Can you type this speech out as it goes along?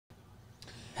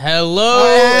Hello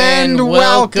and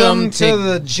welcome to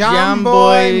the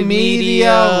Jomboy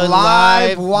Media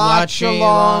live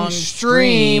watch-along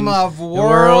stream of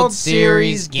World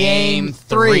Series Game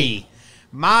 3.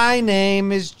 My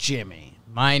name is Jimmy.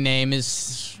 My name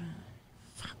is...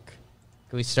 Fuck.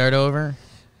 Can we start over?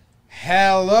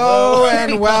 Hello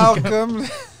and welcome.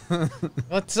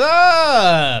 What's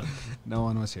up? No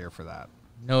one was here for that.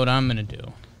 Know what I'm going to do?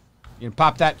 You can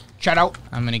pop that chat out.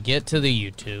 I'm going to get to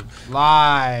the YouTube.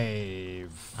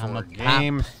 Live for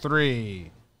Game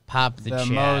 3. Pop the chat.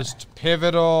 The most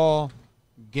pivotal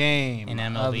game in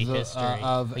MLB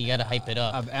history. You got to hype it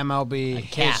up. Of MLB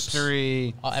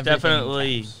history.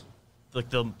 Definitely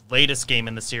like the latest game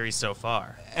in the series so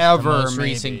far. The most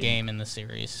recent game in the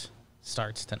series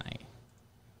starts tonight.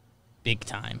 Big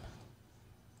time.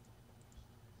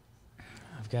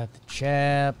 I've got the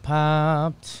chat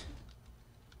popped.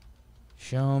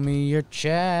 Show me your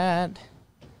chat.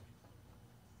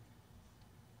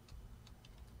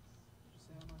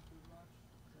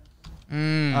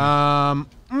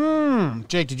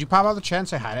 Jake, did you pop out the chat and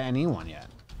say hi to anyone yet?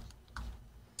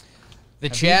 The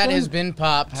chat has been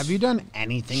popped. Have you done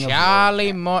anything?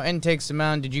 Charlie Martin takes the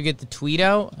mound. Did you get the tweet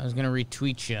out? I was going to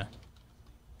retweet you.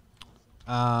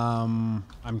 I'm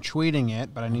tweeting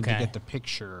it, but I need to get the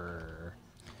picture.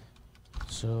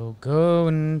 So go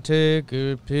and take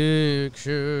a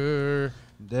picture.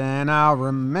 Then I'll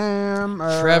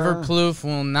remember. Trevor Plouffe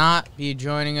will not be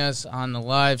joining us on the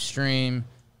live stream,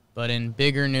 but in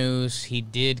bigger news, he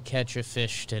did catch a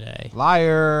fish today.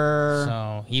 Liar.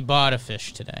 So he bought a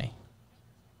fish today.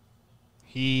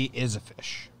 He is a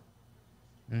fish.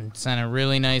 And sent a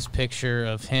really nice picture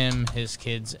of him, his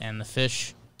kids, and the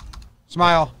fish.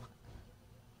 Smile.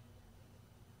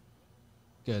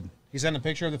 Good. He sent a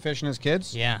picture of the fish and his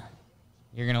kids? Yeah.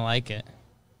 You're going to like it.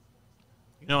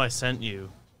 You know I sent you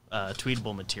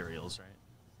tweetable materials, right?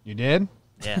 You did?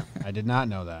 Yeah. I did not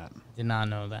know that. Did not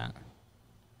know that.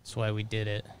 That's why we did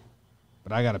it.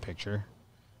 But I got a picture.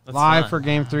 That's Live fun. for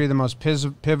Game 3, the most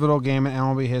pivotal game in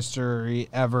MLB history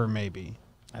ever, maybe.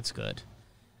 That's good.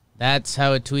 That's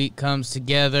how a tweet comes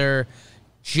together.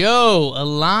 Joe,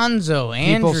 Alonzo,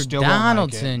 Andrew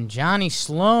Donaldson, Johnny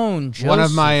Sloan, Joseph, one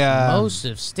of my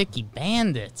Mosif, Sticky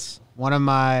Bandits. One of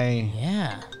my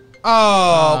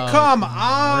Oh, come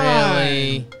on.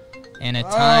 Really? In a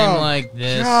time like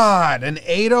this. God, an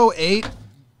 808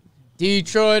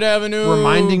 Detroit Avenue.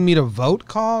 Reminding me to vote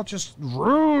call? Just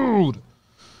rude.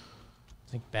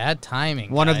 It's like bad timing.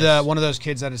 One of those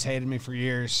kids that has hated me for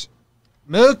years.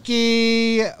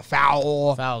 Mookie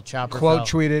foul. Foul, chopper. Quote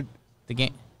tweeted. The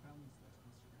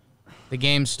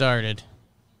game started.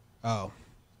 Oh.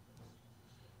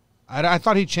 I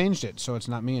thought he changed it, so it's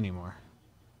not me anymore.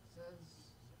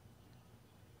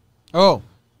 Oh,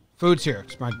 food's here.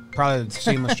 It's probably the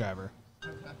seamless driver.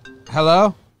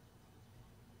 Hello?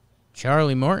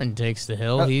 Charlie Morton takes the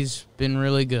hill. He's been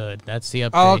really good. That's the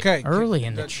update. Oh, okay. Early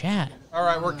in the chat. All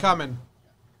right, we're coming.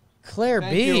 Claire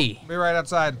B. Be right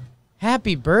outside.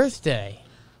 Happy birthday.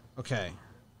 Okay.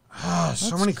 Oh,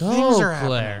 so many go, things are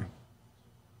Claire. happening.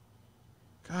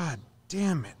 God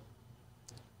damn it.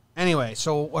 Anyway,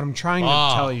 so what I'm trying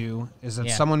to tell you is that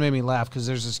someone made me laugh because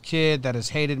there's this kid that has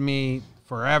hated me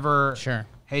forever. Sure.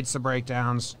 Hates the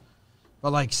breakdowns.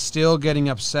 But, like, still getting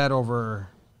upset over...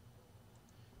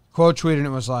 Quote tweeted, and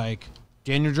it was like,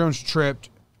 Daniel Jones tripped,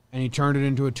 and he turned it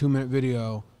into a 2-minute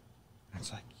video. And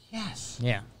it's like, yes.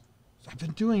 Yeah. I've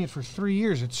been doing it for 3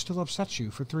 years. It still upsets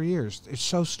you for 3 years. It's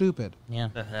so stupid. Yeah.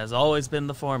 That has always been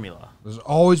the formula. There's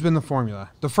always been the formula.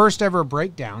 The first ever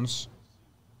breakdowns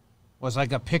was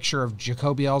like a picture of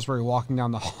Jacoby Ellsbury walking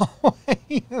down the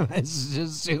hallway. And I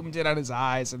just zoomed in on his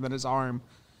eyes and then his arm.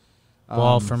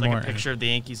 Ball for it's Morton. like a picture of the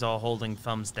Yankees all holding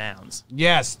thumbs downs.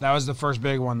 Yes, that was the first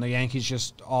big one. The Yankees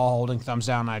just all holding thumbs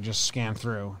down, and I just scanned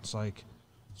through. It's like,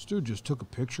 this dude just took a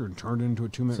picture and turned it into a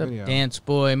 2-minute video. Dance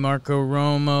Boy, Marco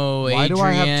Romo, Why Adrian. do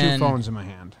I have 2 phones in my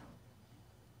hand?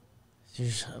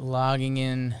 Just logging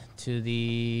in to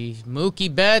the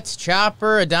Mookie Betts,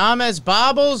 Chopper, Adames,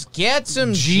 Bobbles, get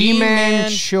some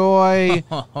G-Man Choi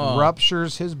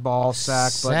ruptures his ball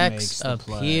sack, but makes the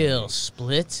appeal play.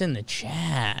 splits in the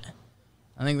chat.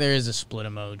 I think there is a split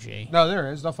emoji. No,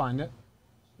 there is. They'll find it.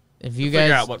 If you figure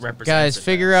guys out what represents it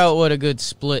figure best. out what a good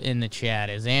split in the chat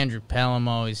is. Andrew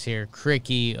Palamo is here.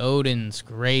 Cricky, Odins,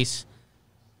 Grace,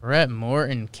 Brett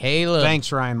Morton, Caleb.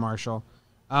 Thanks, Ryan Marshall.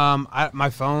 My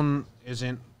phone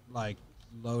isn't like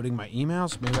loading my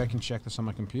emails. Maybe I can check this on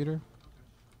my computer.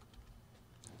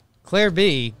 Claire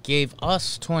B gave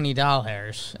us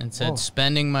 $20 and said,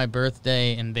 "Spending my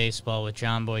birthday in baseball with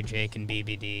Jomboy, Jake, and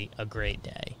BBD, a great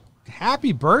day."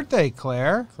 Happy birthday,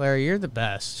 Claire. Claire, you're the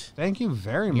best. Thank you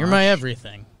very much. You're my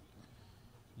everything.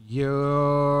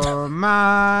 You're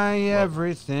my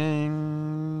everything.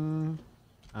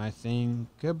 I think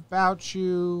about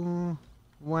you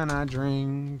when I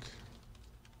drink.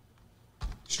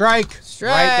 Strike.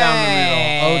 Right down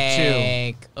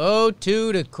the middle.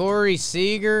 0-2 to Corey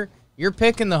Seager. You're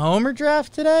picking the homer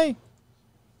draft today?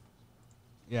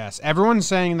 Yes. Everyone's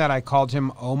saying that I called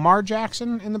him Omar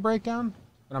Jackson in the breakdown,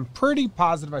 but I'm pretty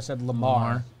positive I said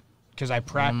Lamar because I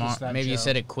practiced that. Maybe show. You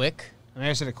said it quick? Maybe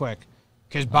I said it quick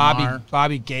because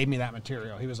Bobby gave me that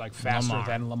material. He was like faster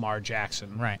than Lamar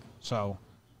Jackson. Right. So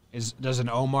does an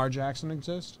Omar Jackson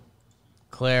exist?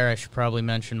 Claire, I should probably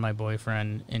mention my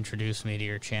boyfriend introduced me to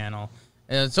your channel.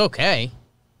 It's okay.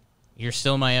 You're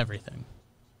still my everything.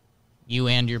 You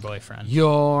and your boyfriend.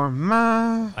 You're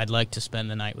my... I'd like to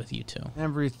spend the night with you two.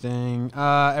 Everything.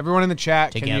 Everyone in the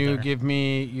chat, Together. Can you give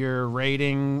me your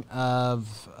rating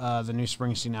of the new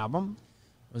Springsteen album?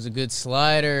 It was a good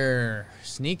slider.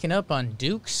 Sneaking up on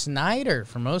Duke Snyder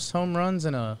for most home runs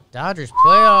in a Dodgers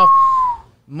playoff.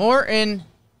 Morton,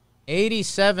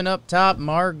 87 up top.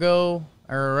 Margot,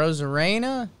 or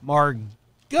Rosarena?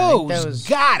 Margot's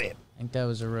got it. I think that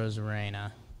was a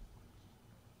Rosarena.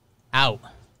 Out.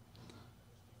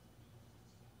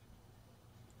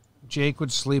 Jake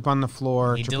would sleep on the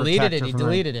floor. He deleted it. He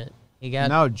deleted it. He got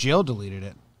No, Jill deleted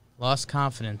it. Lost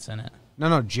confidence in it.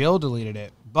 No, Jill deleted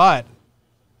it. But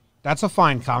that's a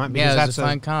fine comment because that's a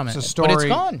fine comment. It's a story. But it's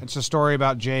gone. It's a story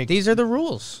about Jake. These are the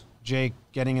rules. Jake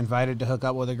getting invited to hook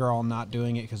up with a girl and not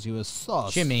doing it because he was so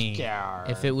Jimmy, scared.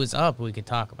 if it was up, we could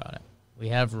talk about it. We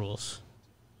have rules.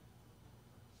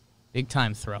 Big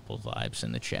time thruple vibes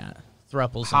in the chat.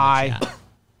 Thruples in the chat.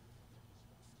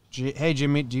 Hey,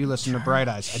 Jimmy, do you listen to Bright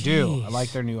Eyes? I do. I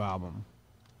like their new album.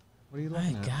 What are you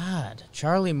looking at? My God.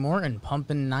 Charlie Morton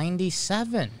pumping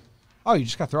 97. Oh, you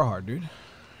just got to throw hard, dude. Don't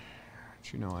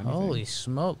you know anything? Holy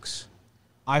smokes.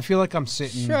 I feel like I'm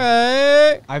sitting...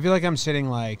 Straight. I feel like I'm sitting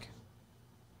like...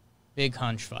 Big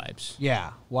hunch vibes.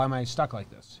 Yeah. Why am I stuck like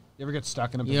this? You ever get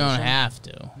stuck in a position? You don't have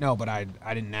to. No, but I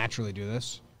didn't naturally do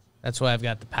this. That's why I've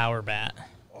got the power bat.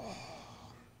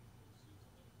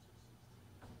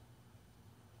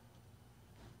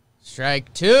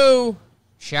 Strike two.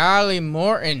 Charlie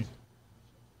Morton.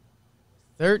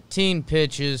 13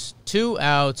 pitches, 2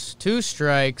 outs, 2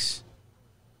 strikes.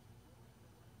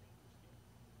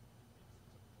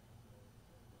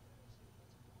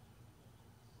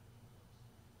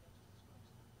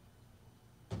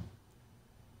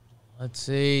 Let's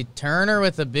see. Turner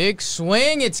with a big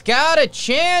swing. It's got a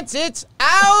chance. It's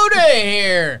out of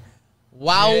here.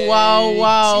 Wow, wow,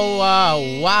 wow,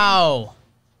 wow, wow.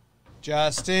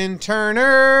 Justin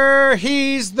Turner,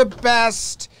 he's the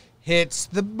best. Hits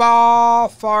the ball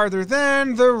farther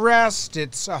than the rest.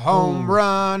 It's a home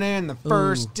run in the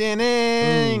first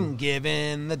inning,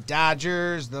 giving the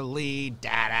Dodgers the lead.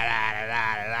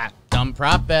 Da-da-da-da-da-da. Dumb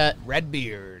prop bet.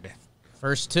 Redbeard.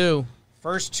 First two.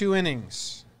 First 2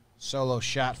 innings. Solo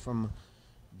shot from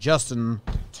Justin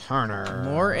Turner.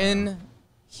 Morton,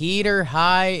 heater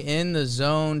high in the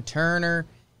zone. Turner,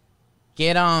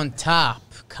 get on top.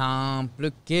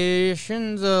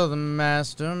 Complications of the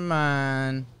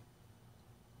mastermind.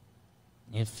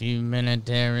 If you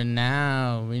military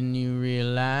now, when you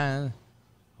realize,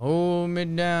 hold me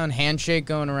down. Handshake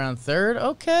going around third.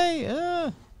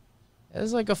 Okay,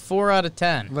 that's like a 4 out of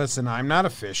 10. Listen, I'm not a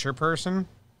Fisher person.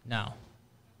 No.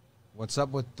 What's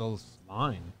up with the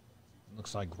line?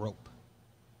 Looks like rope.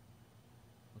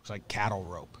 Looks like cattle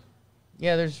rope.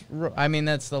 Yeah, that's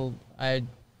the...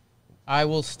 I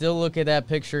will still look at that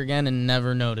picture again and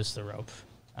never notice the rope.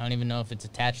 I don't even know if it's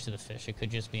attached to the fish. It could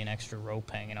just be an extra rope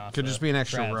hanging off. Could just be an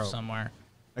extra rope somewhere.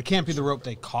 It can't be the rope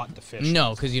they caught the fish.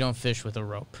 No, because you don't fish with a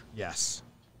rope. Yes,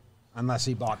 unless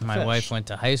he bought the My fish. wife went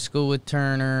to high school with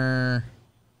Turner.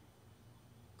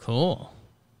 Cool.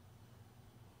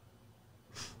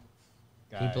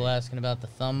 People asking about the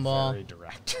thumb ball. Very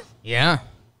direct. Yeah.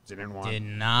 Did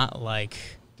not like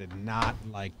the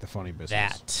funny business.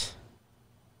 that.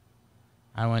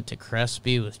 I went to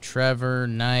Crespi with Trevor.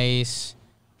 Nice.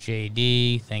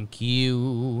 JD, thank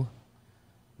you.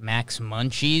 Max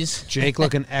Munchies. Jake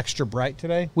looking extra bright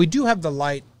today. We do have the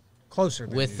light closer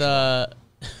than with usual. Oh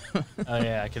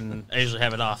yeah, I usually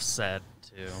have it offset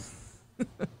too.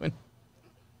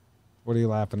 What are you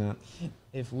laughing at?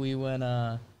 If we went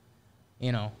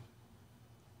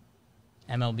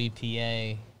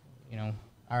MLBPA,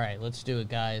 all right, let's do it,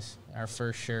 guys. Our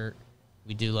first shirt,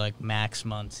 we do like Max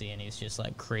Muncy, and he's just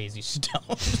like crazy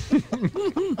stoned.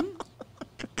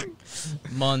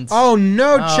 months. Oh,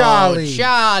 no, Charlie.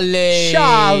 Charlie.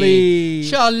 Charlie.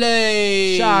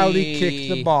 Charlie. Charlie kicked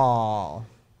the ball.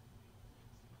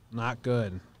 Not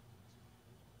good.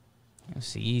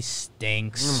 See, he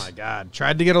stinks. Oh, my God.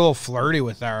 Tried to get a little flirty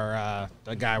with our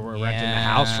the guy we're renting the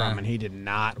house from, and he did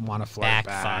not want to flirt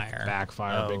Backfire. back.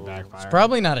 Backfire, big backfire. It's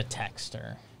probably not a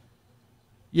texter.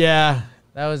 Yeah.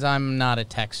 That was I'm not a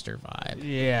texter vibe.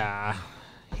 Yeah.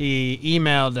 He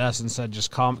emailed us and said,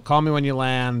 just call me when you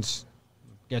land,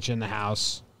 get you in the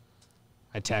house.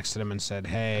 I texted him and said,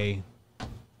 hey,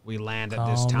 we land at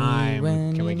this time.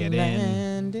 Can we get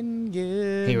in?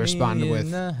 He responded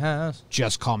with,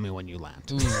 just call me when you land.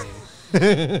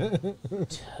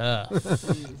 Tough.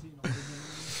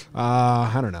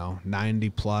 I don't know, 90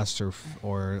 plus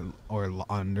or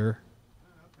under.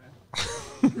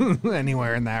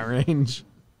 Anywhere in that range.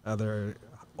 Other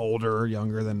older or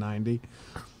younger than 90.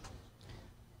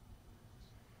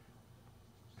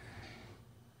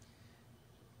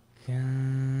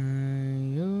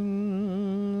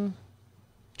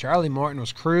 Charlie Morton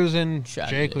was cruising.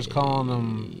 Charlie. Jake was calling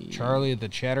him Charlie the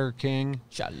Cheddar King.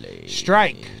 Charlie.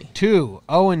 Strike 2.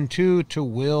 0-2 to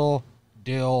Will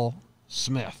Dill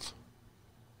Smith.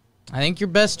 I think your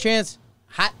best chance,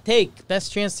 hot take,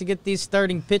 best chance to get these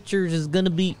starting pitchers is going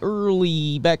to be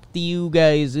early. Back to you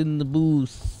guys in the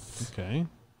booth. Okay.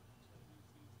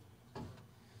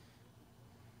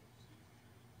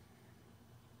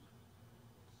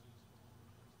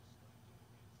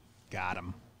 Got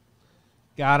him.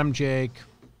 Got him, Jake.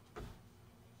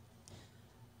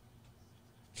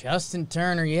 Justin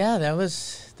Turner, yeah,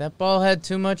 that ball had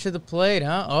too much of the plate,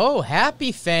 huh? Oh,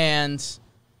 happy fans.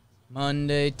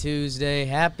 Monday, Tuesday,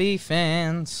 happy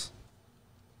fans.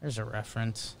 There's a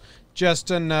reference.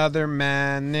 Just another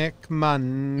manic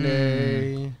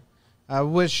Monday. I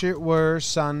wish it were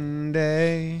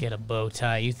Sunday. Get a bow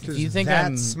tie. You think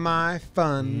that's I'm my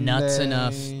fun nuts day.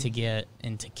 enough to get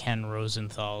into Ken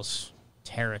Rosenthal's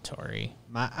territory?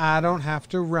 I don't have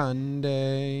to run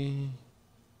day.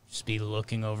 Just be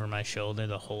looking over my shoulder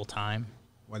the whole time.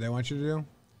 What they want you to do?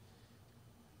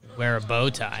 Wear a bow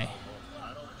tie.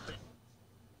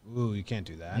 Ooh, you can't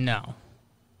do that. No.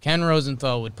 Ken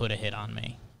Rosenthal would put a hit on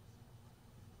me.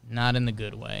 Not in the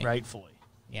good way. Rightfully.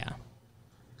 Yeah.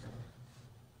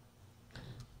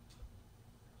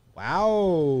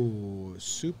 Wow.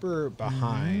 Super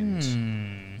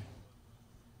behind.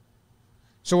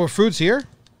 So were Foods here?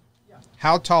 Yeah.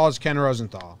 How tall is Ken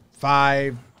Rosenthal?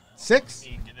 5'6"?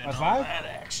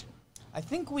 5'5"? I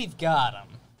think we've got him.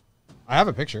 I have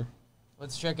a picture.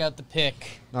 Let's check out the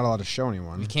pic. Not allowed to show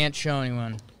anyone. We can't show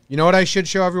anyone. You know what I should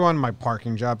show everyone? My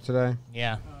parking job today.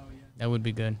 Yeah. That would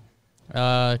be good.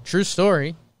 True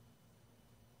story.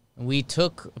 We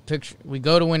took a picture. We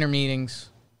go to winter meetings.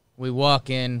 We walk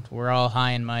in. We're all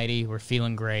high and mighty. We're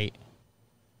feeling great.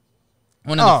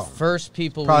 One of the first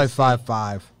people probably we see,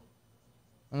 5'5".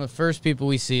 one of the first people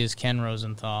we see is Ken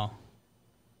Rosenthal.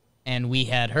 And we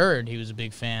had heard he was a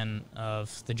big fan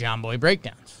of the Jomboy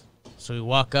breakdowns. So we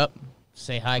walk up,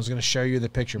 say hi. I was going to show you the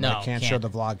picture, but No, I can't show the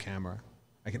vlog camera.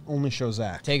 I can only show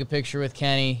Zach. Take a picture with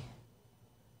Kenny.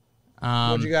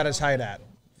 What'd you got his height at?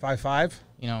 5'5"?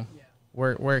 You know,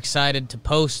 we're excited to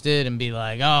post it and be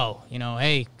like, oh, you know,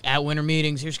 hey, at winter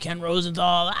meetings, here's Ken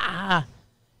Rosenthal. Ah.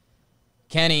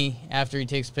 Kenny, after he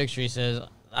takes a picture, he says,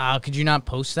 could you not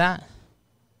post that?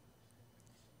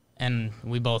 And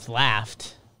we both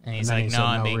laughed. And he's like, no,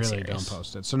 I'm being really, serious. don't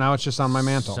post it. So now it's just on my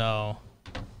mantle. So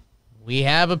we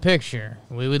have a picture.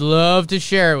 We would love to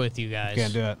share it with you guys.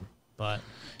 Can't do it. But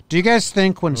do you guys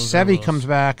think when Those are Sevy those. comes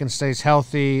back and stays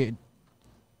healthy,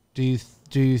 do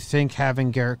you think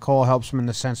having Garrett Cole helps them in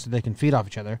the sense that they can feed off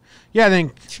each other? Yeah,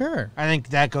 sure. I think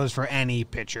that goes for any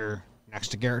pitcher next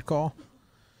to Garrett Cole.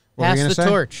 What Pass were you the gonna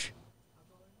say? torch.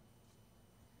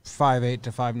 5'8"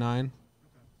 to 5'9". No,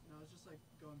 it's just like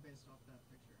going based off that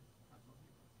picture.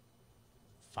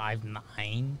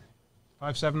 5'9".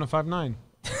 5'7" to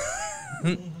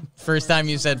 5'9". First time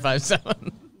you said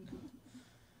 5'7".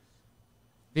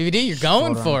 BVD, you're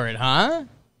going Hold on. for it, huh?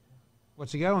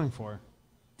 What's he going for?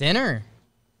 Dinner.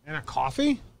 And a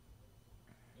coffee?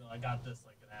 I got this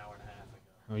like an hour and a half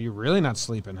ago. Oh, you're really not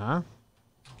sleeping, huh?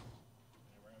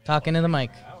 Talking to the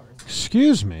mic.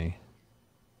 Excuse me.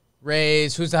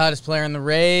 Rays. Who's the hottest player in the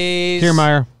Rays?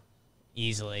 Kiermaier.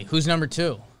 Easily. Who's number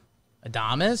 2?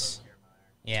 Adames?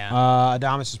 Yeah.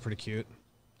 Adames is pretty cute.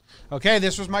 Okay,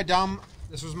 this was my dumb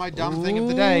thing of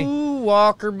the day. Ooh,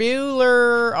 Walker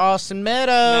Buehler. Austin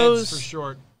Meadows. Meds for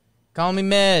short. Call me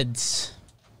Meds.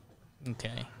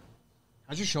 Okay.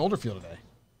 How's your shoulder feel today?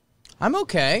 I'm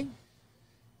okay.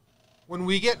 When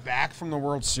we get back from the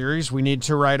World Series, we need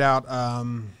to write out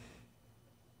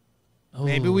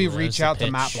Maybe Ooh, we that was reach the out to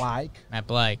pitch. Matt Blake Matt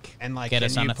Blake. and like get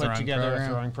us can on you a put throwing together program.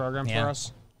 a throwing program Yeah. for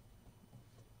us?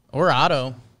 Or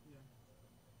Otto.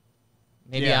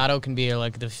 Maybe Yeah. Otto can be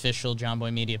like the official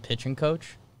Jomboy Media pitching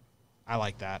coach. I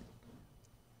like that.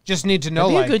 Just need to know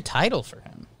That'd be like a good title for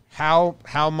him. how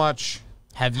much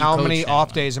Have you how coached many anyone?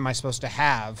 off days am I supposed to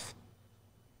have?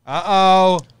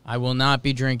 Uh-oh. I will not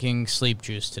be drinking sleep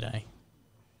juice today.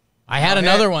 I had Okay.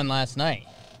 another one last night.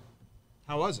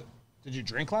 How was it? Did you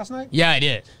drink last night? Yeah, I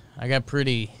did. I got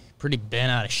pretty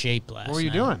bent out of shape last night. What were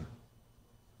you doing?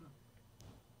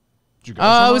 Did you go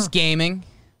I somewhere? was gaming.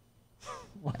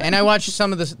 And I watched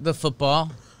some of the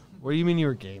football. What do you mean you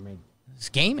were gaming? It's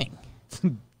gaming.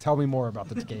 Tell me more about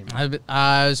the game.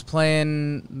 I was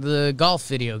playing the golf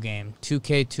video game,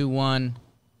 2K21.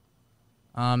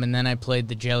 And then I played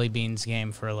the Jelly Beans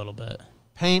game for a little bit.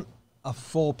 Paint a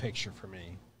full picture for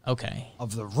me Okay.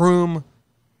 of the room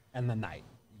and the night.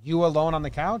 You alone on the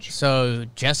couch? So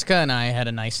Jessica and I had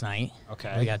a nice night.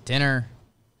 Okay. We got dinner.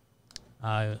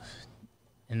 And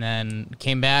then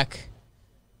came back,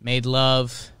 made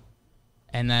love,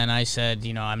 and then I said,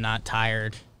 I'm not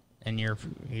tired, and you're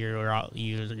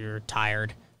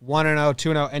tired. 1-0,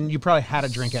 2-0, and you probably had a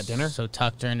drink at dinner? So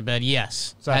tucked her into bed.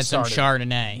 Yes. So that had some started.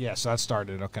 Chardonnay. Yeah, so that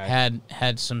started, okay.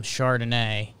 Had some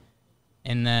Chardonnay,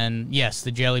 and then yes,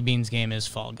 the Jelly Beans game is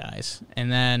Fall Guys,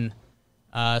 and then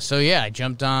I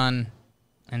jumped on,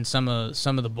 and some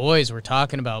of the boys were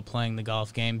talking about playing the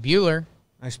golf game. Bueller,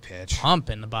 Nice pitch. pump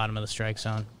in the bottom of the strike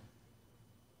zone.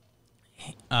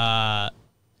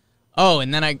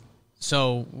 And then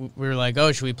we were like,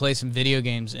 oh, should we play some video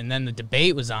games? And then the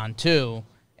debate was on too,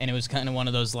 and it was kind of one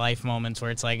of those life moments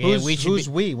where it's like, hey, Who's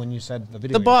we when you said the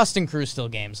video the game? Boston crew still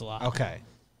games a lot. Okay.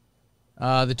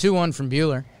 The 2-1 from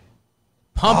Bueller,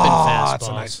 pumping Oh, fastballs. that's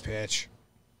a nice pitch.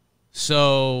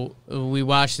 So we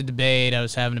watched the debate. I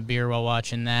was having a beer while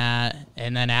watching that.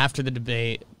 And then after the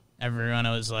debate, everyone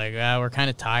was like, we're kind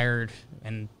of tired.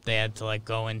 And they had to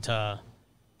go into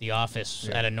the office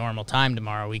at a normal time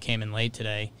tomorrow. We came in late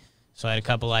today. So I had a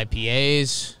couple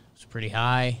IPAs. It was pretty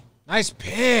high. Nice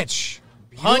pitch.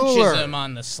 Punches Bueller. him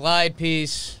on the slide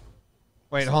piece.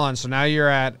 Wait, hold on. So now you're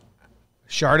at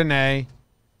Chardonnay,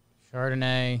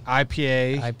 Chardonnay,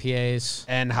 IPAs,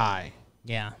 and high.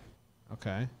 Yeah.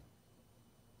 Okay.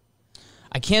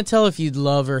 I can't tell if you'd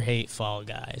love or hate Fall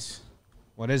Guys.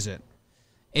 What is it?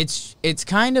 It's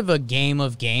kind of a game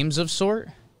of games of sort.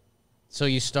 So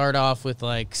you start off with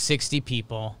 60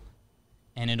 people,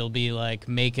 and it'll be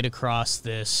make it across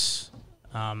this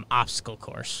obstacle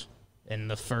course, and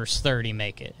the first 30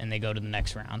 make it, and they go to the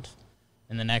next round.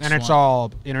 And the next And it's one,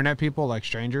 all internet people, like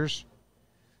strangers?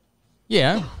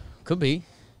 yeah, could be.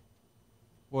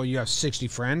 Well, you have 60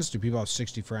 friends. Do people have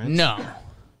 60 friends? No.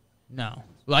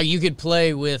 You could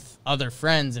play with other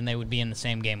friends, and they would be in the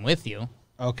same game with you,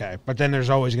 Okay, but then there's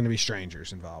always going to be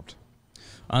strangers involved.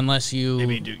 unless you.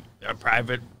 Maybe do a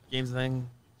private games thing.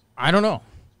 I don't know.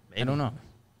 Maybe. I don't know.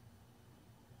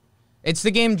 It's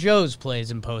the game Joe's plays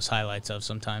and posts highlights of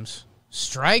sometimes.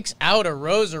 Strikes out a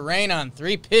Rose of Rain on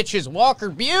 3 pitches.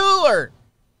 Walker Bueller.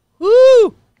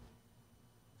 Woo!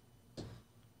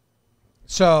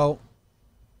 So,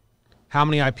 how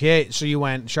many IPA? So you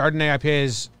went Chardonnay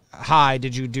IPAs high.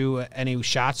 Did you do any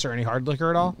shots or any hard liquor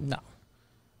at all? No.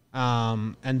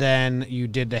 And then you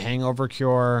did the hangover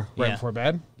cure right Yeah. before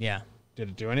bed. Yeah. Did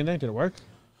it do anything? Did it work?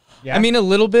 Yeah. I mean, a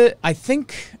little bit. I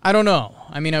don't know.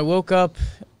 I mean, I woke up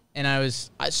and I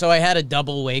had a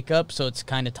double wake up, so it's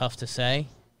kind of tough to say.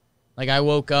 I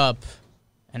woke up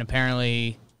and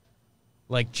apparently,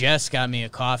 Jess got me a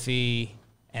coffee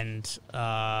and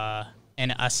an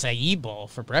acai bowl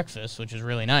for breakfast, which is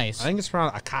really nice. I think it's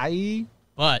pronounced acai.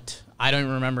 But I don't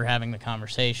remember having the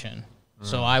conversation.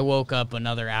 So I woke up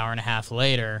another hour and a half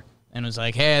later and was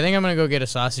like, hey, I think I'm going to go get a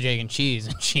sausage, egg, and cheese.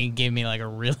 And she gave me a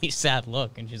really sad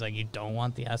look. And she's like, you don't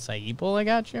want the acai bowl I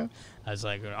got you? I was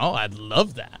like, oh, I'd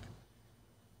love that.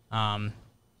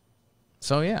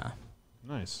 So, yeah.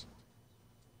 Nice.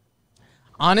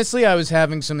 Honestly, I was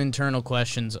having some internal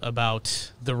questions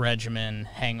about the regimen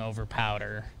hangover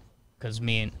powder. Because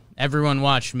everyone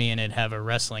watched me and it have a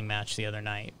wrestling match the other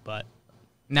night. But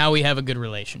now we have a good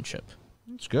relationship.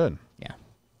 It's good. Yeah.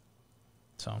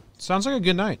 So Sounds like a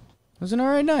good night. it was an all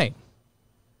right night.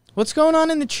 What's going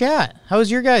on in the chat? How was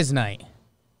your guys' night?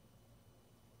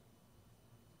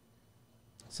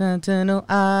 Sentinel,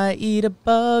 I eat a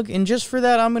bug. And just for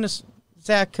that, I'm going to...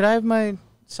 Zach, could I have my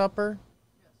supper?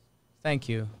 Yes. Thank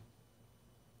you.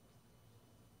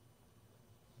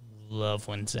 Love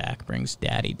when Zach brings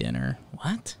daddy dinner.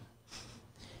 What?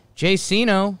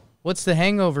 Jacino, what's the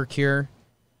hangover cure?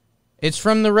 It's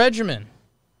from the regimen.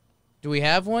 Do we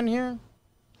have one here?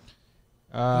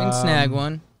 We can snag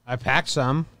one. I packed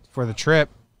some for the trip.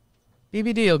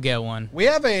 BBD will get one. We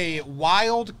have a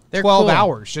wild They're 12 cool.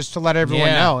 hours, just to let everyone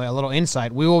Yeah. know, a little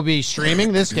insight. We will be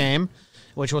streaming this game,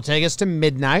 which will take us to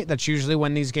midnight. That's usually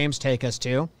when these games take us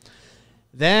to.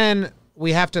 Then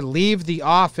we have to leave the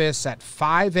office at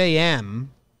 5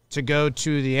 a.m. to go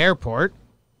to the airport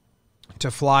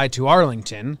to fly to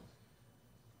Arlington.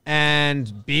 And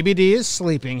BBD is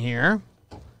sleeping here.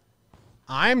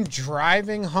 I'm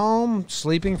driving home,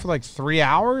 sleeping for like 3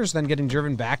 hours, then getting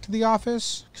driven back to the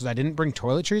office because I didn't bring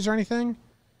toiletries or anything.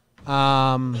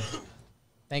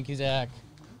 Thank you, Zach.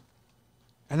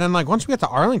 And then, like, once we get to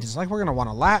Arlington, it's like we're going to want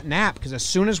a nap because as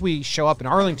soon as we show up in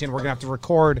Arlington, we're going to have to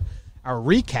record our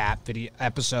recap video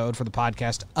episode for the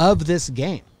podcast of this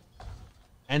game.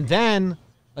 And then,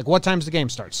 like, what time's the game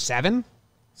start? 7?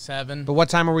 7. But what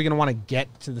time are we going to want to get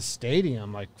to the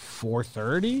stadium? Like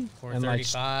 4:30? 4:35. And,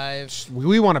 like,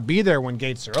 we want to be there when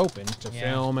gates are open to Yeah.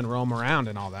 film and roam around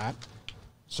and all that.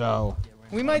 So,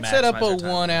 We might set up a Maximize our time.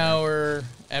 1 hour,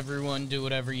 everyone do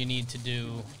whatever you need to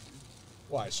do,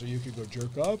 why? So you could go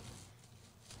jerk up?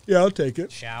 Yeah, I'll take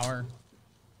it. shower.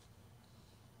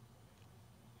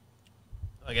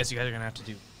 I guess you guys are gonna have to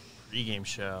do pregame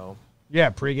show. Yeah,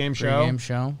 pregame show. Pre-game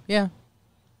show. Yeah.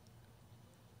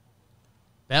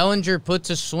 Bellinger puts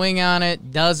a swing on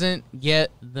it, doesn't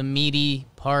get the meaty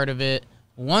part of it.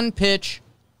 1 pitch,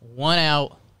 1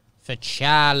 out for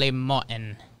Charlie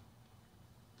Morton.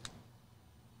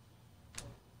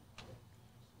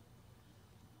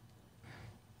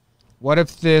 What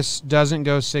if this doesn't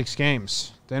go 6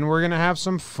 games? Then we're going to have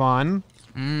some fun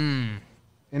in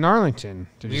Arlington.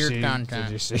 Did Weird you see? content.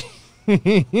 Did you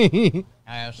see?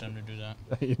 I asked him to do that.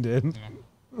 You did?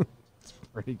 It's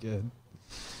pretty good.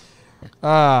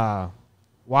 Why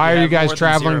are you have guys more than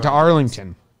traveling 0 to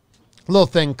Arlington? A little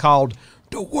thing called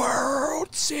the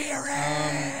World Series.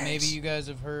 Maybe you guys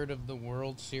have heard of the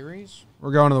World Series?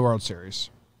 We're going to the World Series.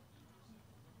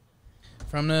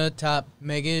 From the top,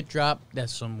 make it drop.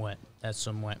 That's some wet. That's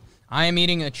some wet. I am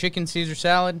eating a chicken Caesar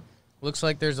salad. Looks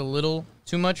like there's a little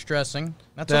too much dressing.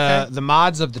 That's okay. The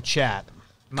mods of the chat.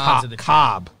 Mods of the chat.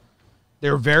 Cobb.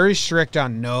 They're very strict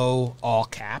on no all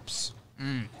caps.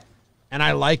 And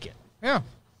I like it. Yeah.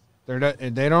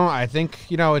 They don't. I think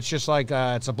it's just like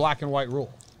it's a black and white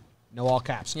rule, no all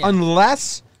caps. Yeah.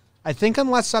 Unless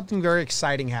something very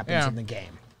exciting happens Yeah. in the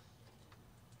game.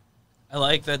 I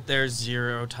like that there's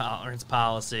 0 tolerance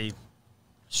policy,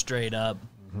 straight up.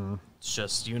 It's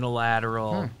just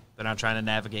unilateral. They're not trying to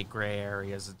navigate gray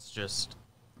areas. It's just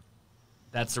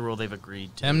that's the rule they've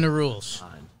agreed to. Them the rules.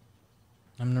 Fine.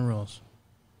 Them the rules.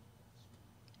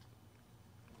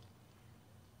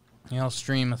 I'll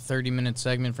stream a 30-minute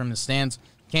segment from the stands.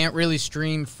 Can't really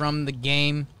stream from the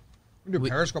game. We do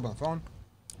Periscope on the phone.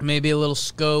 Maybe a little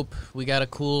scope. We got a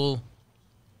cool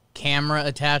camera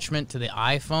attachment to the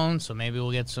iPhone, so maybe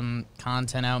we'll get some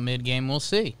content out mid-game. We'll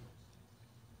see.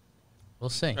 We'll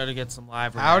see. Try to get some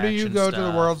live. How do you reaction go to the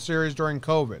stuff. World Series during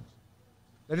COVID?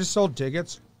 They just sold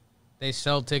tickets. They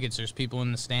sell tickets. There's people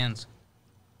in the stands.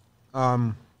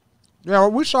 Yeah,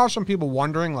 we saw some people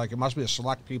wondering, like it must be a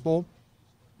select people.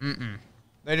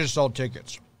 They just sold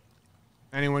tickets.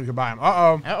 Anyone could buy them.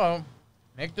 Uh-oh. Uh-oh.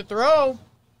 Make the throw.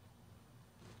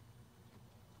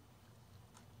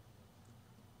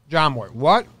 Jomboy,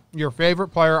 what your favorite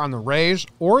player on the Rays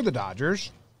or the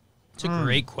Dodgers? It's a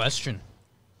great question.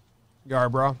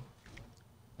 Yarbrough.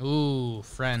 Ooh,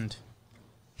 friend.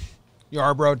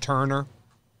 Yarbrough, Turner,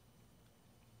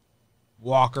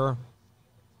 Walker,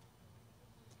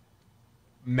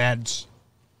 Meds.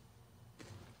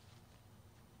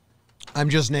 I'm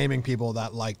just naming people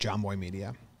that like Jomboy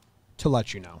Media to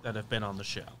let you know. that have been on the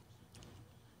show?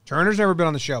 Turner's never been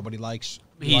on the show, but he likes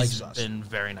He's us. been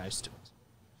very nice to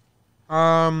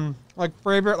us. Like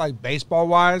favorite, like baseball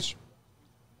wise,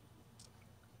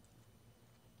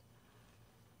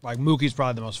 like Mookie's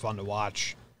probably the most fun to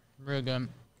watch. Real good.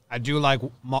 I do like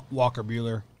Walker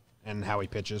Buehler and how he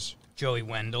pitches. Joey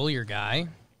Wendell, your guy.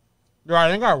 Yeah,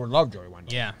 I think I would love Joey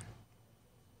Wendell. Yeah.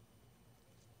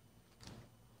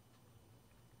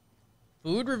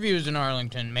 Food reviews in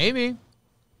Arlington, maybe.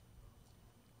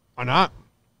 Why not?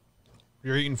 If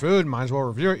you're eating food, might as well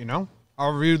review it,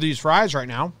 I'll review these fries right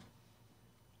now.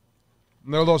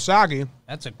 They're a little soggy.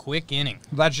 That's a quick inning.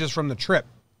 That's just from the trip.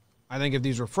 I think if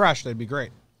these were fresh, they'd be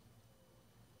great.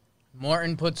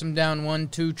 Morton puts him down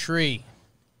 1-2 tree.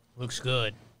 Looks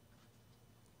good.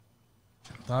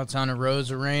 Thoughts on a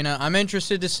Rose Arena? I'm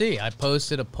interested to see. I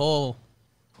posted a poll.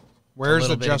 Where's the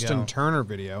little bit Justin ago. Turner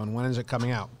video, and when is it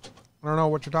coming out? I don't know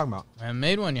what you're talking about. I haven't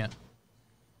made one yet.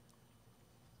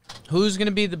 Who's going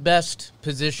to be the best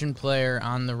position player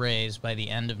on the Rays by the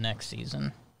end of next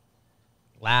season?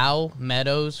 Lau,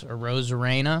 Meadows, or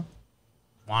Rosarena?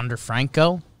 Wander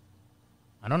Franco?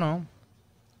 I don't know.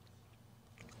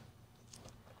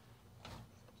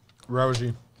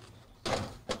 Rosie.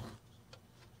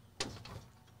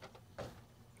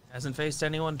 Hasn't faced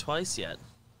anyone twice yet.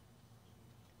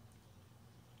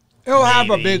 He'll have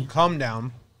a Maybe. big come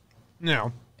down.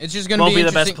 No. It's just going to Won't be the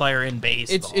best interesting. player in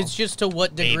baseball. It's just to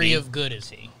what degree Maybe. of good is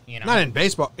he? You know, Not in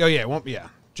baseball. Oh, yeah, it won't be. Yeah.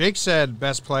 Jake said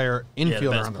best player, yeah, the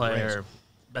infielder best on the player, Rays.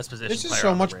 best position. This is player so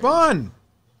on the much Rays. bun.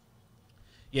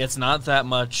 Yeah, it's not that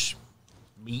much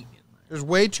meat in there. There's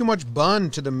way too much bun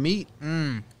to the meat.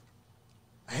 Mm.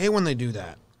 I hate when they do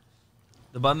that.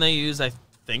 The bun they used, I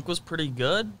think, was pretty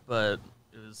good, but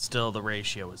it was still the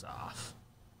ratio was off.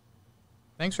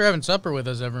 Thanks for having supper with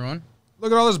us, everyone.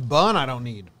 Look at all this bun I don't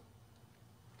need.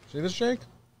 See this, Jake?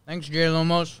 Thanks, Jay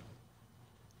Lomos.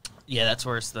 Yeah, that's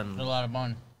worse than A lot of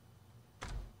bun.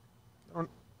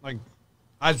 Like,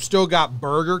 I've still got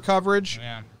burger coverage,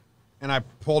 Yeah, and I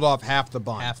pulled off half the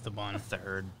bun. half the bun. a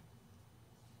third.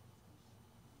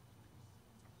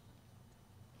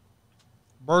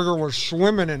 Burger was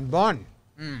swimming in bun.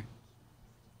 Mm.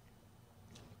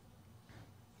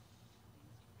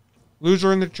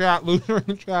 Loser in the chat. Loser in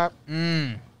the chat.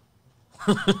 Mm.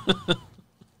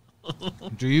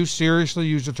 Do you seriously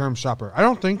use the term supper? I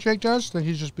don't think Jake does. I think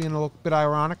he's just being a little bit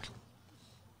ironic.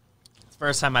 It's the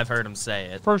first time I've heard him say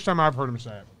it. First time I've heard him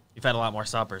say it. You've had a lot more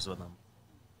suppers with him.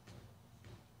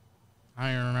 I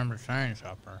don't even remember saying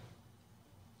supper.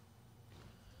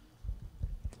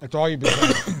 That's all you've been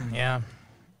saying. Yeah,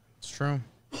 it's true.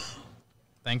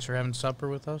 Thanks for having supper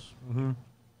with us.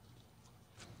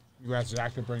 You asked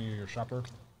Zach to bring you your supper.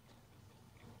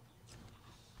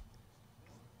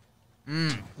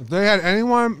 If they had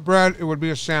anyone bread, it would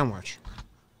be a sandwich.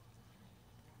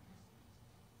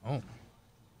 Oh,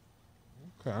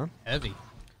 Okay. heavy.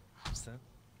 Is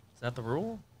that the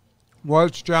rule?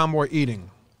 What's Jomboy eating?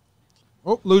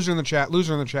 Oh, loser in the chat.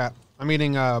 Loser in the chat. I'm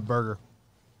eating a burger.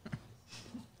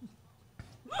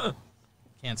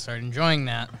 Can't start enjoying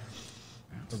that.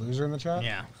 The loser in the chat?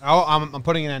 Yeah. Oh, I'm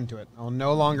putting an end to it. I'll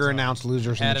no longer announce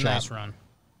losers in Had the a chat. nice run.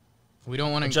 We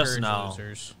don't want to Just encourage no.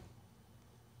 losers.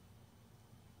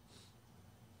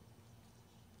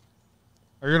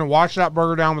 Are you going to wash that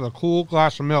burger down with a cool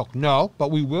glass of milk? No, but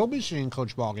we will be seeing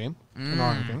Coach Ball game in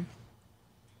Arlington.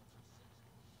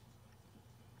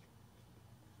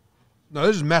 No,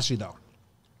 this is messy, though.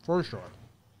 For sure.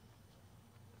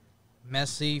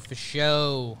 Messy for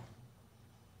show.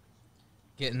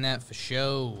 Getting that for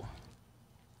show.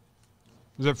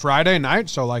 Is it Friday night?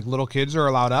 So, like, little kids are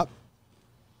allowed up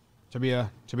to be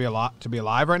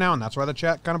alive right now, and that's why the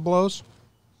chat kind of blows?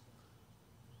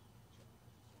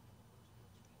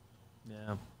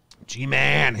 Yeah.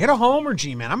 G-Man. Hit a homer,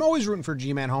 G-Man. I'm always rooting for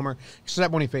G-Man homer,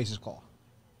 except when he faces Cole.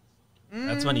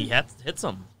 That's when he hits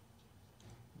him.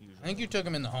 I think you took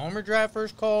him in the homer drive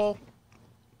first call.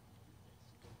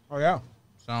 Oh, yeah.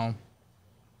 So,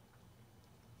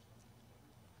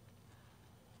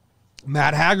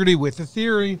 Matt Haggerty with the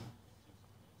theory.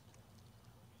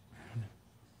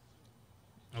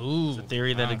 ooh. It's a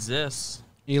theory that exists.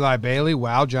 Eli Bailey.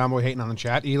 Wow, Jomboy hating on the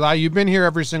chat. Eli, you've been here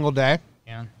every single day.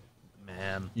 Yeah.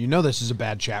 Man. You know this is a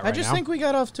bad chat right I just now. think we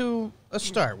got off to a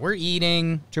start. We're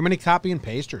eating. Too many copy and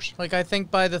pasters. Like, I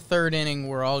think by the third inning,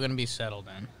 we're all going to be settled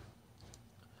in.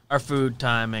 Our food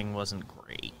timing wasn't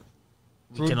great.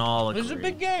 We can all agree. This is a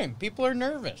big game. People are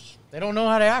nervous. They don't know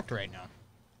how to act right now.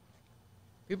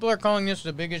 People are calling this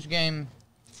the biggest game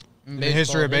in In the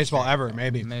history of baseball ever,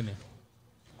 maybe. Maybe.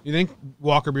 You think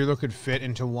Walker Buehler could fit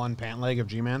into one pant leg of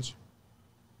G-Man's?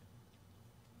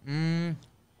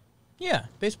 Yeah,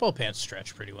 baseball pants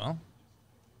stretch pretty well.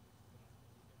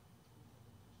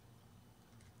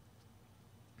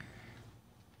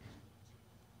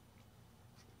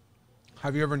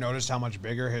 Have you ever noticed how much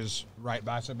bigger his right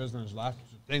bicep is than his left?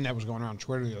 It's a thing that was going around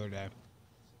Twitter the other day.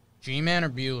 G-Man or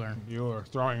Bueller? Buehler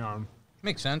throwing on.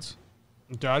 Makes sense.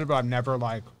 It does, but I've never,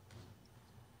 like...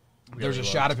 There's a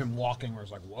Really shot of him walking where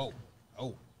it's like, whoa.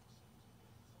 Oh.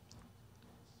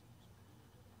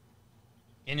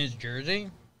 In his jersey?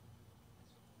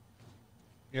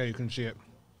 Yeah, you can see it.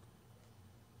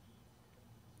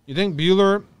 You think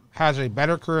Buehler has a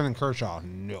better career than Kershaw?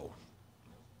 No.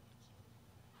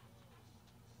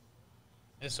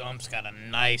 This ump's got a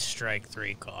nice strike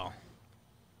three call.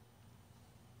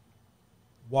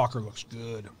 Walker looks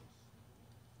good.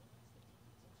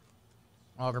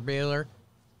 Walker Buehler.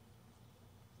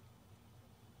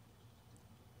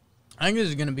 I think this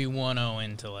is going to be 1-0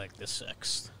 into, like, the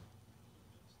sixth.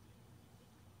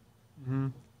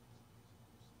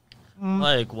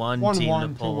 Like one 1-1, team to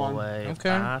pull 2-1. away if Okay.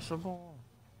 possible.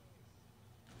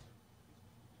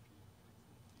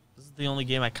 This is the only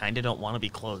game I kind of don't want to be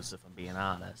close, if I'm being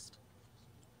honest.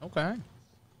 Okay.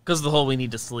 Because of the whole we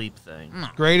need to sleep thing.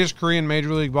 Greatest Korean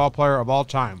Major League ball player of all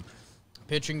time.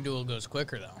 Pitching duel goes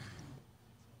quicker, though.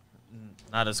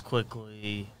 Not as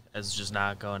quickly as just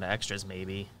not going to extras,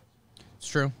 maybe. It's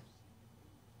true.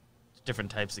 Different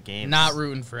types of games. Not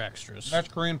rooting for extras.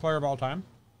 Best Korean player of all time.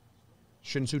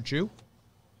 Shin-Soo Choo.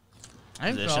 I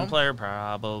think Position so. player,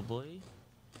 probably.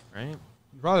 Right?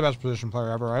 Probably the best position player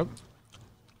ever, right?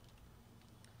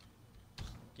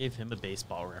 Gave him a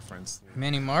baseball reference.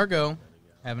 Manny Margot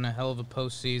having a hell of a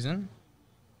postseason.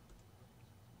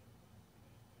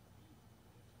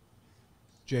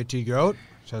 JT Goat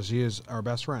says he is our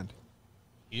best friend.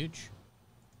 Huge.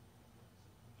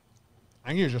 I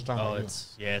think he was just talking Oh, about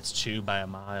it's Chew by a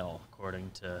mile,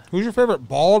 according to Who's your favorite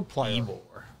bald player?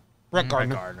 Ebor. Brett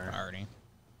Gardner. Already.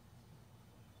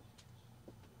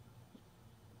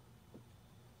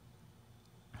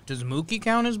 Does Mookie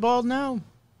count as bald now?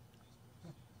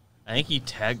 I think he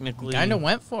technically Kind of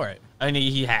went for it. I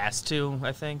mean, he has to,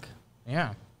 I think.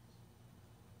 Yeah.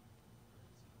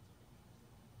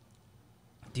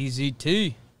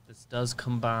 DZT. This does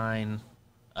combine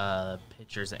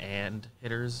pitchers and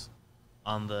hitters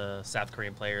on the South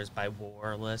Korean players by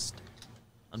WAR list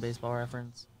on Baseball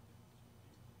Reference.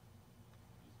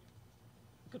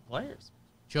 Good players.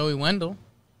 Joey Wendell.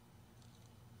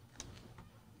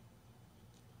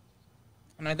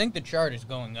 And I think the chart is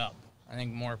going up. I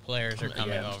think more players are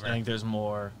coming Yeah, over. I think there's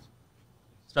more,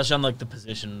 especially on like the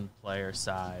position player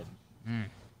side. Mm.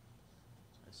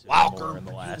 I assume Walker more in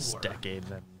the last Buehler. decade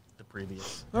than the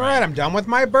previous. All right, I'm done with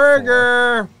my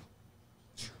burger.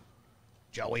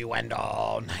 Joey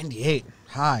Wendell, 98.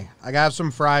 Hi, I got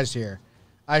some fries here.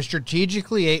 I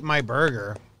strategically ate my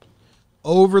burger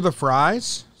over the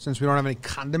fries, since we don't have any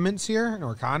condiments here,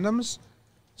 nor condoms,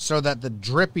 so that the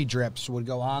drippy drips would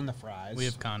go on the fries. We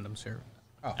have condoms here.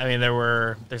 I mean,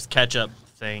 there's ketchup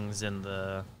things in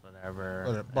the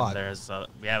whatever. But- And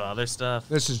we have other stuff.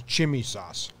 This is chimney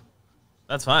sauce.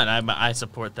 That's fine. I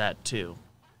support that too.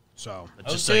 So, But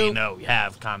just Oh, so you too. know, you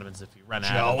have condiments if you run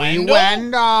out. Joey Of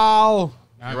Wendell.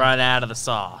 you run out of the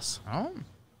sauce. Oh.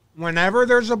 Whenever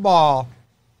there's a ball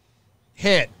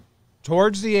hit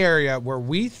towards the area where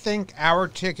we think our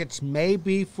tickets may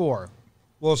be for,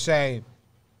 we'll say,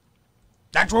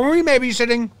 that's where we may be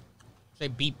sitting. Say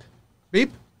beep.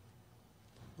 Beep.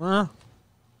 Either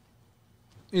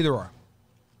or.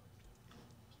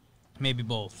 Maybe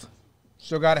both.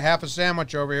 Still got a half a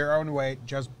sandwich over here. Oh, and wait,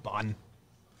 just bun.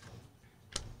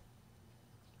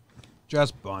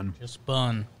 Just bun. Just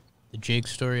bun. The Jake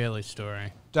Storielli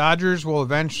story. Dodgers will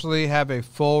eventually have a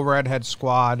full redhead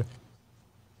squad.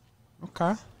 Okay.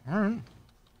 All right.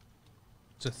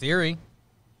 It's a theory.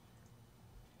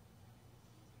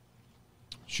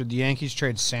 Should the Yankees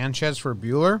trade Sanchez for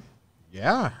Bueller?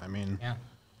 Yeah, I mean, Yeah.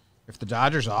 if the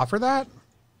Dodgers offer that,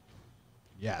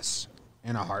 yes,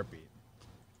 in a heartbeat.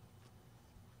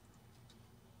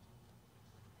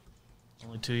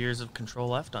 Only 2 years of control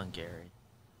left on Gary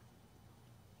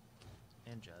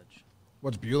and Judge.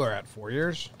 What's Bueller at? 4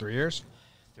 years? 3 years?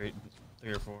 Three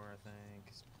or four, I think.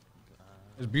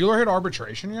 Has Bueller hit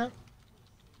arbitration yet?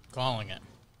 Calling it.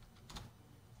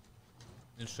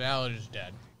 The salad is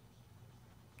dead.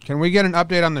 Can we get an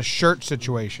update on the shirt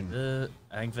situation?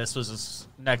 I think this was his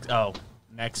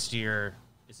next year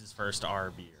is his first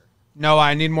ARB year. No,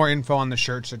 I need more info on the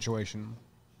shirt situation.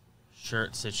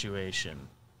 Shirt situation.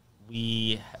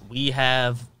 We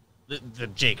have the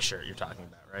Jake shirt you're talking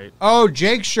about, right? Oh,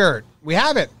 Jake's shirt. We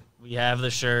have it. We have the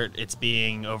shirt. It's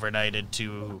being overnighted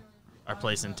to our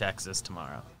place in Texas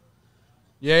tomorrow.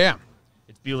 Yeah.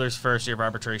 It's Bueller's first year of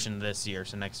arbitration this year,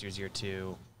 so next year's year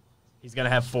 2. He's going to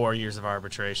have 4 years of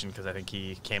arbitration because I think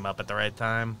he came up at the right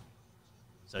time.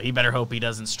 So he better hope he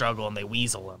doesn't struggle and they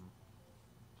weasel him,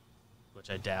 which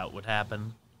I doubt would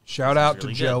happen. Shout This is out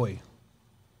really to good. Joey.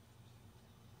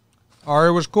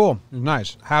 Ari was cool. It was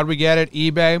nice. How'd we get it?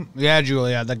 eBay? Yeah,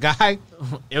 Julia. The guy.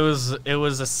 It was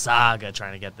a saga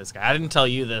trying to get this guy. I didn't tell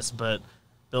you this, but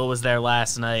Bill was there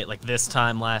last night, like this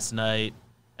time last night,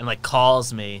 and like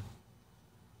calls me,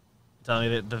 telling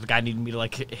me that the guy needed me to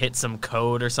like hit some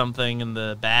code or something in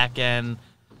the back end.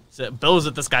 So Bill was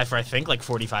with this guy for I think like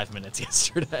 45 minutes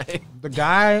yesterday. The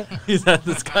guy. He's at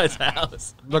this guy's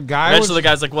house. The guy. Eventually, Was, the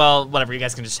guy's like, "Well, whatever. You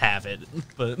guys can just have it."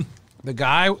 But the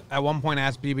guy at one point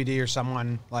asked BBD or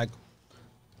someone like,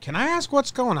 "Can I ask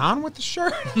what's going on with the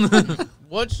shirt?"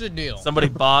 What's the deal? somebody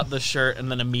bought the shirt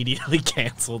and then immediately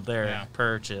canceled their Yeah.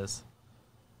 purchase.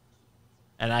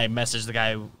 And I messaged the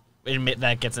guy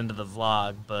that gets into the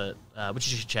vlog, but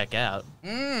which you should check out.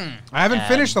 I haven't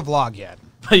finished the vlog yet.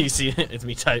 But you see, it's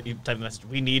me type message.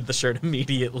 We need the shirt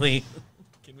immediately.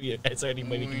 Can we? Is there any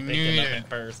way we can pick it up in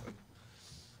person?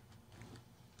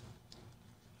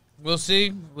 We'll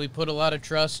see. We put a lot of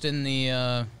trust in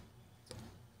the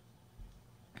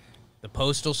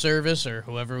Postal Service or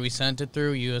whoever we sent it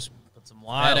through, U.S. Put some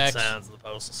wild FedEx. sounds in the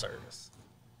Postal Service.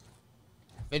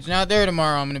 If it's not there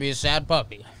tomorrow, I'm going to be a sad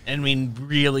puppy. And we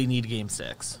really need Game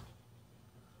 6.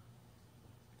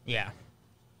 Yeah.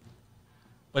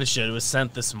 But it should. It was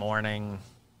sent this morning.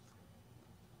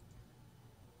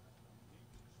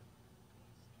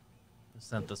 It was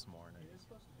sent this morning.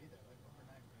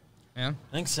 Yeah.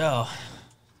 I think so.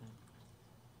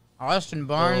 Austin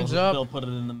Barnes up. Bill put it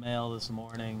in the mail this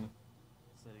morning.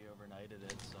 Said he overnighted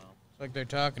it, so. Looks like they're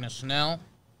talking to Snell.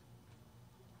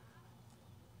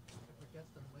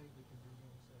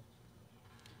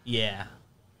 Yeah.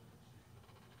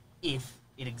 If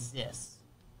it exists.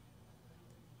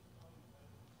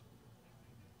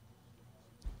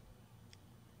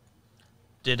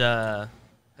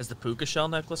 Has the puka shell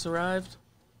necklace arrived?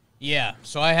 Yeah,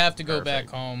 so I have to go back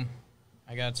Perfect. home.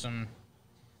 I got some...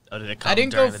 Oh, did it come I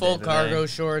didn't during go the full day cargo today?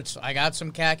 shorts. I got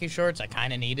some khaki shorts. I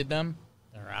kind of needed them.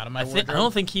 They're out of my I wardrobe.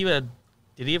 don't think he had...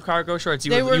 Did he have cargo shorts?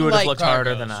 They were You would have light looked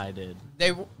harder cargos. than I did.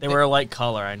 They Were a light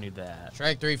color. I knew that.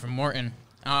 Strike 3 from Morton.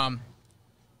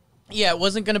 Yeah, it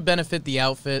wasn't going to benefit the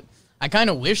outfit. I kind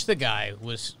of wish the guy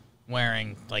was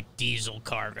wearing, like, diesel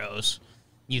cargos.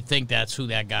 You'd think that's who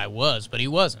that guy was, but he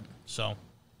wasn't, so...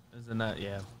 Isn't that,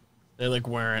 yeah. They, like,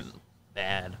 weren't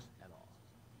bad at all.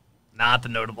 Not the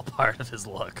notable part of his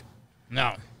look.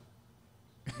 No.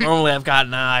 Normally, I've got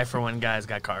an eye for when guys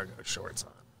got cargo shorts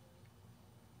on.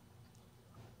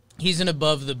 He's an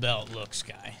above-the-belt looks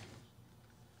guy.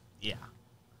 Yeah.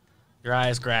 Your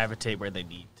eyes gravitate where they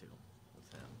need to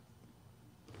with him.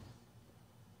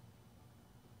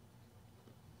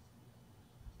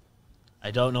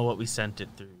 I don't know what we sent it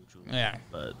through, Julie, Yeah.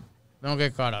 but Don't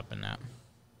get caught up in that.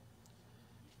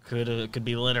 could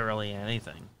be literally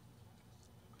anything.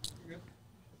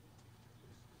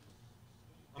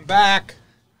 I'm back,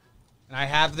 and I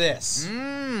have this.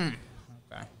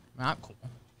 Okay. Not cool.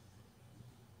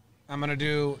 I'm gonna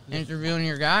do. Interviewing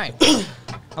your guy, I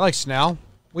like Snell.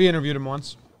 We interviewed him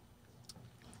once.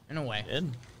 in a way.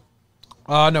 Good.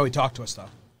 No, he talked to us though.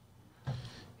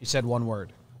 He said one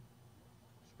word.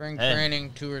 Spring Hey.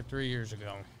 training 2 or 3 years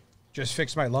ago. Just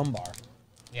fixed my lumbar.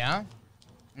 Yeah?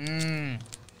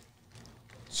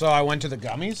 So I went to the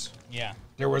gummies. Yeah.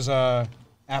 There was a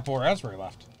apple raspberry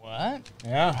left. What? I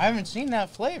Yeah. haven't seen that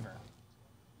flavor.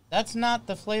 That's not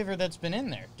the flavor that's been in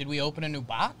there. Did we open a new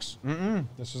box?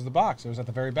 This was the box. It was at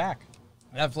the very back.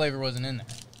 That flavor wasn't in there.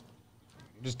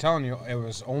 I'm just telling you, it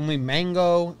was only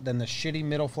mango, then the shitty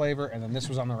middle flavor, and then this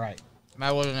was on the right.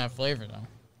 That wasn't that flavor, though.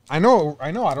 I know.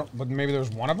 I don't. But maybe there was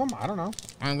one of them. I don't know.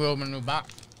 I think we opened a new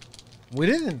box. We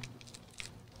didn't.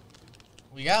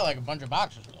 We got like a bunch of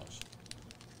boxes of those.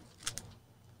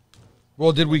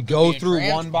 Well, did we go be a through one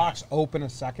transplant. box, open a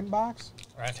second box?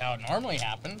 That's how it normally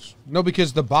happens. No,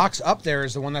 because the box up there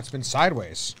is the one that's been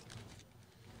sideways.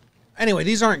 Anyway,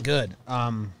 these aren't good.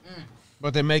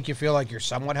 But they make you feel like you're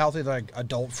somewhat healthy, like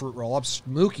adult fruit roll-ups.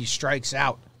 Mookie strikes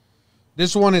out.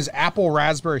 This one is apple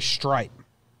raspberry stripe.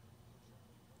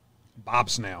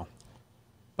 Bob Snail.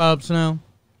 Bob Snow.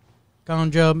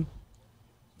 Con Jub.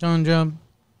 John Jub.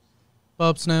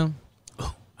 Bob Snow.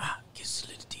 Oh, kiss the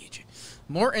little DJ.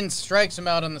 Morton strikes him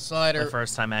out on the slider. The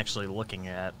first time actually looking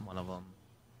at one of them.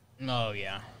 Oh,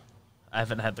 yeah. I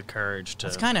haven't had the courage to.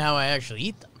 That's kind of how I actually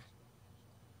eat them.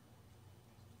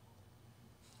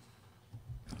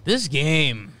 This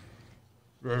game,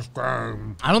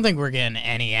 I don't think we're getting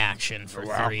any action for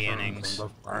 3 innings.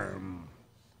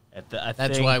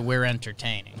 That's why we're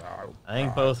entertaining. I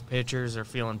think both pitchers are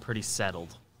feeling pretty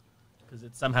settled. Because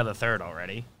it's somehow the third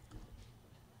already.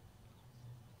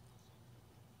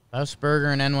 Best burger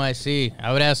in NYC.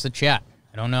 I would ask the chat.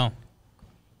 I don't know.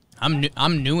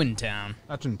 I'm new in town.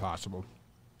 That's impossible.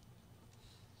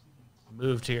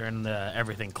 Moved here and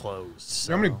everything closed.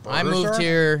 You know how many so- I burgers moved there are?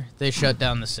 here. They shut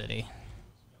down the city.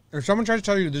 If someone tries to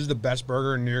tell you this is the best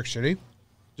burger in New York City,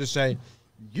 just say,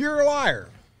 you're a liar.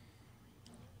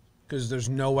 Because there's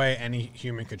no way any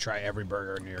human could try every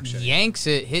burger in New York City. Yanks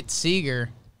it, hit Seeger.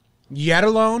 Yet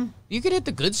alone, You could hit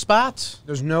the good spots.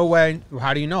 there's no way.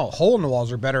 How do you know? Hole in the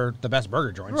walls are better, the best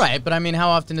burger joints. Right, but I mean, how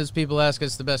often does people ask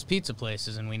us the best pizza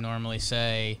places? And we normally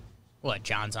say, what,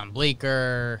 John's on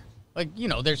Bleecker? Like, you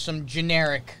know, there's some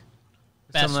generic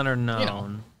best, Some that are known. you know,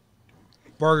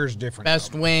 Burger's different.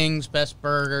 best though. wings, best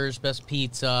burgers, best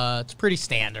pizza. It's pretty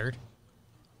standard.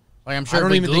 Like, I'm I sure if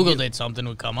don't we even think Googled you- it, something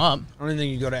would come up. I don't even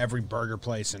think you go to every burger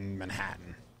place in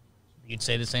Manhattan. You'd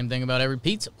say the same thing about every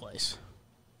pizza place.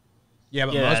 Yeah,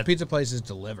 but Yeah. most pizza places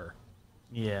deliver.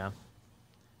 Yeah.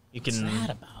 You What's can. that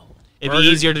about? It'd be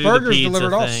easier to do the burgers pizza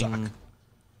delivered all thing. suck.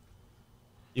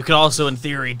 You could also, in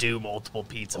theory, do multiple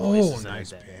pizza places in a nice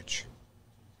day pitch.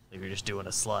 if you're just doing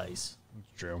a slice.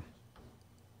 That's true.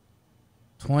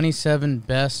 27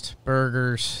 best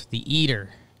burgers. The Eater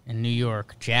in New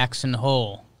York. Jackson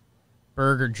Hole.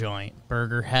 Burger Joint.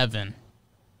 Burger Heaven.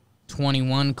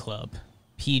 21 Club.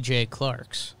 PJ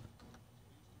Clark's.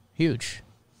 Huge.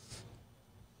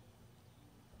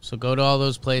 So go to all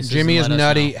those places. Jimmy and is let us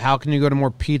nutty. know. How can you go to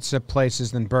more pizza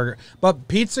places than burger? But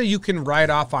pizza you can write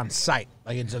off on site.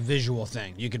 Like it's a visual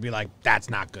thing. You could be like, that's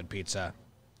not good pizza.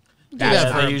 Do That's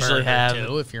that they for a usually burger, have-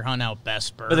 too, if you're hunting out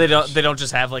best burgers. But they don't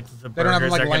just have like the They don't have burgers them,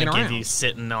 like, they're going to laying give around. you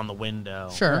sitting on the window.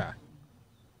 Sure. Yeah.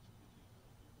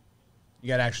 You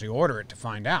got to actually order it to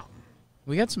find out.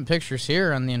 We got some pictures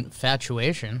here on the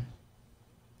infatuation.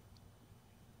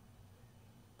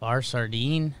 Bar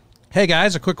sardine. Hey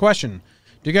guys, a quick question.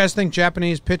 Do you guys think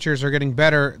Japanese pitchers are getting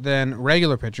better than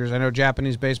regular pitchers? I know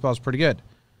Japanese baseball is pretty good.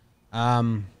 I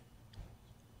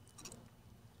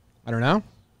don't know.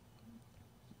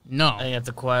 No. I think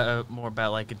it's more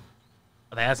about like,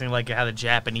 are they asking like how the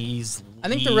Japanese I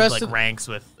think league, the rest like of- ranks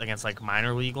against like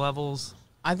minor league levels?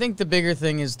 I think the bigger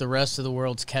thing is the rest of the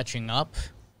world's catching up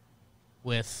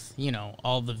with,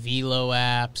 all the velo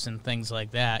apps and things like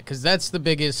that, because that's the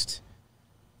biggest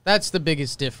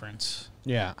difference.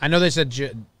 Yeah, I know they said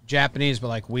Japanese, but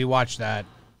like we watched the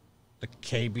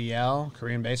KBL,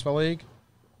 Korean Baseball League,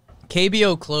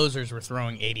 KBO closers were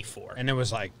throwing 84. and it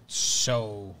was like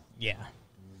so Yeah.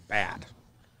 bad.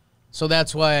 So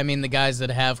that's why, the guys that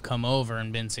have come over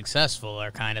and been successful are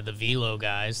kind of the velo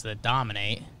guys that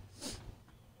dominate.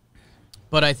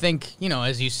 But I think,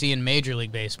 as you see in Major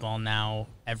League Baseball now,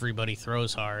 everybody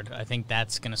throws hard. I think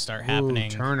that's going to start happening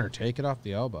Turner, take it off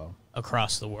the elbow.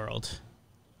 across the world.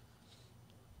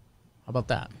 How about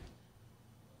that?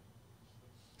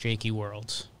 Jakey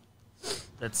Worlds.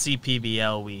 That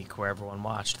CPBL week where everyone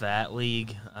watched that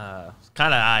league, kind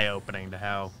of eye-opening to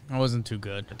how That wasn't too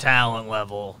good. the talent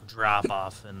level drop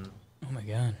off and Oh, my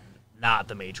God. not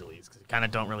the major leagues because you kind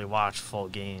of don't really watch full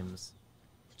games.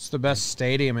 It's the best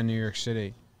stadium in New York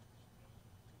City.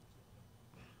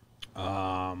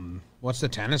 What's the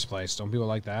tennis place? Don't people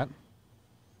like that?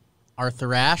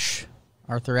 Arthur Ashe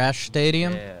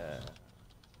Stadium. Yeah.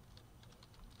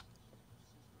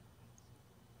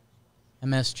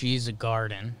 MSG is a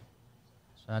garden,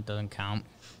 so that doesn't count.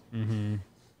 Mm-hmm.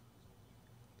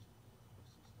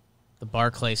 The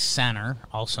Barclays Center,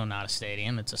 also not a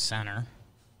stadium, it's a center.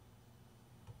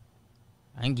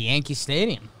 I think Yankee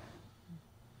Stadium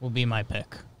will be my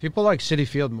pick. People like Citi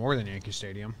Field more than Yankee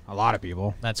Stadium. A lot of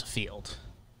people. That's a field.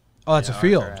 Oh, that's Yeah, a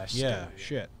field. Arthur Ashe Yeah, Stadium.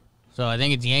 shit. So I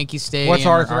think it's Yankee Stadium What's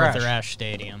Arthur or Ashe? Arthur Ashe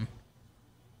Stadium.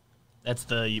 That's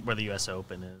where the U.S.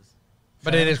 Open is.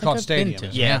 But it is think called I've been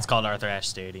stadium. to. Yeah, Yeah. it's called Arthur Ashe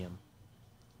Stadium.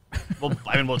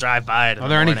 We'll drive by it. in Are the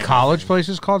there any morning. college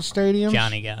places called stadiums?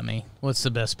 Johnny got me. What's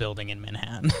the best building in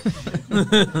Manhattan?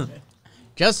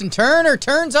 Justin Turner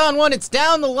turns on one. It's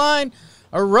down the line.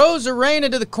 A Rose Arena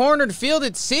to the corner to field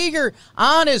it. Seager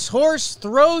on his horse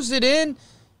throws it in.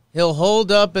 He'll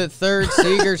hold up at third.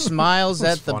 Seager smiles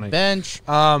at the funny. bench.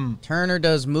 Turner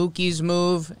does Mookie's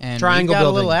move, and Triangle we got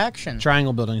building. a little action.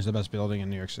 Triangle Building is the best building in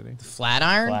New York City.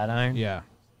 Flatiron? Flatiron? Yeah.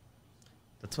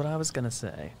 That's what I was going to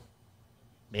say.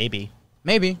 Maybe.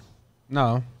 Maybe.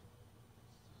 No.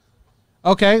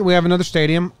 Okay, we have another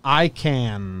stadium.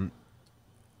 Icon.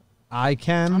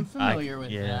 I'm familiar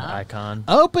with Yeah, that. Icon.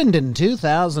 Opened in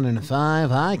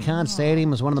 2005, Icon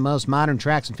Stadium is one of the most modern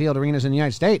tracks and field arenas in the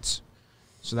United States.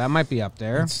 So that might be up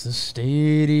there. It's the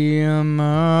Stadium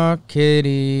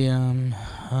Arcadium,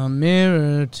 a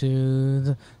mirror to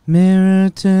the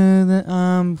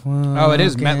Oh, it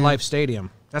is MetLife Stadium.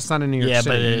 That's not in New York Yeah,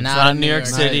 City. but it's Not not in New York New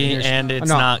York City, City. and it's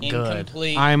No. not good.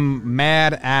 Incomplete. I'm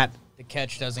mad at The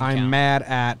catch doesn't count.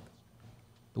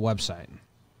 the website.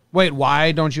 Wait,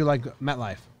 why don't you like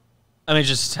MetLife? I mean, it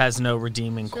just has no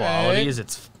redeeming qualities. right.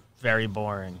 It's very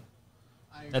boring.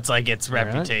 That's like its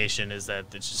reputation is that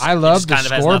it's just. I it love just the kind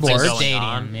of has nothing scoreboard. going Stadium,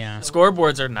 on. yeah.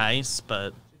 Scoreboards are nice,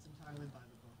 but It's entirely by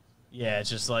the book. yeah, it's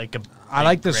just like a. I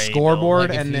like the big gray scoreboard building.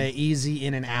 Like if and you- the easy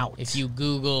in and out. If you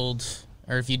Googled,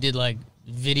 or if you did like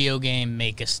video game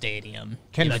make a stadium.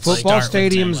 Can you'd football start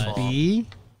with stadiums MetLife. be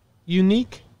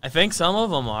unique? I think some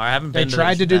of them are. I haven't They been.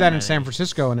 tried to do that in many. San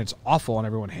Francisco, and it's awful, and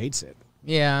everyone hates it.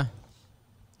 Yeah.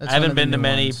 That's I one haven't of the been to new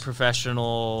many ones.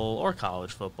 professional or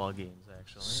college football games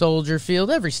actually. Soldier Field,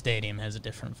 every stadium has a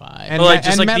different vibe. And, Well, like,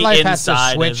 just and like the MetLife has to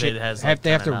inside of switch it it. has, like,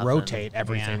 They have to kinda nothing. rotate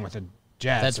everything Yeah. with the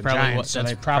Jets that's and probably Giants, what. so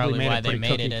That's they probably made why it they pretty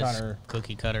made it cookie as cutter.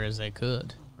 cookie cutter as they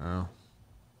could. Oh.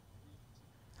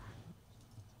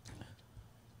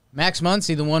 Max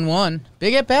Muncy, the 1-1.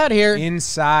 Big at bat here.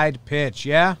 Inside pitch,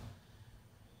 yeah?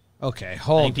 Okay, I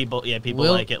hold. think people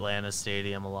Will- like Atlanta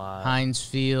Stadium a lot. Heinz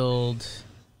Field.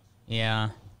 Yeah.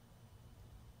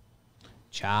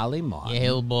 Charlie Martin.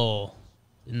 Yale Bowl.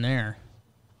 In there.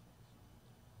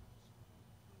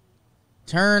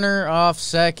 Turner off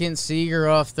second. Seager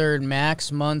off third.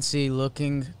 Max Muncy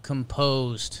looking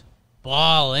composed.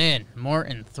 Ball in.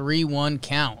 Morton, 3-1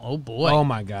 count. Oh, boy. Oh,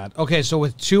 my God. Okay, so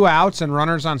with 2 outs and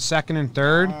runners on second and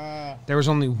third, there was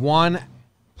only 1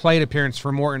 plate appearance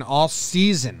for Morton all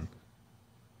season,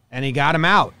 and he got him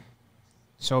out.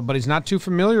 So, but he's not too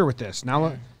familiar with this.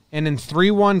 Now, and in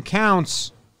 3-1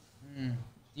 counts,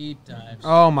 Deep dives.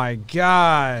 oh, my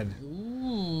God.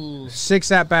 Ooh.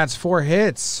 6 at-bats, 4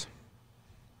 hits.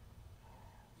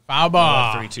 Foul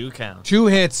ball. 3-2 count. 2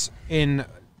 hits in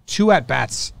 2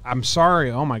 at-bats. I'm sorry.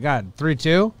 Oh, my God.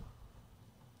 3-2?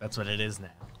 That's what it is now.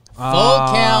 Full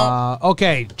count.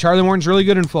 Okay, Charlie Morton's really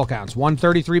good in full counts.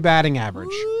 133 batting average.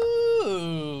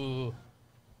 Ooh.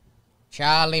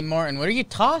 Charlie Morton, what are you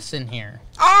tossing here?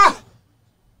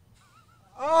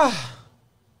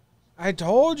 I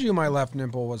told you my left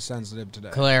nipple was sensitive today.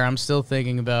 Claire, I'm still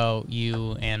thinking about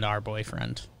you and our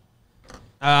boyfriend.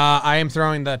 I am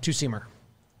throwing the 2-seamer.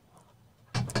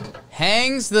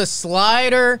 Hangs the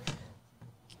slider.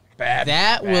 Bad.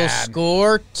 That will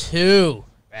score 2.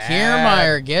 Bad.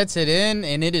 Kiermaier gets it in,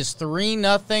 and it is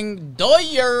 3-0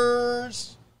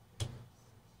 Doyers.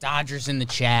 Dodgers in the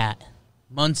chat.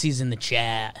 Muncie's in the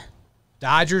chat.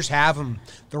 Dodgers have them.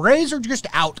 The Rays are just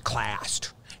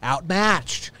outclassed,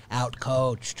 outmatched,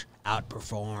 outcoached,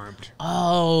 outperformed.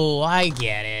 Oh, I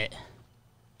get it.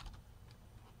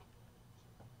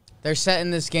 They're setting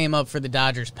this game up for the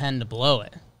Dodgers pen to blow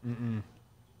it.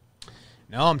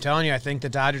 No, I'm telling you, I think the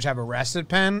Dodgers have a rested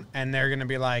pen, and they're going to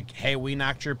be like, hey, we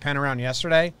knocked your pen around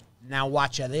yesterday. Now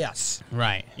watch this.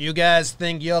 Right. You guys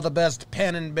think you're the best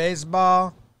pen in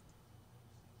baseball?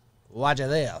 Watch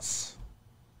this.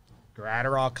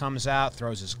 Gratterall comes out,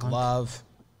 throws his glove.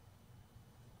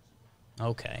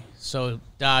 Okay. So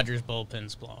Dodgers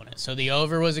bullpen's blowing it. So the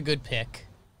over was a good pick.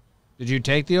 Did you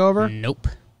take the over? Nope.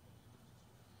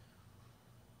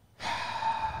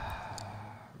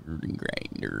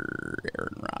 Grinder,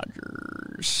 Aaron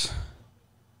Rodgers.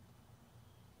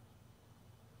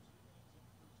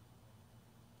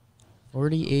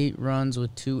 $48 runs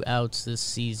with 2 outs this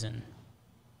season.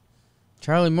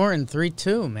 Charlie Morton,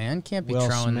 3-2, man. Can't be Will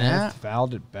throwing Smith that.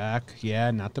 fouled it back. Yeah,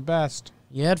 not the best.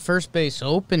 You had first base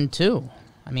open, too.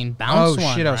 I mean, bounce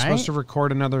one, shit, I was right? supposed to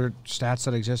record another stats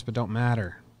that exist but don't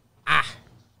matter.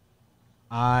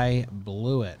 I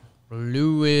blew it.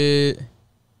 Blew it.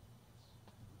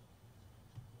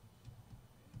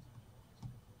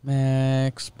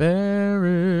 Max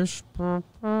Parrish.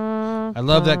 I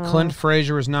love that Clint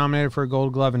Frazier was nominated for a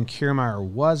Gold Glove and Kiermaier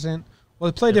wasn't. Well,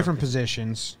 they play different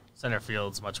positions. Center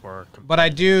field's much more competitive. But I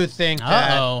do think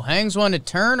that... Uh-oh. Hangs one to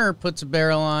Turner, puts a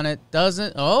barrel on it.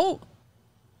 Doesn't. Oh!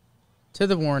 To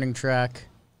the warning track.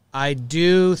 I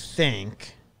do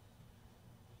think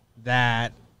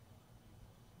that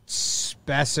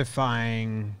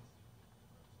specifying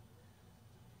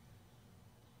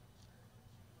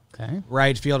Okay.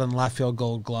 right field and left field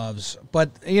Gold Gloves, but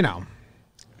you know,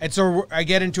 I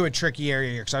get into a tricky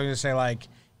area here because I'm going to say like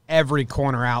every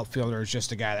corner outfielder is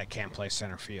just a guy that can't play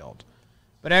center field,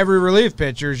 but every relief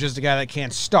pitcher is just a guy that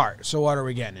can't start. So what are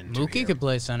we getting into? Mookie here? could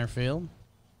play center field.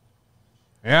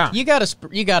 Yeah, You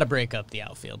gotta break up the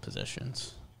outfield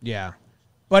positions. yeah,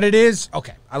 but it is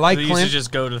okay. I like They used Clint. to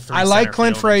just go to 3 I like center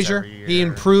Clint fielders Frazier. every year. He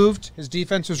improved. His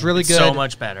defense was really It's good. so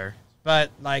much better.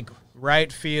 But like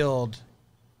right field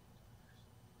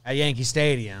at Yankee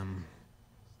Stadium,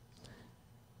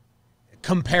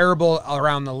 comparable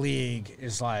around the league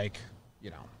is like, you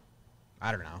know,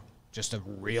 I don't know, just a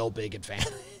real big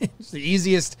advantage. It's the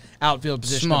easiest outfield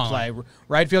position Small. to play.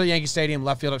 Right field at Yankee Stadium,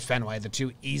 left field at Fenway, the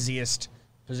 2 easiest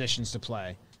positions to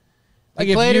play. Like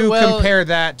He if played it you well. compare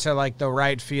that to like the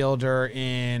right fielder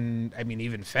in, I mean,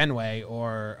 even Fenway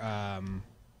or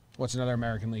what's another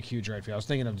American League huge right field? I was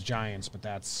thinking of the Giants, but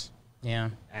that's Yeah.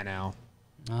 NL.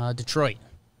 Detroit.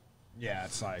 Yeah,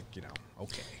 it's like, you know,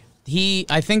 okay.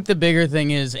 I think the bigger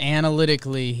thing is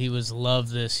analytically he was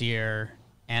loved this year,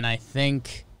 and I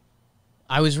think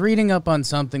I was reading up on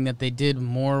something that they did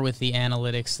more with the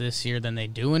analytics this year than they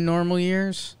do in normal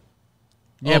years.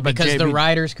 Yeah, Oh, but because the JB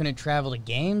riders couldn't travel to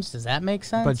games? Does that make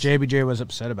sense? But JBJ was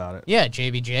upset about it. Yeah,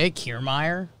 JBJ,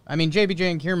 Kiermaier. I mean,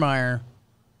 JBJ and Kiermaier,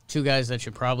 two guys that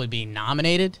should probably be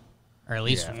nominated, or at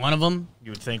least one of them.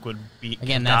 You would think would be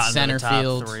Again, have that's gotten to the center top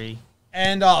field. 3.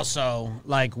 And also,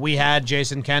 like, we had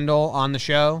Jason Kendall on the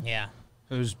show, Yeah.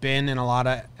 who's been in a lot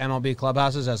of MLB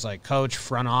clubhouses as, like, coach,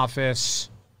 front office,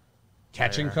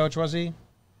 catching coach, was he?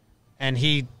 And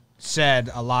he said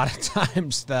a lot of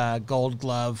times the Gold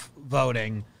Glove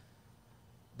voting,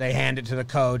 they hand it to the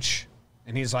coach,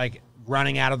 and he's, like,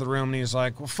 running out of the room, and he's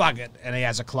like, well, fuck it. And he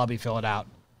has a clubby fill it out.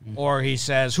 Or he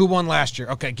says, who won last year?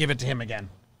 Okay, give it to him again.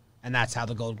 And that's how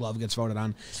the Gold Glove gets voted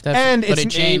on. And but it's it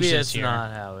changed Maybe this it's year.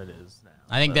 not how it is now.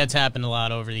 I think that's happened a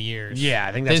lot over the years. Yeah,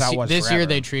 I think that's how it was This year forever.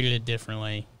 they treated it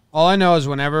differently. All I know is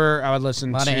whenever I would listen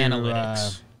A lot to of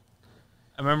analytics.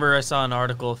 I remember I saw an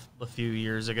article a few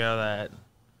years ago that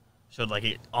showed like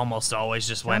it almost always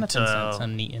just went Jonathan sent to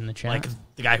some neat in the chat. like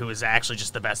the guy who was actually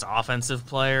just the best offensive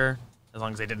player, as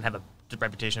long as they didn't have a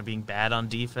reputation of being bad on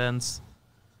defense.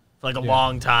 For like a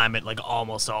long time, it like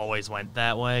almost always went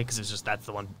that way because it's just that's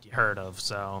the one you heard of.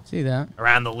 So See that?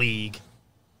 around the league,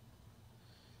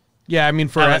 Yeah, I mean,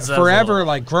 That was a forever, little-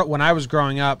 like when I was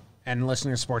growing up and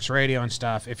listening to sports radio and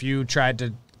stuff, if you tried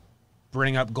to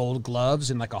bring up Gold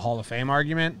Gloves in like a Hall of Fame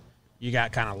argument, you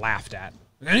got kind of laughed at.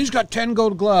 And he's got 10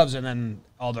 Gold Gloves, and then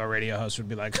all the radio hosts would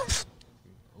be like,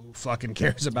 "Who fucking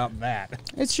cares about that?"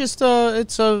 It's just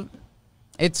it's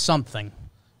something.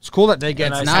 It's cool that they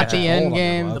get It's not such a the hold end on their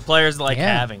game. glove. the players like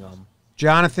Yeah. having them.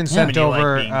 Jonathan sent You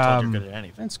over. like being told you're good at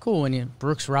anything. It's cool when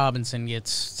Brooks Robinson gets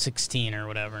 16 or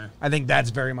whatever. I think that's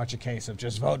very much a case of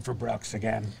just vote for Brooks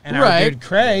again. And our Right. dude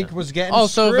Craig was getting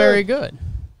Also screwed. very good.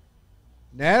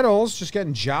 Nettles just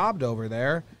getting jobbed over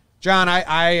there. John, I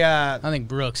I think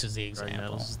Brooks is the Greg example.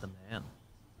 Nettles is the man.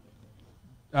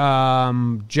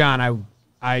 John,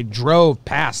 I drove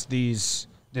past this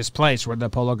place where the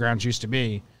Polo Grounds used to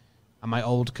be on my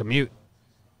old commute.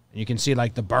 And you can see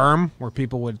like the berm where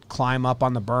people would climb up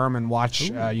on the berm and watch.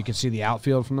 You can see the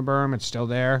outfield from the berm. It's still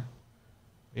there.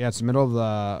 Yeah, it's the middle of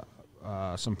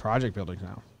the some project buildings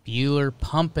now. Bueller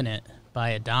pumping it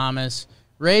by Adames.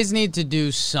 Rays need to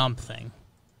do something.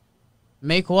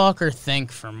 Make Walker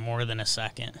think for more than a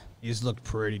second. He's looked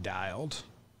pretty dialed.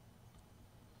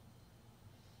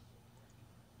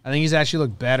 I think he's actually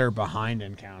looked better behind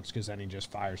in counts because then he just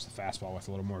fires the fastball with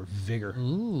a little more vigor.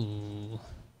 Ooh.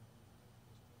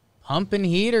 Pumping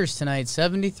heaters tonight,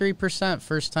 73%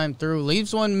 first time through.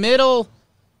 Leaves one middle.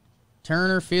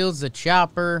 Turner fields the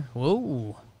chopper.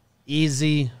 Whoa.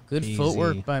 Easy. Good peasy.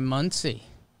 footwork by Muncy.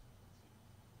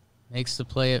 Makes the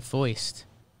play at Foist.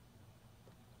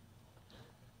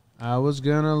 I was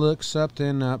going to look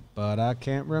something up, but I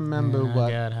can't remember I what.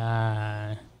 got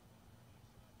high.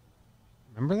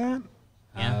 Remember that?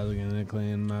 Yeah. I was going to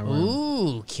clean my room.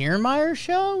 Ooh, Kiermaier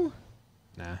show?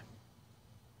 Nah.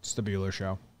 It's the Bueller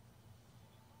show.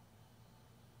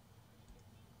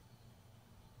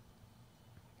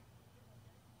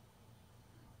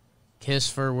 Kiss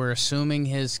for we're assuming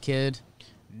his kid.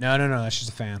 No. That's just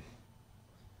a fan.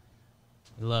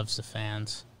 He loves the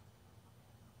fans.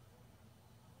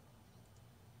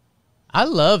 I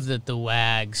love that the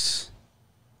Wags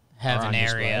have Are an on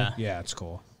display. area. Yeah, it's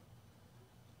cool.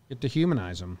 Get to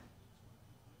humanize them.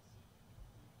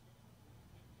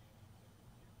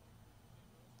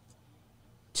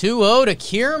 2-0 to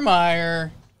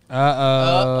Kiermaier. Uh-oh.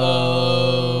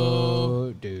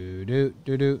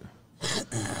 Do.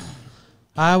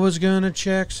 I was going to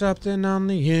check something on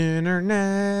the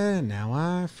internet. Now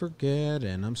I forget,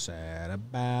 and I'm sad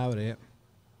about it.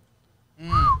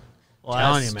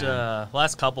 Telling you, man.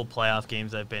 Last couple playoff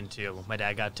games I've been to, my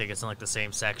dad got tickets in like the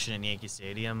same section in Yankee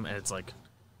Stadium, and it's like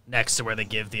next to where they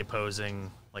give the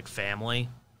opposing like family.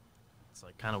 It's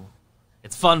like kind of,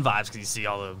 it's fun vibes because you see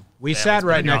all the. We families, sat but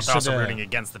right then you're next to also the- rooting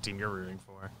against the team you're rooting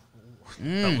for.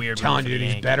 But weird. Telling for you, the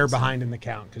he's Yankees. better behind in the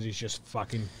count because he's just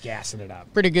fucking gassing it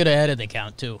up. Pretty good ahead of the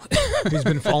count, too. He's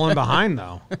been falling behind,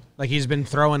 though. Like, he's been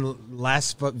throwing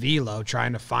less velo,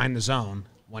 trying to find the zone.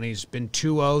 When he's been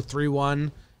 2-0,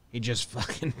 3-1, he just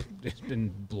fucking has been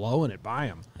blowing it by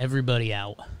him. Everybody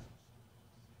out.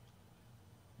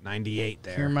 98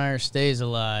 there. Kiermaier stays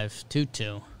alive.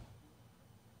 2-2.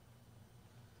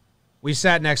 We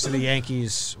sat next to the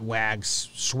Yankees Wags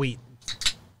suite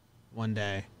one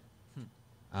day.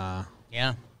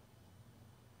 Yeah.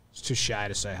 It's too shy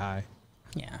to say hi.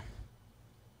 Yeah.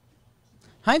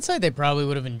 Hindsight, they probably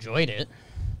would have enjoyed it.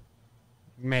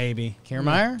 Maybe.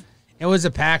 Kiermaier? It was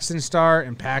a Paxton start,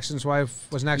 and Paxton's wife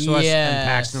was next to us, and Yes.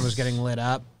 Paxton was getting lit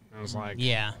up. I was like,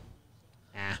 Yeah.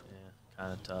 ah. Yeah,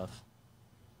 kind of tough.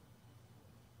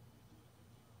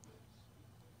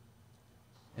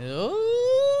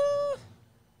 Ooh.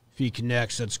 If he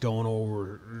connects, that's going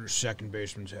over second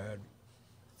baseman's head.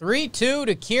 3-2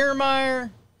 to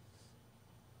Kiermaier.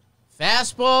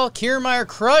 Fastball. Kiermaier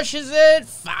crushes it.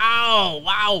 Foul.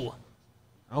 Wow.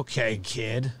 Okay,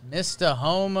 kid. Missed a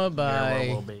homer There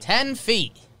will by be. 10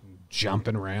 feet.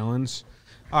 Jumping railings.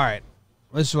 All right.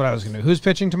 This is what I was going to do. Who's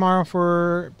pitching tomorrow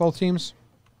for both teams?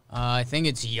 I think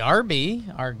it's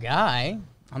Yarby, our guy.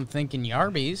 I'm thinking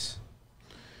Yarby's.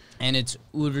 And it's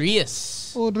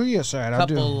Urias. Oh, do you say?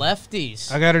 Couple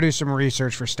lefties. I got to do some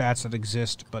research for stats that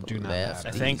exist but do not Left.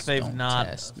 have. I think they've Don't not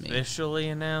test me. officially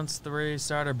announced the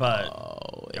restarter, but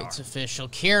Oh, it's official.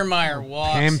 Kiermaier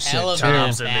walks. Pimps it, Hell of too. an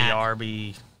Tom's in the at-bat.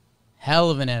 RB.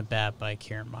 Hell of an at-bat by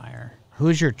Kiermaier.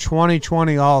 Who's your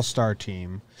 2020 All-Star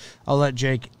team? I'll let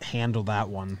Jake handle that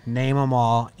one. Name them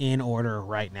all in order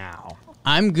right now.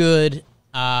 I'm good.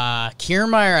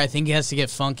 Kiermaier, I think he has to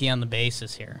get funky on the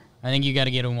bases here. I think you got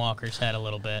to get in Walker's head a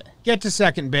little bit. Get to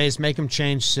second base, make him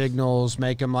change signals,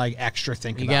 make him like extra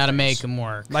think You about got to things. make him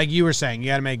work. Like you were saying, you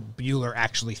got to make Bueller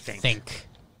actually think. Think.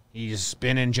 He's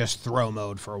been in just throw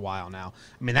mode for a while now.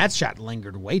 I mean, that shot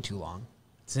lingered way too long.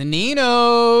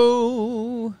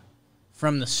 Zanino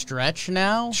from the stretch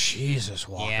now. Jesus,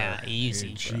 Walker. Yeah,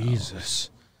 easy, Dude, bro.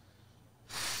 Jesus.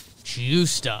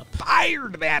 Juiced up.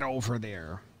 Fired that over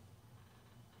there.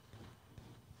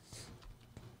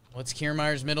 What's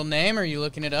Kiermaier's middle name? Are you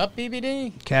looking it up,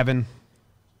 BBD? Kevin.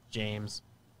 James.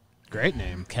 Great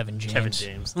name. Kevin James. Kevin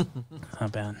James.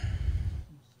 Not bad.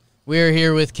 We're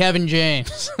here with Kevin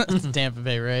James, the Tampa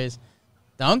Bay Rays.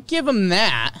 Don't give him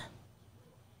that.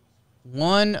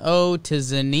 1-0 to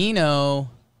Zanino.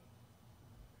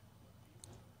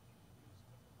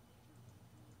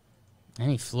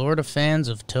 Any Florida fans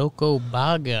of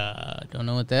Tocobaga? Don't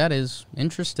know what that is.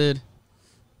 Interested.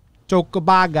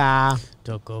 Tokabaga.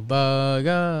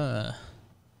 Tocobaga.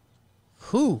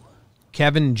 Who?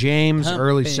 Kevin James,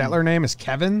 early Pumping. settler name is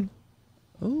Kevin.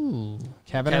 Ooh.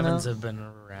 Kevin. Kevin's have been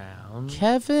around.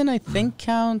 Kevin, I think,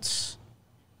 counts.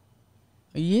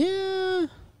 Yeah.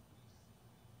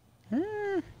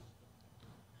 I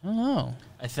don't know.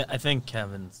 I think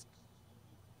Kevin's.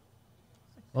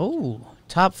 Oh,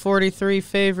 top 43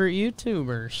 favorite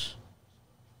YouTubers.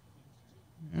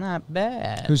 Not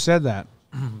bad. Who said that?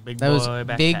 Big That boy was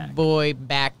backpack. Big Boy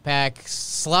Backpack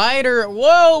Slider.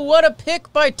 Whoa, what a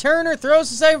pick by Turner. Throws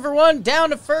the second for one.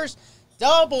 Down to first.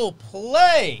 Double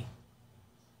play.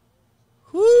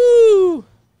 Woo.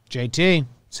 JT.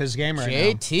 It's his game right now.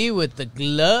 JT with the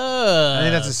glove. I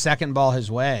think that's the second ball his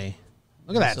way.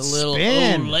 Look at that It's a little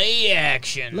spin. Olay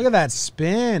action. Look at that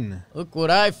spin. Look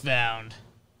what I found.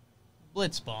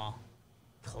 BlitzBall.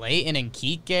 Clayton and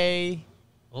Kike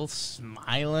both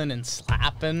smiling and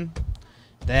slapping.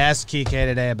 They asked Kike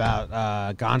today about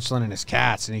Gonsolin and his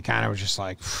cats, and he kind of was just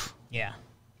like, "Phew, Yeah.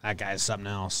 that guy's something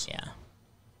else. Yeah.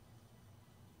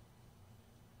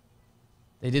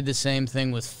 They did the same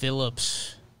thing with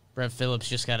Phillips. Brett Phillips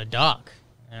just got a dog.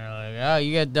 And they're like, oh,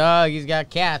 you got a dog, he's got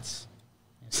cats.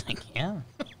 It's like, yeah.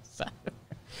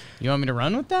 You want me to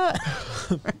run with that?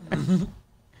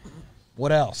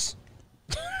 What else?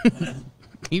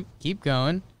 Keep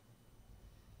going.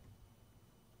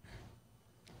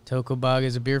 Tocobaga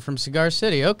is a beer from Cigar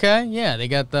City. Okay, yeah, they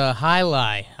got the High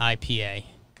Lie IPA.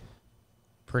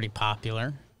 Pretty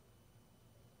popular.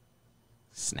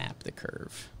 Snap the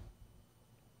curve.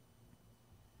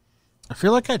 I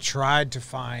feel like I tried to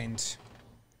find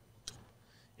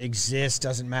exist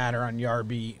doesn't matter on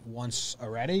Yarby once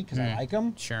already because I like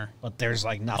him, Sure. but there's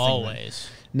like nothing. Always.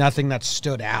 Nothing that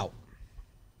stood out.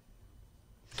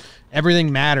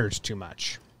 Everything matters too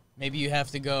much. Maybe you have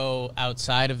to go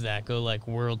outside of that. Go like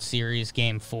World Series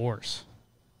Game 4s.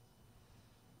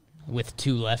 With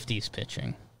two lefties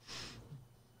pitching.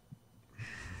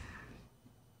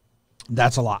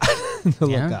 That's a lot to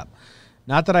Yeah. look up.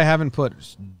 Not that I haven't put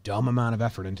dumb amount of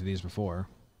effort into these before.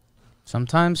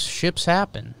 Sometimes ships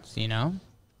happen, you know?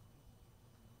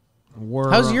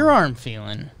 We're, How's your arm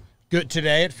feeling? good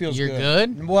today? It feels You're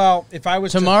good. good? Well, if I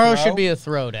was Tomorrow to throw, should be a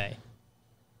throw day.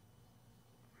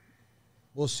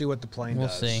 We'll see what the plane We'll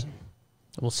does. see.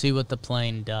 We'll see what the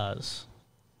plane does.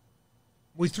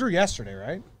 We threw yesterday,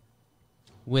 right?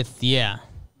 Yeah,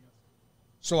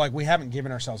 So like we haven't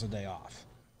given ourselves a day off.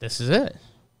 this is it.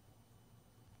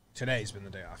 Today's been the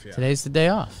day off. Yeah. Today's the day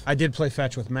off. I did play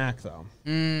fetch with Mac though,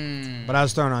 but I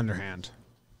was throwing underhand.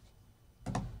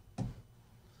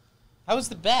 How was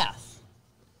the bath?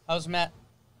 How's Mac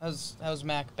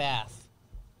bath?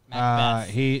 Mac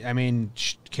bath.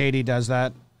 Katie does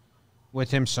that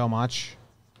with him so much.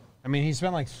 I mean, he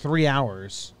spent like 3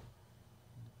 hours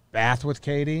bath with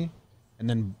Katie, and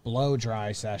then blow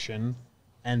dry session,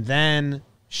 and then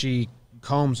She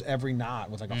combs every knot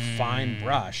with like a fine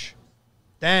brush.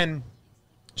 Then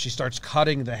she starts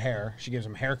cutting the hair. She gives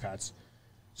him haircuts.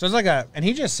 So it's like and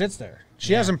he just sits there.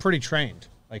 She has him pretty trained.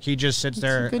 Like he just sits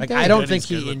there. good Like day. I don't Good, think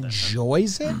he's good he with that.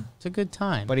 enjoys it, It's a good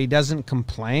time. but he doesn't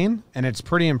complain, and it's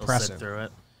pretty He'll sit impressive. through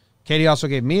it. Katie also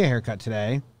gave me a haircut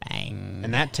today, Bang.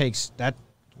 and that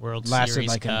World lasted Series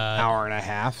like cut. an hour and a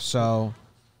half. So,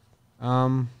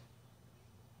 yeah,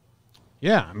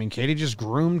 I mean, Katie just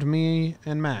groomed me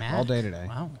and Mac all day today.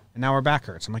 Wow. And now our back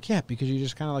hurts. I'm like, yeah, because you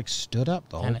just kind of like stood up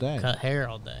the whole Kinda day. cut hair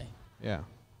all day. Yeah.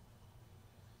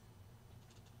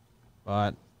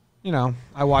 But, you know,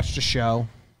 I watched a show,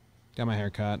 got my hair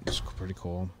cut. It's pretty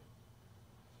cool.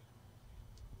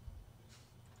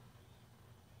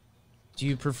 Do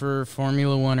you prefer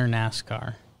Formula One or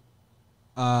NASCAR?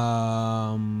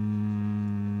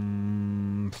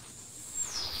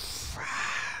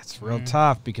 It's real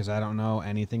tough because I don't know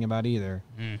anything about either.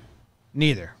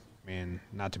 Neither. I mean,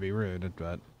 not to be rude,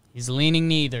 but He's leaning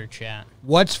neither, chat.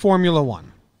 what's Formula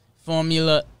One?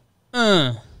 Formula,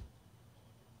 Like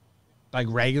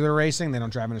regular racing, they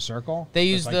don't drive in a circle. They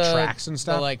With, use like, the tracks and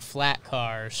stuff the, like flat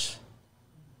cars.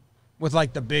 with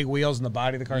like the big wheels and the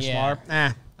body of the car Yeah. smaller.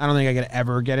 I don't think I could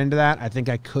ever get into that. I think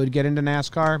I could get into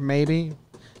NASCAR, maybe,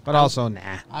 but also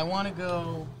nah. I want to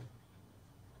go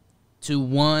to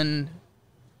one.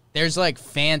 There's like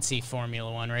fancy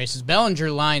Formula One races. Bellinger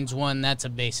Line's one. That's a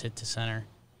base hit to center.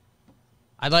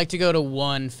 I'd like to go to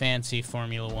one fancy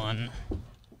Formula One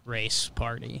race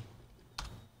party.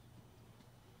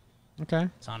 Okay.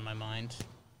 It's on my mind.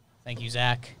 Thank you,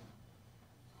 Zach.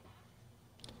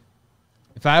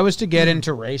 If I was to get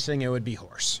into racing, it would be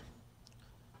horse.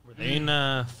 Were they in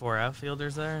 4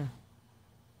 outfielders there?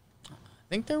 I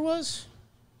think there was.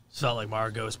 Felt like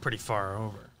Margot was pretty far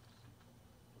over.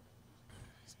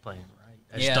 He's playing right.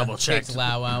 I just Yeah, double checked. takes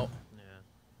Lau out. Yeah.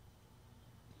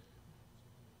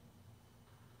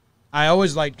 I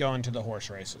always liked going to the horse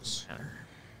races.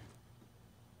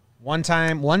 One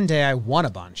day I won a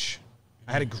bunch.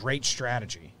 I had a great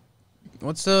strategy.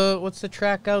 What's the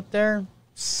track out there?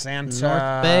 Santa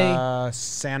North Bay?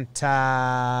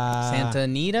 Santa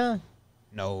Anita?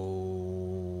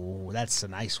 No, that's a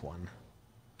nice one.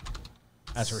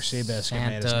 That's where Seabiscuit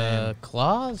made his Santa name.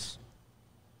 Claus?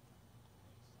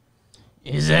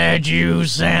 Is that you,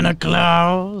 Santa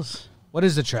Claus? What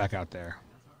is the track out there?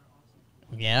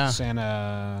 Yeah.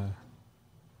 Santa.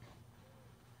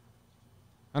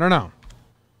 I don't know.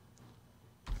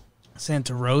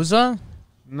 Santa Rosa?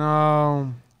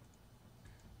 No.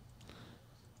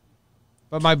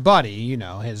 But my buddy, you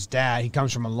know, his dad, he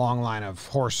comes from a long line of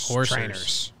Horsers.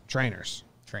 Trainers.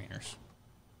 Trainers.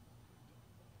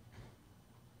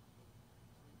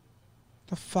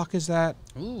 The fuck is that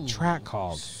Ooh. track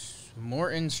called?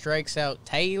 Morton strikes out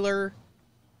Taylor.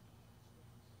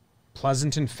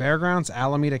 Pleasanton Fairgrounds,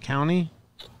 Alameda County?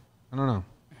 I don't know.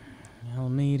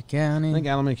 Alameda County. I think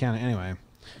Alameda County. Anyway.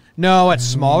 No, at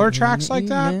smaller tracks like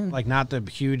that, like not the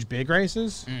huge big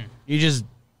races, you just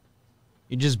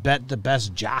bet the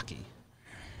best jockey.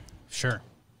 Sure.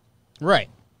 Right.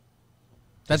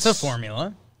 That's a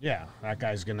formula. Yeah, that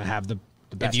guy's going to have the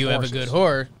best If you horses. have a good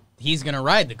horse, he's going to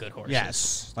ride the good horses.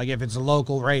 Yes. Like if it's a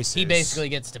local race. He basically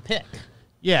gets to pick.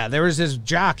 Yeah, there was this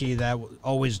jockey that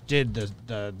always did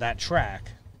that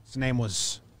track. His name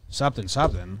was something.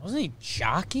 Wasn't he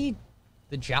Jockey?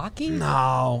 The jockey?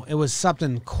 No, it was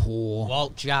something cool.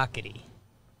 Walt Jockety.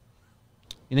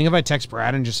 You think if I text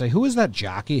Brad and just say, who is that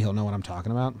jockey, he'll know what I'm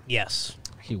talking about? Yes.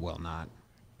 He will not.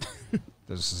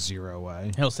 There's zero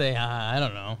way. He'll say, I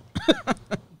don't know.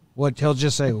 What he'll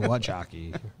just say, what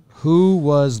jockey? Who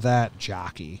was that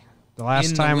jockey? The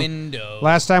last In time the window.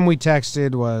 Last time we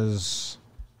texted was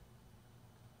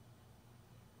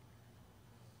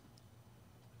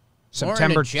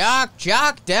September.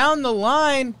 Jock down the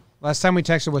line. Last time we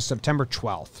texted was September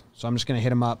 12th. So I'm just gonna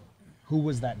hit him up. Who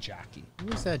was that jockey?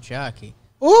 Who's that jockey?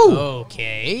 Ooh,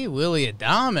 Okay, Willie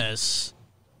Adamas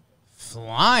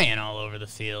flying all over the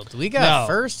field. We got No.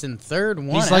 first and third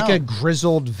one he's like out. a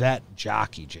grizzled vet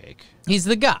jockey, Jake. He's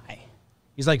the guy.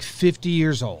 He's like 50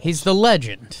 years old. He's the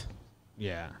legend.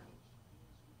 yeah.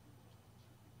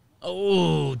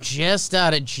 Oh, just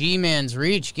out of G-Man's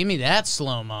reach. Give me that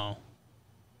slow-mo.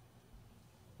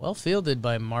 Well fielded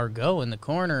by Margot in the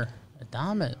corner.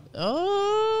 Adamas.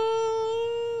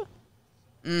 Oh.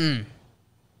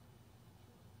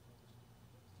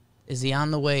 Is he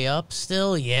on the way up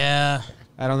still? Yeah.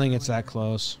 I don't think it's that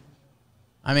close.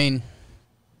 I mean,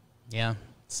 yeah,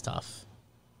 it's tough.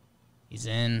 He's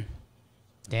in.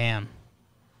 Damn.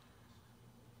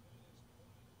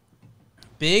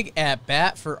 Big at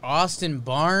bat for Austin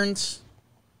Barnes.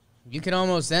 You can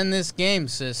almost end this game,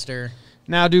 sister.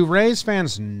 Now, do Rays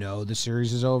fans know the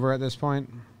series is over at this point?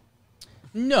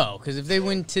 No, because if they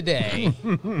win today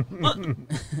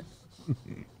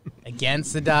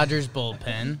against the Dodgers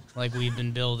bullpen, like we've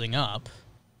been building up,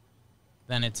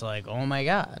 then it's like, oh my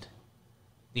God,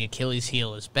 the Achilles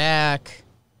heel is back.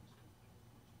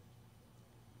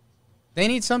 They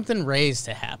need something Rays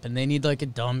to happen. They need like a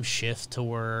dumb shift to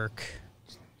work.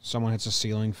 Someone hits a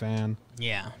ceiling fan.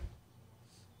 Yeah.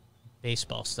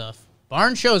 Baseball stuff.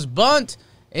 Barnes shows bunt.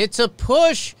 It's a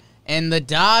push. And the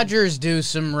Dodgers do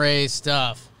some Rays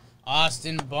stuff.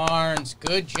 Austin Barnes,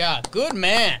 good job. Good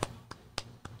man.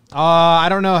 I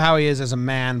don't know how he is as a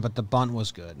man, but the bunt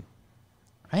was good.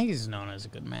 I think he's known as a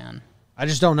good man. I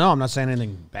just don't know. I'm not saying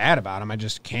anything bad about him. I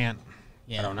just can't.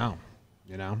 Yeah. I don't know.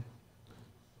 You know?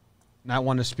 Not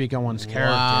one to speak on one's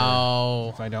character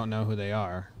Wow. if I don't know who they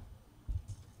are.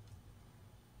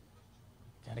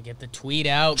 Gotta get the tweet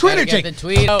out. Twitter, Gotta get Jake. the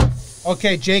tweet out.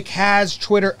 Okay, Jake has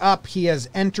Twitter up. He has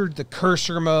entered the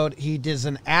cursor mode. He does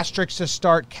an asterisk to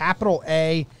start. Capital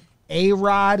A.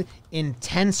 A-Rod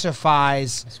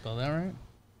intensifies. Did I spell that right?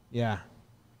 Yeah.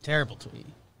 Terrible tweet.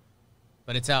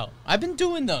 But it's out. I've been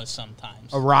doing those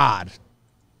sometimes. A rod.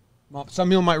 Well, some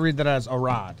people might read that as a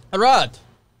rod. A rod.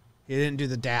 He didn't do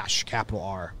the dash, capital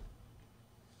R.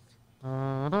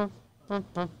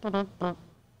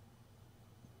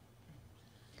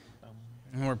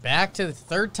 And we're back to the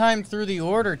third time through the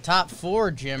order. Top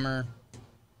four, Jimmer.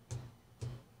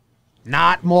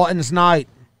 Not Morton's night.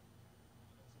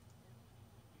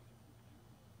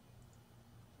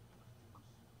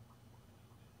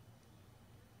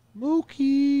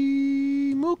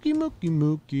 Mookie.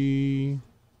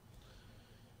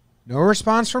 No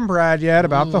response from Brad yet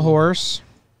about the horse.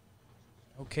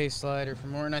 Okay, slider for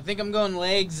Morton. I think I'm going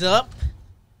legs up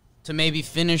to maybe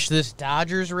finish this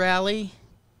Dodgers rally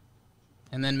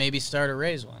and then maybe start a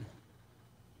Rays one.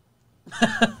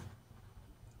 Good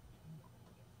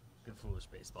foolish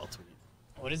baseball tweet.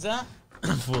 What is that?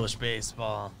 Foolish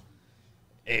baseball.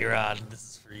 A-Rod, this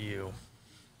is for you.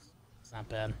 It's not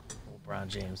bad. LeBron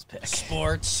James pick.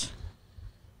 Sports.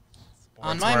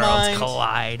 On Sports my worlds mind.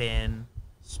 colliding.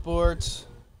 Sports.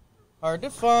 Hard to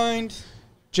find.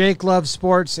 Jake loves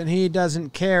sports, and he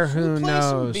doesn't care who Can we play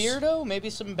knows. some Beardo? Maybe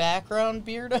some background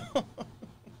Beardo?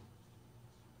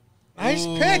 Nice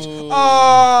Ooh. pitch.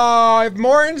 Oh, if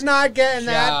Morton's not getting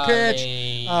that pitch.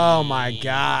 Jolly. Oh, my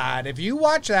God. If you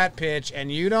watch that pitch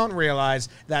and you don't realize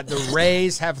that the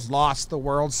Rays have lost the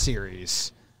World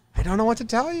Series, I don't know what to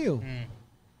tell you.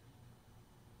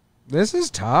 This is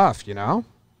tough, you know?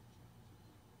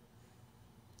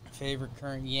 Favorite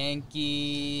current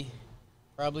Yankee?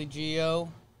 Probably Gio.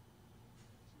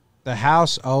 The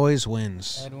house always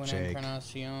wins, Edwin Jake.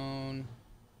 Encarnacion.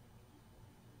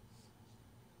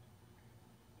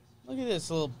 Look at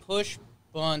this little push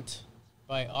bunt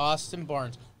by Austin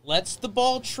Barnes. Lets the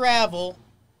ball travel.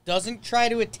 Doesn't try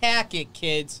to attack it,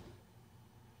 kids.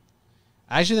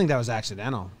 I actually think that was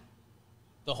accidental.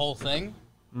 The whole thing.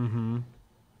 Mm-hmm.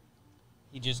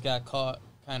 He just got caught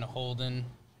kind of holding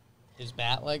his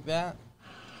bat like that.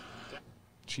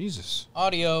 Jesus.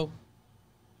 Audio.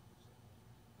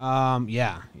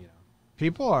 Yeah.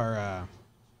 People are,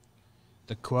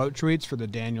 the quote tweets for the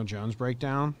Daniel Jones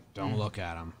breakdown, don't look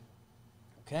at them.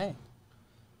 Okay.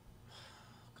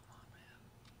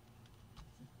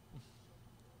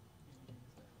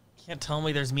 Can't tell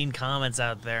me there's mean comments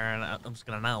out there, and I'm just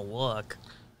going to not look.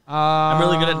 I'm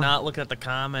really good at not looking at the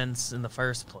comments in the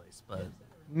first place, but...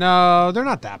 No, they're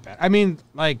not that bad. I mean,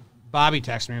 like, Bobby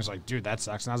texted me and was like, dude, that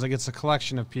sucks. And I was like, it's a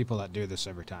collection of people that do this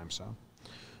every time, so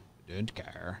didn't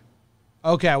care.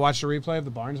 Okay, I watched a replay of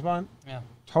the Barnes bunt. Yeah.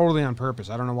 Totally on purpose.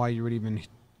 I don't know why you would even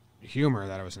humor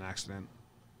that it was an accident.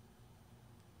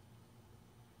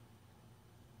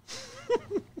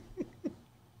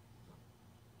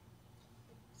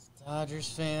 Dodgers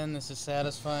fan, this is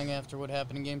satisfying after what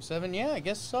happened in Game 7? Yeah, I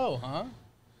guess so, huh?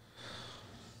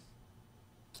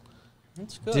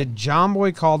 That's good. Did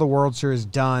Jomboy call the World Series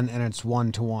done and it's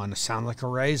 1-1? Sound like a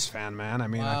Rays fan, man. I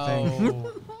mean, I think...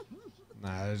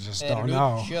 I just don't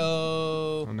know.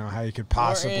 Joe Don't know how you could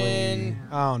possibly... Morton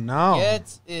Oh, no.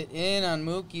 gets it in on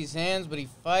Mookie's hands, but he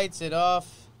fights it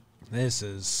off. This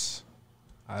is...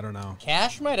 I don't know.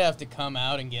 Cash might have to come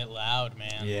out and get loud,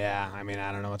 man. Yeah, I mean,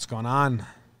 I don't know what's going on.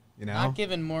 You know? Not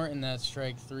giving Morton that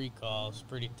strike 3 call is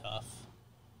pretty tough.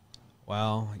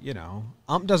 Well, you know,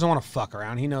 Ump doesn't want to fuck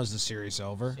around. He knows the series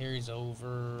over. Series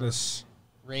over. This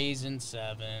Rays in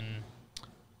 7.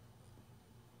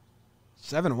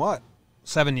 7 what?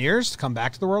 7 years to come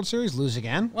back to the World Series, lose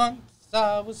again? Once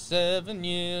I was 7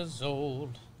 years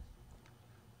old.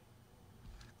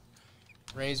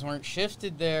 Rays weren't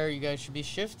shifted there. You guys should be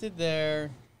shifted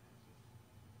there.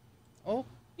 Oh,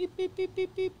 beep, beep, beep,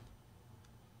 beep, beep.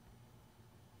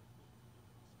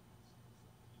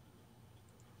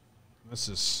 This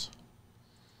is...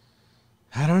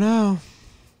 I don't know.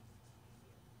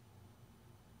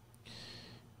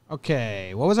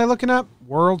 Okay, what was I looking up?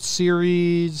 World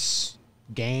Series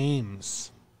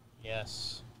games.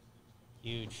 Yes.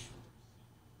 Huge.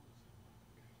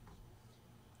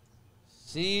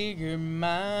 Seeger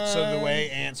mine. So the way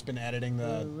Ant's been editing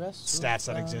the The rest stats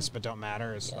that of exist but don't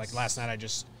matter is like Yes. last night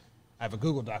I have a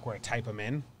Google Doc where I type them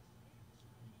in.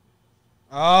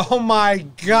 Oh my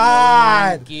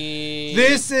God! Monkey.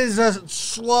 This is a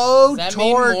slow Does that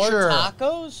torture. mean more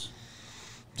tacos?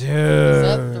 Dude. Is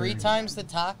that 3 times the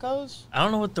tacos? I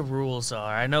don't know what the rules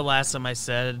are. I know last time I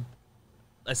said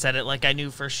it like I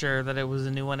knew for sure that it was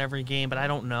a new one every game, but I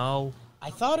don't know. I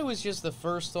thought it was just the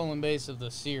first stolen base of the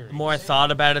series. The more I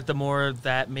thought about it, the more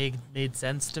that made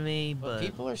sense to me. But But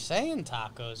people are saying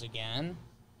tacos again.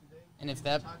 And if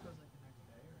that...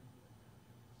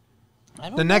 I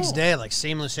don't The know. next day, like,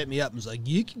 Seamless hit me up and was like,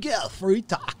 you can get a free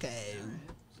taco.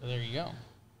 So there you go.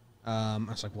 I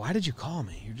was like, why did you call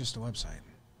me? You're just a website.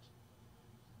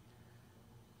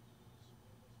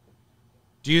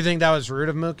 Do you think that was rude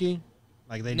of Mookie?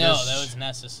 Like they No, just, that was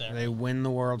necessary. they win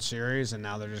the World Series and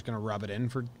now they're just going to rub it in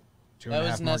for 2.5 That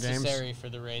was more games? necessary for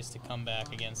the Rays to come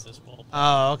back against this bullpen.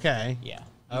 Oh, okay. Yeah.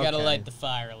 You got to Okay. light the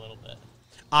fire a little bit.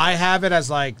 I have it as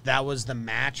like that was the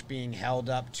match being held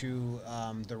up to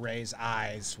the Rays'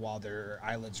 eyes while their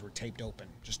eyelids were taped open.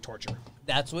 Just torture.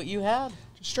 That's what you had?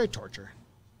 Just straight torture.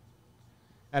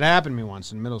 That happened to me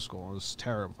once in middle school. It was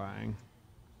terrifying.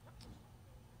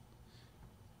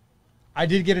 I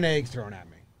did get an egg thrown at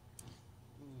me.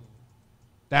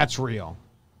 That's real.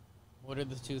 What are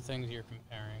the two things you're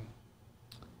comparing?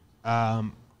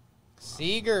 Um,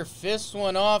 Seager fists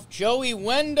one off. Joey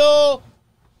Wendell.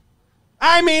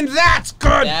 I mean, that's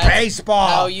good That's baseball.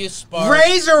 how you spark.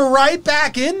 Rays are right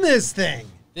back in this thing.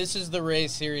 This is the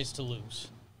Rays series to lose.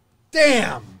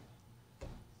 Damn.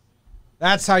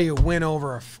 That's how you win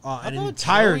over an How about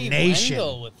entire Joey nation.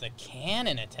 Wendell with the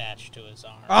cannon attached to his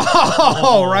arm.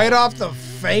 Oh, right off the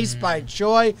face by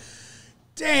Choi.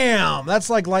 Damn, that's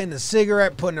like lighting a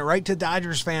cigarette, putting it right to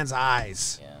Dodgers fans'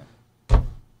 eyes. Yeah.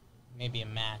 Maybe a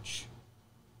match.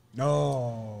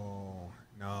 No,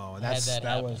 Had that that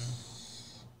happen. was.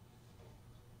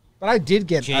 But I did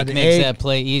get Jake an makes egg. that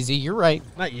play easy. You're right.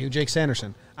 Not you, Jake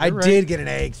Sanderson. I You're right. did get an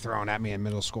egg thrown at me in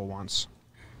middle school once.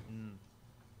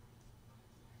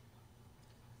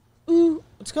 Ooh,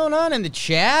 what's going on in the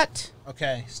chat?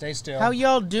 Okay, stay still. How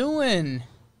y'all doing?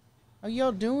 How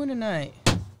y'all doing tonight?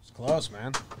 It's close,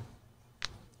 man.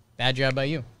 Bad job by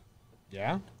you.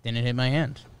 Yeah. Didn't hit my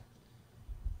hand.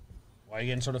 Why are you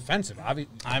getting so defensive?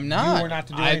 I'm not. You were not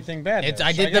to do anything bad. It's, there.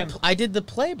 I Try did again. I did the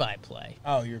play-by-play.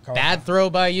 Oh, your color. Bad throw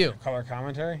by you. color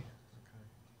commentary.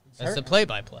 That's the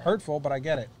play-by-play. Hurtful, but I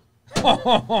get it.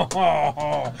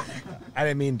 I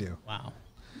didn't mean to. Wow.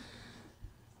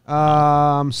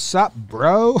 Sup,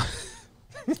 bro?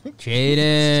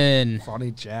 Jaden.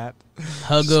 Funny chat.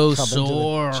 Hugo Just come into the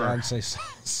Sore. chat and say,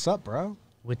 sup, bro?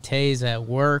 With Taze at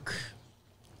work.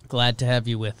 Glad to have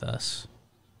you with us.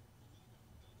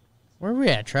 Where are we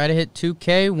at? Try to hit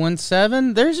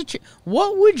 2K17. There's a.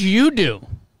 What would you do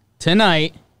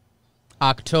tonight,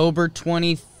 October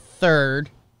 23rd,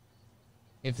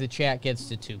 if the chat gets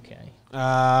to 2K?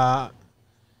 Was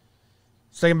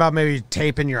thinking about maybe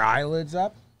taping your eyelids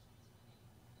up,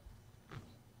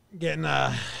 getting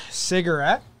a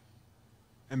cigarette,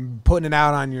 and putting it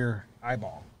out on your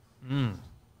eyeball.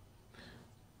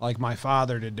 Like my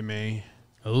father did to me.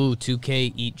 Oh,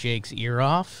 2K eat Jake's ear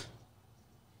off?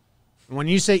 When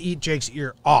you say eat Jake's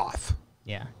ear off,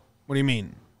 Yeah. what do you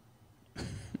mean?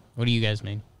 What do you guys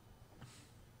mean?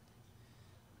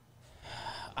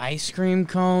 Ice cream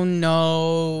cone?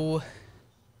 No.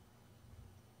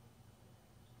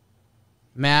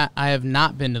 Matt, I have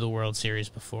not been to the World Series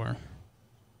before.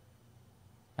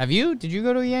 Have you? Did you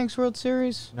go to a Yanks World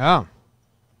Series? No.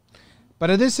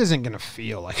 But this isn't going to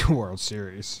feel like a World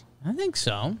Series. I think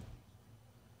so.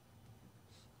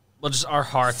 well, just our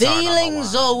hearts aren't on the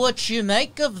Feelings line. are what you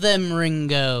make of them,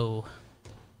 Ringo.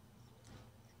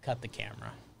 Cut the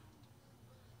camera.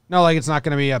 No, like it's not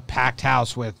going to be a packed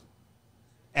house with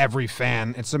every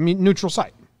fan. It's a neutral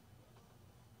site.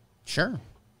 Sure.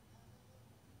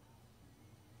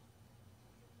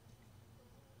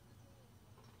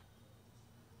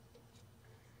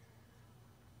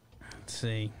 Let's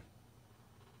see.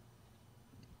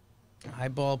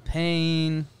 Eyeball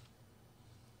pain.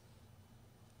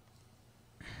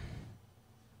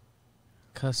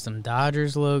 Custom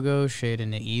Dodgers logo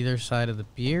shading to either side of the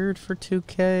beard for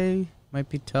 2K. Might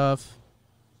be tough.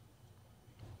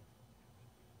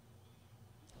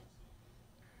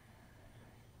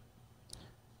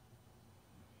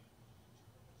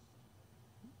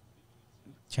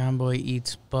 Jomboy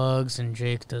eats bugs and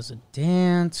Jake does a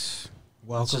dance.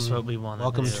 That's just what we want.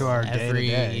 Welcome to our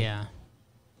day-to-day. Yeah.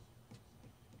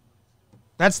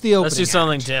 That's the opening. Let's do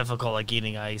something act. difficult, like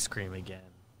eating ice cream again.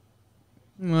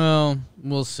 Well,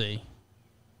 we'll see.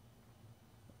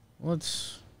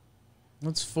 Let's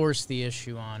force the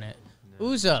issue on it. No.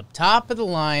 Who's up? Top of the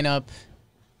lineup.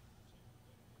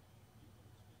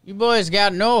 You boys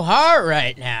got no heart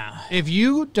right now. If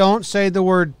you don't say the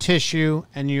word tissue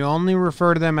and you only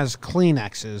refer to them as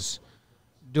Kleenexes,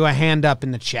 do a hand up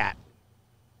in the chat.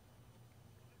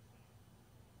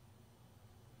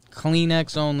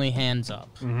 Kleenex only, hands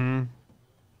up. Mm-hmm.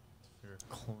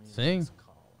 See?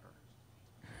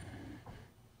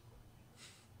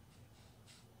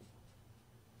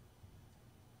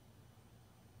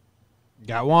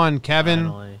 Got one. Kevin.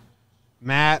 Finally.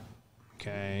 Matt.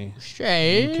 Okay.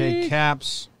 Shade. Okay,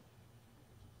 Caps.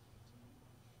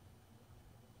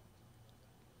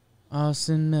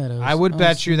 Austin Meadows. I would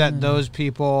bet you that Meadows. those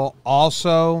people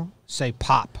also say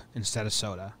pop instead of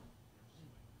soda.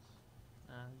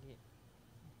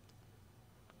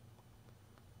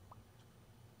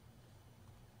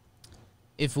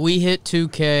 If we hit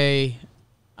 2K,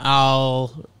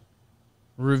 I'll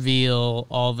reveal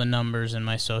all the numbers in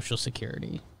my social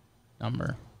security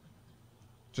number.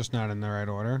 Just not in the right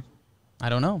order. I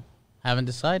don't know. Haven't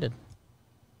decided.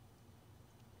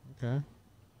 Okay.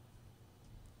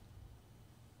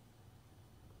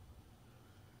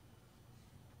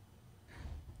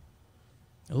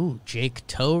 Ooh, Jake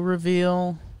Toe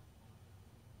reveal.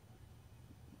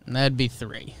 That'd be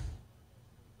 3.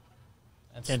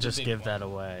 That's Can't the just big give one. that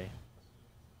away.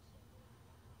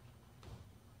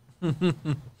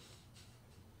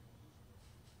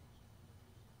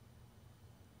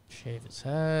 Shave his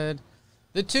head.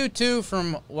 The 2-2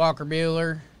 from Walker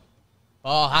Buehler.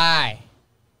 Ball high.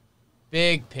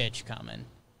 Big pitch coming.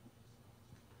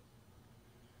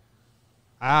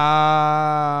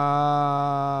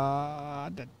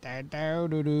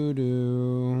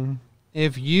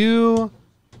 If you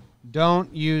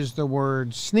don't use the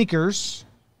word sneakers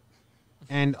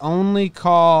and only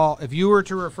call, if you were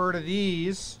to refer to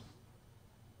these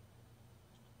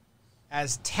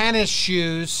as tennis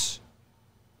shoes,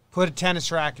 put a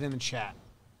tennis racket in the chat.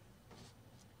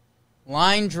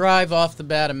 Line drive off the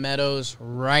bat of Meadows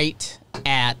right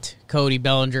at Cody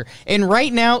Bellinger. And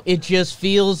right now, it just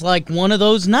feels like one of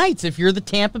those nights if you're the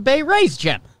Tampa Bay Rays,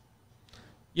 Jim.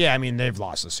 Yeah, I mean, they've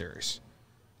lost the series.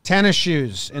 Tennis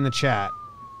shoes in the chat.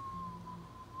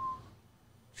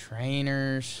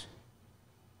 Trainers.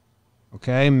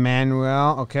 Okay,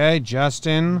 Manuel. Okay,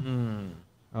 Justin.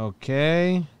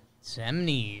 Okay.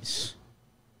 Zemnies.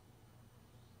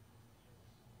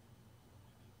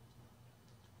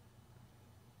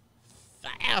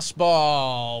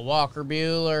 Fastball. Walker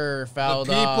Buehler fouled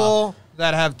The off. people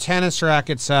that have tennis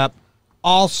rackets up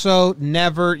also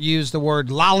never use the word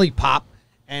lollipop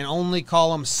and only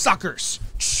call them suckers.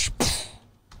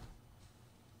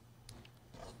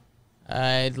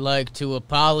 I'd like to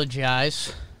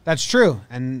apologize. That's true,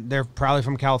 and they're probably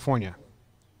from California.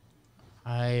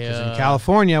 Because in I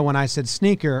California, when I said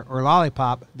sneaker or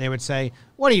lollipop, they would say,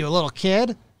 "What are you, a little kid?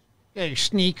 You got your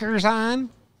sneakers on?"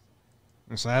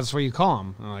 And so that's what you call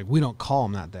them. And I'm like, we don't call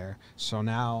them that there. So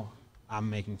now I'm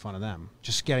making fun of them.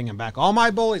 Just getting them back. All my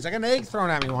bullies. I got an egg thrown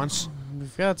at me once.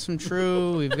 we've got some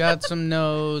true, we've got some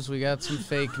no's, we got some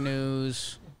fake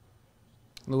news.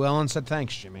 Llewellyn said,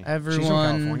 "Thanks, Jimmy." She's from Everyone-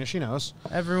 California. She knows.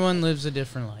 Everyone lives a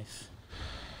different life.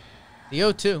 The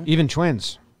 0-2. Even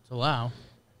twins. To allow.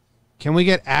 Can we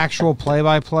get actual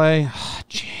play-by-play?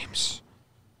 James.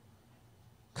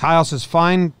 Kyle says,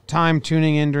 "Fine time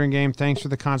tuning in during game. Thanks for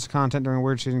the constant content during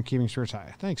weird season, keeping spirits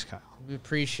high." Thanks, Kyle. We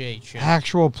appreciate you.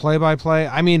 Actual play-by-play.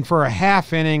 I mean, for a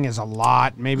half inning is a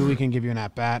lot. Maybe we can give you an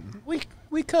at-bat.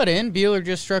 We cut in. Bueller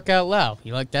just struck out loud.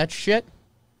 You like that shit?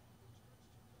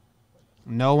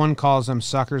 No one calls them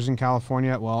suckers in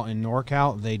California. Well, in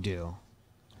NorCal, they do.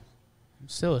 I'm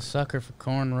still a sucker for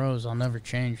cornrows. I'll never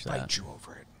change that. Fight you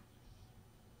over it.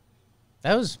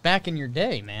 That was back in your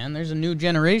day, man. There's a new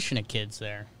generation of kids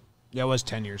there. Yeah, it was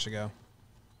 10 years ago.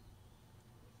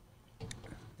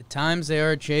 The times they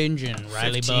are changing.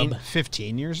 Riley 15, Bub.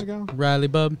 15 years ago? Riley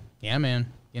Bub. Yeah,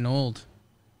 man. Getting old.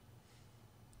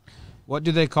 What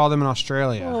do they call them in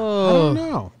Australia? I Oh, don't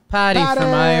know. Paddy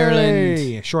from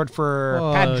Ireland. Short for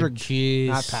Oh, Patrick, jeez.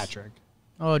 not Patrick.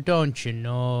 Oh, don't you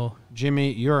know?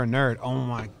 Jimmy, you're a nerd. Oh,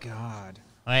 my God.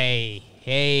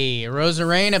 Hey,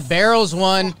 Rosarena barrels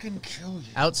one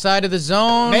outside of the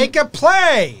zone. Make a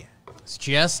play. It's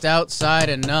just outside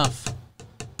enough.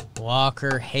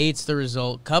 Walker hates the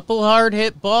result. Couple hard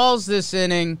hit balls this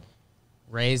inning.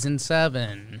 Rays in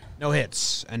 7. No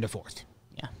hits. End of 4th.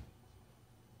 Yeah.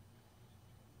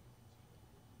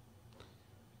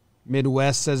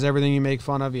 Midwest says everything you make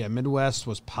fun of. Yeah, Midwest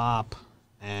was Pop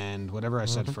and whatever I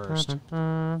said first.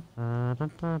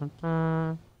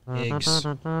 Iggs.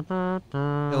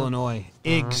 Illinois.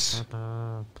 Iggs.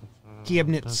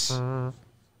 Giebnitz.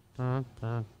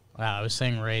 Wow, I was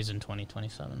saying Rays in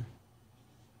 2027.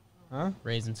 Huh?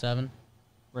 Rays in 7.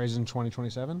 Rays in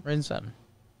 2027? Rays in 7.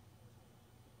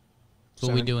 That's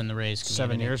what we do in the Rays community.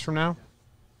 7 years from now?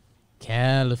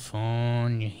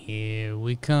 California, here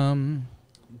we come.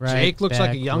 Right Jake looks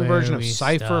like a young version of we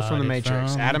Cypher from The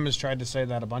Matrix. from. Adam has tried to say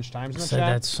that a bunch of times in the Said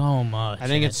chat. that so much. I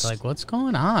think and it's like, what's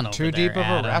going on over Too there, deep of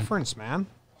Adam? a reference, man.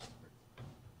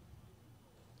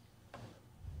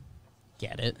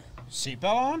 Get it. Seatbelt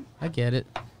on? I get it.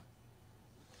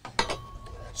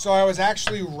 So I was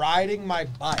actually riding my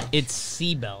bike. It's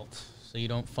seatbelt, so you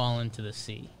don't fall into the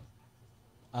sea.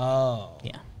 Oh.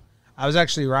 Yeah. I was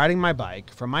actually riding my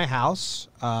bike from my house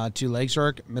to Lake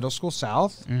Zurich Middle School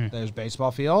South. There's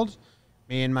baseball field.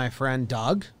 Me and my friend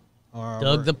Doug.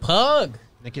 Doug the Pug.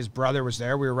 Nick, his brother, was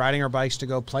there. We were riding our bikes to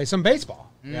go play some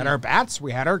baseball. We had our bats.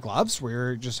 We had our gloves. We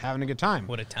were just having a good time.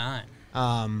 What a time.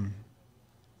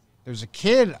 There's a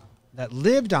kid that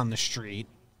lived on the street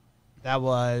that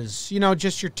was,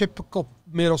 just your typical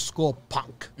middle school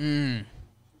punk.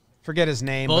 Forget his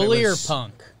name. but it Bully or was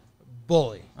punk?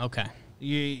 Bully. Okay.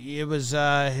 It was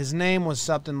his name was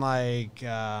something like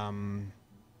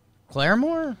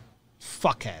Claremore?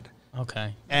 Fuckhead.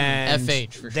 Okay. And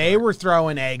FH for they sure. were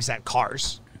throwing eggs at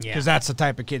cars Yeah. because that's the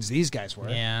type of kids these guys were.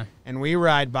 Yeah. And we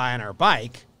ride by on our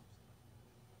bike,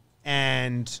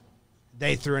 and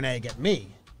they threw an egg at me,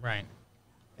 Right.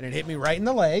 and it hit me right in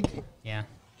the leg. Yeah.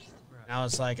 And I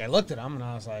was like, I looked at him, and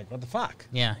I was like, what the fuck?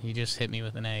 Yeah, you just hit me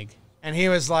with an egg. And he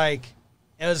was like,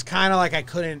 it was kind of like I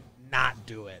couldn't not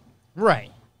do it.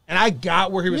 Right. And I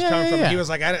got where he was coming from. yeah. He was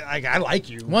like, I like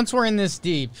you. Once we're in this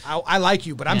deep. I like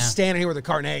you, but I'm Yeah. standing here with a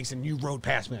carton of eggs, and you rode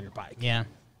past me on your bike. Yeah.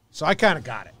 So I kind of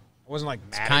got it. I wasn't like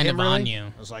mad kind at him, of on really. you.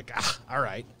 I was like, all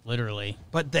right. Literally.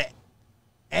 But the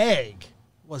egg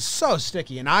was so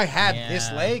sticky, and I had this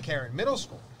Yeah. leg hair in middle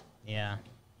school. Yeah.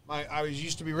 I was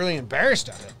used to be really embarrassed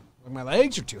of it. Like, my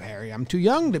legs are too hairy. I'm too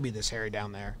young to be this hairy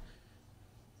down there.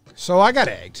 So I got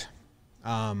egged.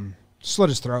 Slit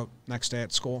his throat next day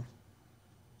at school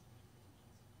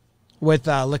with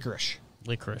licorice.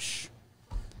 Licorice.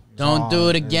 Don't do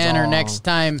it again, or next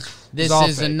time this all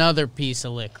is fake. another piece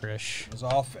of licorice. It was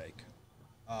all fake.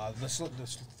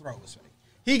 The throat was fake.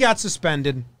 He got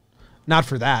suspended. Not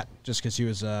for that, just because he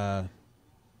was a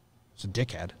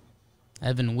dickhead.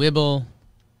 Evan Wibble.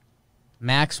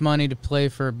 Max money to play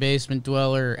for a basement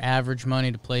dweller, average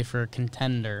money to play for a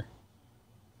contender.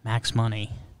 Max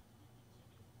money.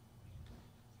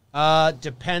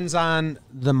 Depends on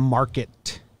the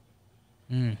market.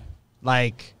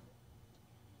 Like,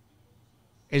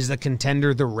 is the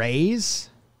contender the Rays?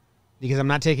 Because I'm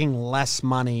not taking less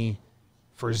money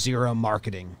for zero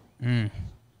marketing.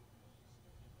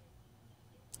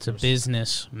 It's a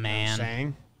business, You know what I'm man.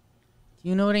 saying?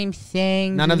 You know what I'm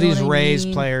saying? None You of know these what I Rays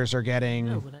mean? players are know getting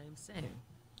what I'm saying.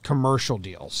 commercial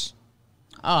deals.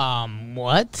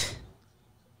 What?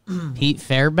 Pete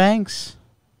Fairbanks?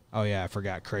 Oh, yeah, I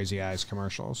forgot. Crazy Eyes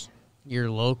commercials.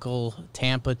 Your local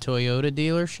Tampa Toyota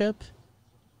dealership?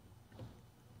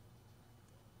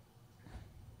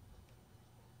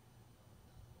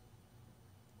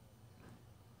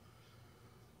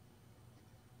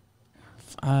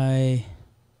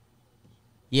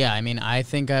 Yeah, I mean, I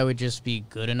think I would just be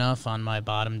good enough on my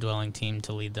bottom-dwelling team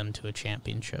to lead them to a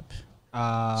championship.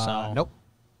 Nope.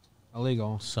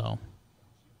 Illegal. So,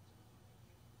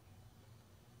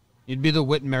 You'd be the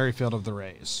Whit Merrifield of the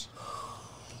Rays.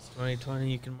 2020,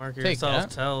 you can mark Take yourself.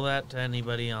 that. Tell that to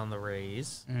anybody on the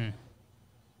Rays.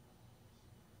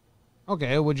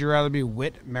 Okay, would you rather be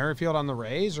Whit Merrifield on the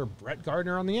Rays or Brett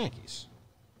Gardner on the Yankees?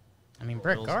 I mean,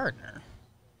 Brett Bills. Gardner.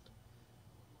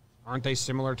 Aren't they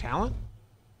similar talent?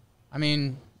 I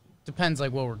mean, depends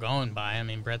like what we're going by. I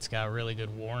mean, Brett's got really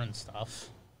good WAR and stuff.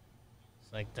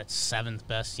 It's like the 7th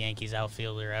best Yankees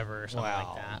outfielder ever or something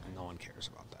like that. no one cares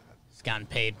about that. He's gotten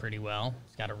paid pretty well.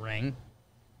 He's got a ring.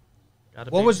 Got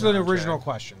a What big was the contract. original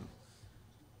question?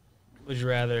 Would you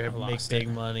rather I've make lost big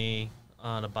it. money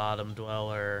on a bottom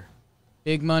dweller?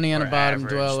 Big money on Or a bottom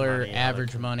average dweller, money on a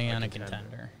average con- money a on a contender.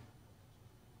 contender.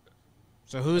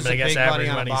 So who's I the guess big buddy average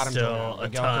on the money's bottom? still a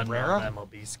Miguel ton Cabrera? on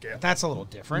MLB scale. That's a little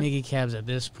different. Miggy Cabs at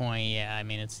this point, yeah. I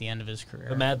mean, it's the end of his career.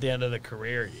 I'm at the end of the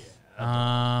career,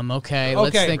 yeah. Okay,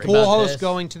 let's think about Pujols this.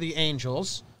 going to the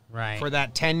Angels Right. for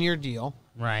that 10-year deal.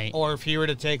 Right. Or if he were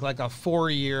to take like a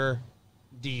 4-year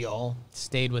deal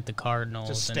Stayed with the Cardinals.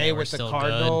 to and stay they were with the still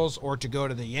Cardinals or to go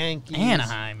to the Yankees. good.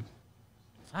 Anaheim.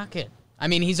 Fuck it. I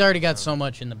mean, he's already got so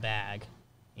much in the bag,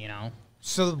 you know?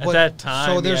 So At that time,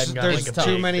 so he there's hadn't got, there's like, a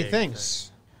too big, many big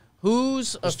things.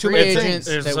 Who's a There's too free many agent things.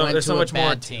 There's that so- went there's to so a much more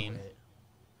bad to team? it.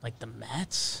 Like the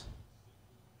Mets?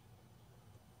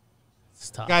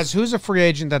 It's tough. Guys, who's a free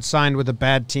agent that signed with a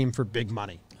bad team for big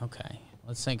money? Okay,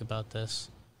 let's think about this.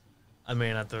 I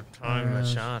mean, at the time,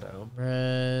 Machado.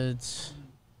 Reds.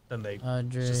 Then they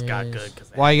Padres. just got good.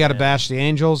 Cause Why you got to had him. bash the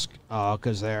Angels? Oh,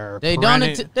 because they're They done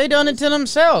it. They done it to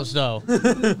themselves, though.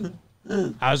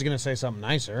 I was gonna say something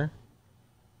nicer.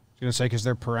 I was gonna say because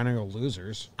they're perennial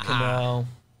losers. Cano.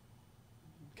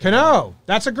 Cano,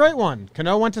 that's a great one.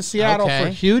 Cano went to Seattle for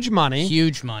Okay. huge money.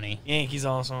 Huge money. Yankees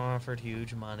also offered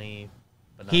huge money.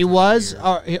 But not He for was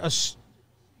years.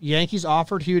 Yankees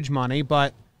offered huge money,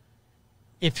 but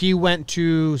if he went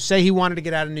to say he wanted to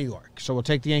get out of New York, so we'll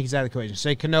take the Yankees out of the equation.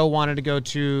 Say Cano wanted to go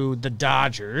to the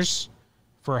Dodgers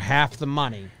for half the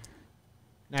money.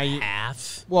 Now you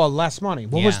Half. less money.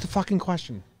 What was Yeah. the fucking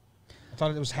question? I thought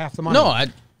it was half the money. No,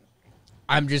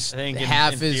 I'm just I think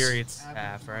half in is theory it's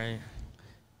half, right?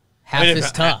 half I mean, is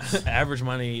if tough. Average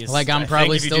money is Like, I'm I think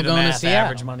probably if you still do the going to math, Seattle.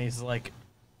 Average money is like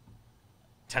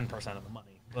 10% of the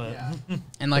money, but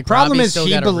And like problem Robbie's is still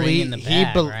he got a ring belie- in the he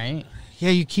bag, bel- right? Yeah,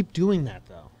 you keep doing that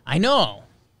though. I know.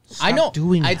 I Stop know.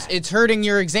 doing It's, that. it's hurting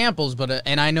your examples, but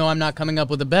and I know I'm not coming up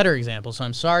with a better example, so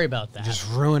I'm sorry about that. Just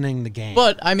ruining the game.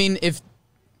 But I mean, if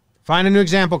Find a new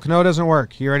example. Cano doesn't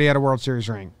work. He already had a World Series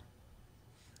ring.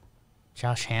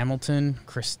 Josh Hamilton,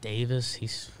 Chris Davis, he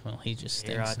just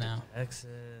stinks A-Rod to now.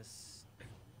 Texas.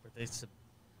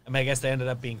 I mean, I guess they ended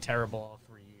up being terrible all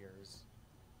 3 years.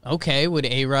 Okay, would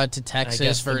A-Rod to I Texas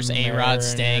guess the versus A-Rod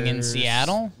staying in Mariners-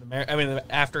 Seattle? I mean,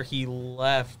 after he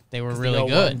left, They were 'cause the really 01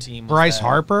 good. Team was Bryce that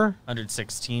Harper.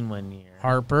 116 win year.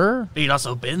 Harper. But he'd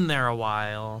also been there a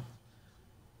while.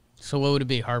 So what would it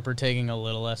be? Harper taking a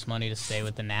little less money to stay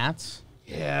with the Nats?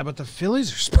 Yeah, but the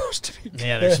Phillies are supposed to be good.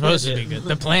 Yeah, they're supposed to be good.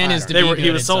 The plan is to They be were, good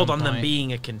he was at sold some on them point.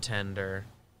 being a contender.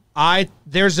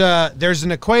 There's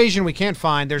an equation we can't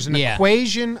find. There's an Yeah.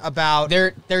 equation about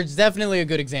There's definitely a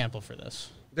good example for this.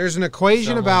 there's an equation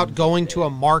Someone about going to a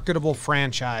marketable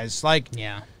franchise. Like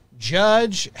Yeah.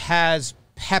 Judge has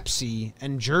Pepsi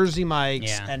and Jersey Mike's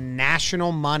Yeah. and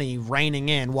national money raining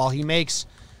in while he makes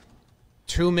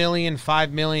 $2 million,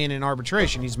 $5 million in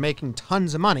arbitration. He's making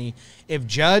tons of money. If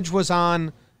Judge was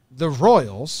on the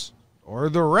Royals or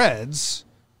the Reds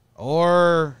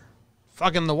or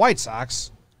fucking the White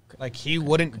Sox, like he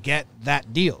wouldn't get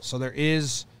that deal. So there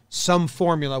is some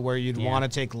formula where you'd want to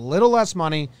take a little less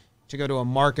money to go to a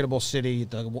marketable city,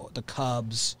 the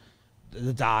Cubs,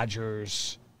 the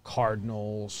Dodgers,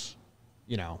 Cardinals,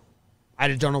 you know. I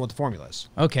just don't know what the formula is.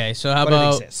 Okay, so how But it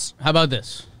about exists.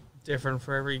 this? Different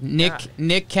for every guy.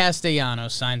 Nick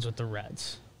Castellanos signs with the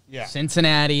Reds. Yeah.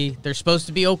 Cincinnati, they're supposed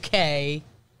to be okay.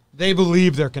 They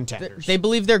believe they're contenders. They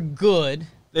believe they're good.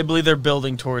 They believe they're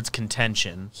building towards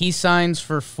contention. He signs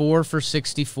for 4 for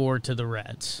 64 to the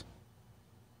Reds.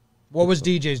 What was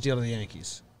DJ's deal to the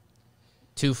Yankees?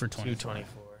 2 for 20.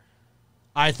 224.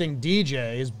 I think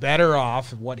DJ is better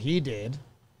off what he did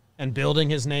and building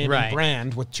his name Right. and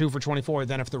brand with 2 for 24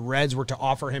 than if the Reds were to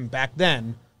offer him back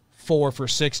then 4 for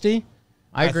 60.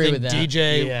 I agree think with that.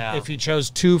 DJ, Yeah. if he chose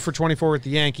 2 for 24 with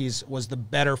the Yankees, was the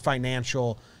better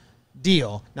financial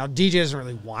deal. Now, DJ doesn't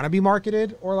really want to be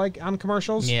marketed or like on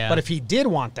commercials. Yeah. But if he did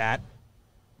want that,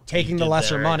 taking the did the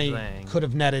lesser right money thing. could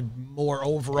have netted more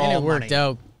overall And it worked money.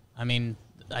 out. I mean,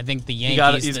 I think the Yankees,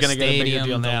 got it. He's the gonna get a bigger stadium,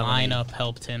 deal the now than he- lineup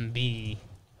helped him be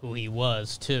who he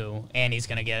was, too. And he's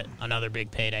going to get another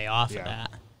big payday off Yeah. of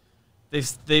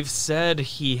that. They've said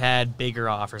he had bigger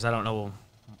offers. I don't know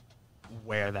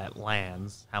where that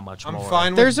lands, how much I'm more.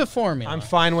 fine There's with a formula. I'm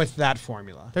fine with that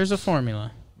formula. There's a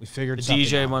formula. We figured The something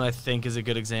DJ out. one, I think, is a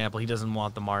good example. He doesn't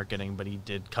want the marketing, but he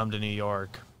did come to New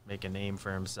York, make a name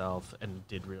for himself, and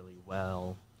did really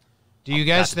well. Do you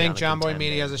Got guys to be think on a Jomboy contender.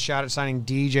 Media has a shot at signing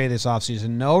DJ this offseason?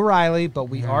 No Riley, but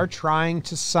we are trying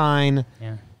to sign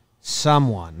Yeah.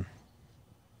 someone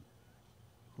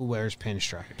who wears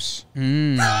pinstripes.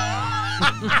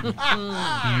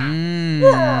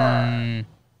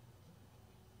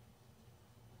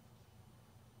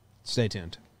 Stay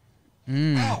tuned.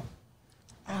 Ow.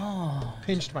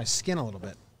 Pinched my skin a little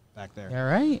bit back there. All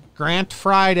right. Grant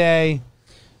Friday.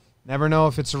 Never know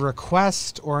if it's a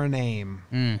request or a name.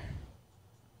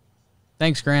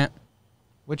 Thanks, Grant.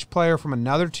 Which player from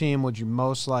another team would you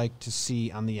most like to see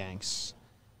on the Yanks?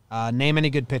 Name any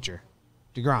good pitcher.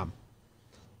 DeGrom.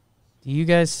 Do you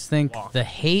guys think the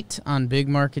hate on big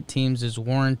market teams is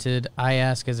warranted? I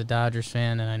ask as a Dodgers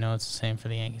fan, and I know it's the same for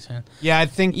the Yankees fan. Yeah, I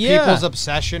think people's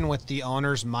obsession with the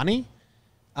owner's money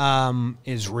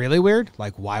is really weird.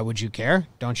 Like, why would you care?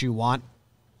 Don't you want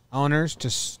owners to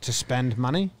spend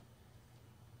money?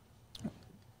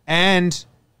 And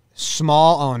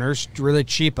small owners, really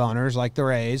cheap owners like the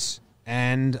Rays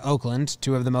and Oakland,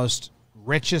 two of the most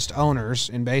richest owners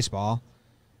in baseball,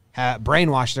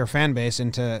 brainwash their fan base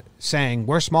into saying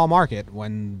we're small market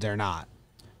when they're not.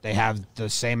 They have the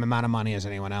same amount of money as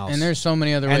anyone else. And there's so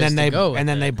many other ways to go. And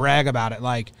then they brag about it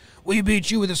like, we beat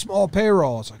you with a small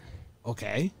payroll. It's like,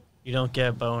 okay. You don't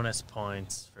get bonus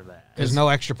points for that. There's no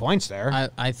extra points there.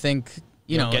 I think,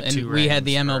 you know, and we had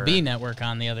the MLB network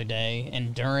on the other day,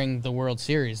 and during the World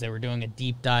Series, they were doing a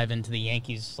deep dive into the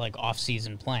Yankees' like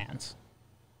off-season plans.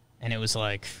 And it was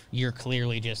like, you're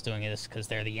clearly just doing this because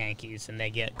they're the Yankees and they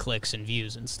get clicks and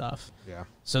views and stuff. Yeah.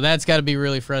 So that's got to be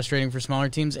really frustrating for smaller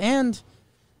teams. And,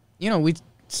 you know, we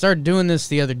started doing this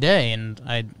the other day, and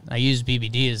I use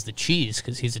BBD as the cheese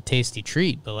because he's a tasty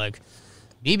treat. But, like,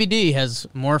 BBD has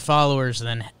more followers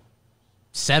than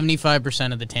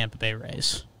 75% of the Tampa Bay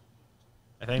Rays.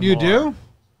 I think you more. do?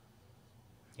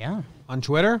 Yeah. On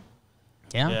Twitter?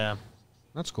 Yeah.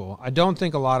 That's cool. I don't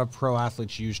think a lot of pro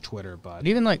athletes use Twitter, but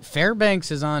Even, like,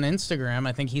 Fairbanks is on Instagram.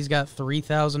 I think he's got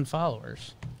 3,000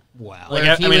 followers. wow. Like,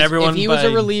 If he everyone if he was by-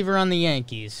 a reliever on the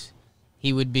Yankees,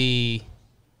 he would be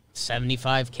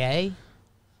 75K.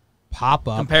 Pop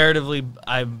up. Comparatively,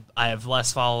 I have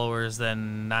less followers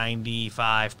than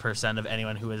 95% of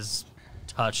anyone who has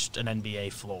touched an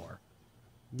NBA floor.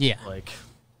 Yeah. Like,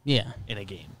 Yeah. in a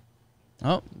game.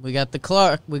 Oh, we got the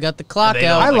clock. We got the clock They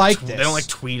out. don't, I like They this. don't like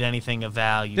tweet anything of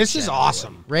value. This is generally.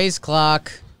 awesome. Raise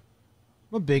clock.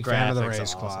 I'm a big fan of the Graphics Rays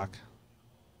awesome. clock.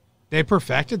 They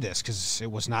perfected this because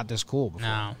it was not this cool before.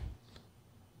 No.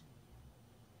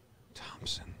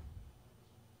 Thompson.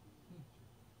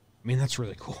 I mean, that's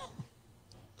really cool.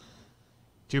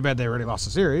 Too bad they already lost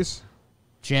the series.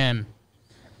 Jim.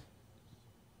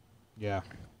 Yeah.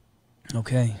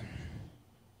 Okay.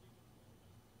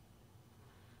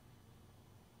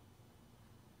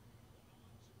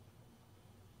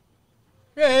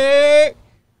 Hey!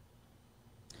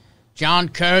 John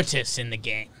Curtis in the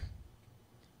game.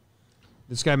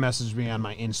 This guy messaged me on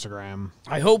my Instagram.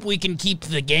 I hope we can keep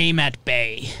the game at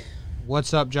bay.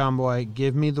 What's up, Jomboy?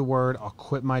 Give me the word. I'll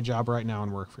quit my job right now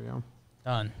and work for you.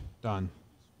 Done. Done.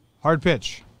 Hard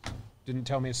pitch. Didn't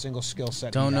tell me a single skill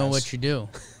set. Don't know what you do.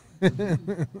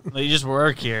 You just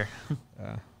work here.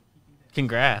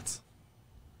 Congrats.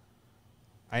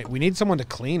 We need someone to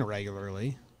clean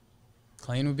regularly.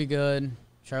 Clean would be good.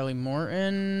 Charlie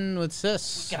Morton. What's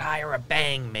this? You could hire a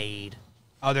bang maid.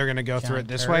 Oh, they're going to go through John it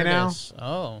this way now? Curtis.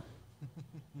 Oh.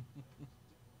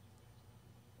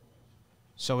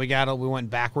 So we went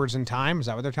backwards in time? Is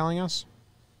that what they're telling us?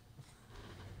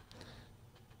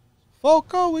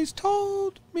 Folk always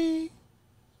told me.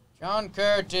 John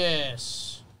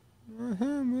Curtis.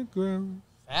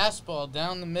 Fastball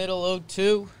down the middle, 0-2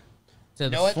 to the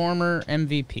know what? former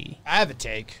MVP. I have a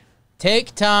take.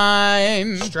 Take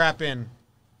time. Strap in.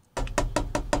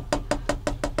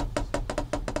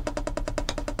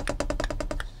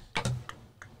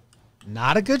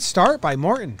 Not a good start by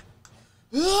Morton.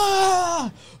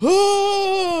 Ah!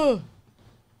 Ah!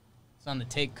 It's on the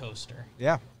take coaster.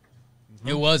 Yeah.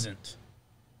 It wasn't.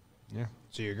 Yeah.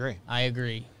 So you agree. I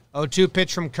agree. 0-2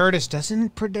 pitch from Curtis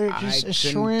doesn't produce I a concur.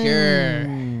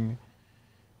 swing.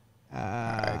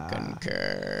 I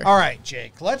concur. All right,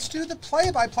 Jake. Let's do the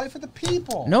play-by-play for the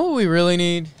people. Know what we really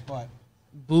need? What?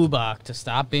 Bubak to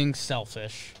stop being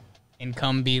selfish and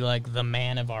come be like the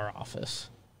man of our office.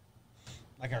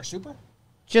 Like our super?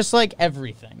 Just like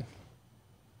everything.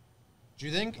 Do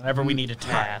you think? Whenever we need a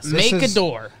task. This Make is- a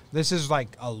door. This is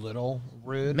like a little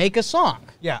rude. Make a song.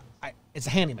 Yeah, it's a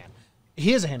handyman.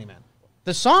 He is a handyman.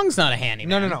 The song's not a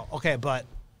handyman. No. Okay, but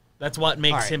That's what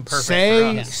makes all right, him perfect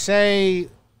say, for us. Say,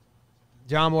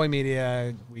 Jomboy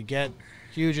Media, we get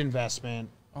huge investment,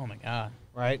 Oh my God.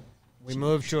 right? We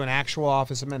move to an actual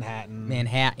office in Manhattan.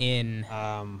 Manhattan.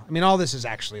 I mean, all this is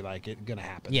actually like gonna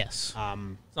happen. Yes. It's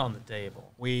on the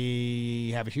table.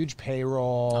 We have a huge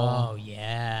payroll. Oh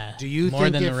yeah. Do you more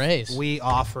think than if the Rays? we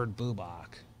offered Bubak,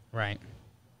 Right.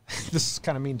 this is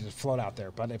kind of mean to float out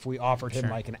there, but if we offered him Sure.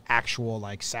 like an actual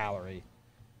like salary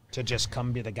to just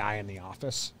come be the guy in the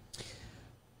office?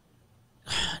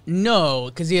 No,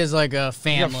 because he has like a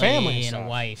family, family and and a stuff.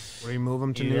 wife. We move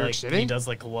him to New York City? He does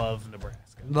like love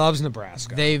Nebraska. Loves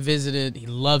Nebraska. They visited. He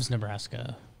loves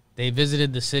Nebraska. They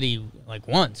visited the city like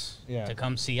once to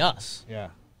come see us. Yeah.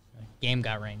 Game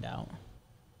got rained out.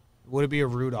 Would it be a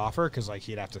rude offer? Because like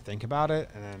he'd have to think about it,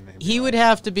 and then He would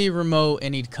have to be remote,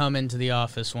 and he'd come into the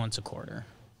office once a quarter.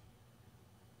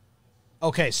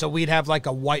 Okay, so we'd have like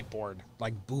a whiteboard,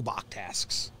 like Bubak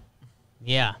tasks,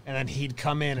 Yeah, and then he'd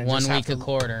come in and 1 just have week to a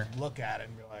quarter. look at it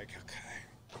and be like,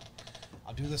 okay,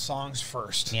 I'll do the songs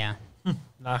first. Yeah,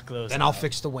 Knock those. Then out. I'll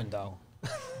fix the window.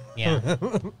 yeah,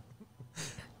 Then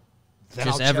just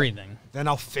I'll check- everything. Then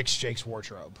I'll fix Jake's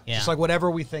wardrobe. Yeah. Just like whatever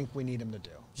we think we need him to do.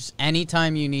 Just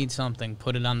anytime you need something,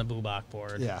 put it on the Bubak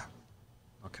board. Yeah.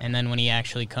 Okay. And then when he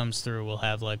actually comes through, we'll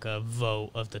have like a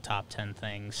vote of the top 10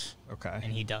 things, Okay.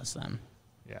 and he does them.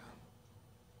 Yeah.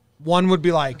 One would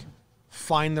be like,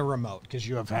 find the remote, because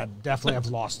you definitely have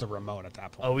lost the remote at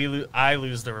that point. Oh, I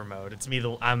lose the remote. It's me.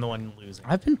 I'm the one losing.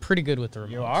 I've been pretty good with the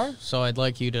remote. You are? So I'd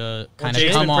like you to kind of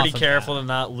Jake's come been off pretty of careful that. to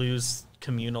not lose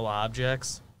communal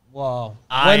objects. Well,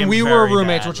 I when am we were very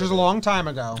roommates, bad which was with a it. long time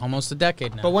ago. Almost a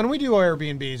decade now. But when we do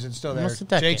Airbnbs, it's still there. Almost a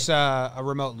decade. Jake's a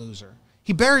remote loser.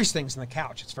 He buries things in the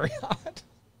couch. It's very odd.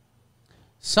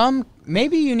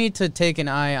 Maybe you need to take an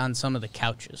eye on some of the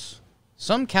couches.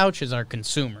 Some couches are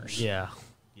consumers. Yeah.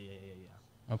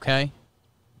 Okay?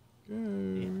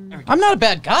 Yeah. I'm not a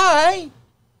bad guy.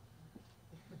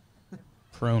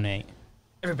 Pronate.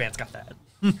 Every band's got that.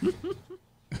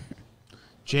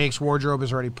 Jake's wardrobe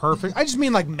is already perfect. I just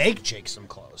mean like make Jake some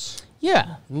clothes.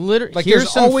 Yeah, literally. Like Here's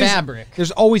there's some always fabric.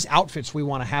 There's always outfits we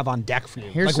want to have on deck for you.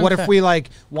 Here's like some what if we like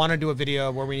want to do a video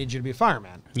where we need you to be a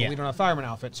fireman? But Yeah. we don't have a fireman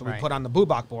outfit, so we Right. put on the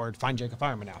Bubak board, find Jake a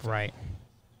fireman outfit. Right.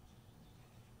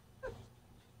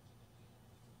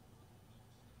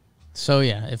 So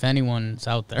yeah, if anyone's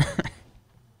out there,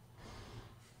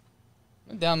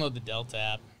 download the Delta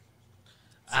app.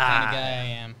 That's the kind of guy I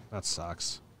am. That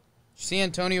sucks. See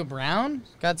Antonio Brown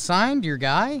got signed, your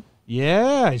guy?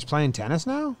 Yeah, he's playing tennis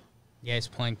now? Yeah, he's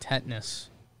playing tetanus.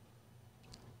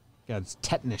 Got his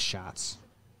tetanus shots.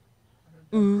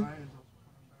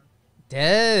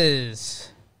 Dez.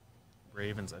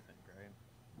 Ravens, I think, right?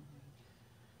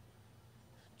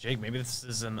 Jake, maybe this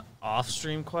is an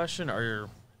off-stream question, or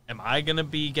am I going to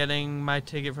be getting my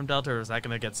ticket from Delta, or is that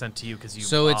going to get sent to you because you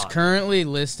So it's bought? currently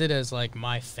listed as like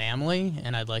my family,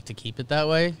 and I'd like to keep it that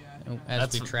way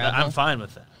as we travel. I'm fine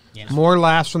with that. Yeah. More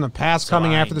laughs from the past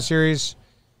coming after the series.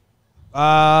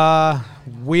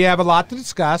 We have a lot to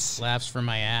discuss. Laughs for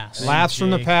my ass. Laughs from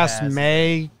the Jake past has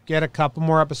may get a couple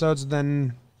more episodes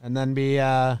and then be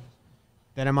then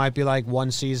it might be like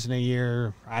one season a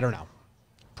year. I don't know.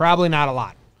 Probably not a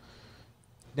lot.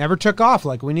 Never took off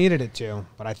like we needed it to,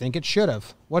 but I think it should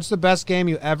have. What's the best game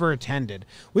you ever attended?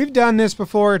 We've done this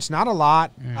before. It's not a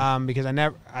lot because I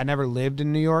never lived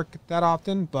in New York that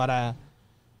often, but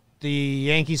the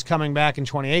Yankees coming back in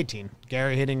 2018,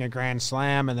 Gary hitting a grand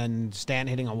slam and then Stanton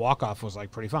hitting a walk-off was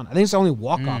like pretty fun. I think it's the only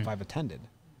walk-off I've attended.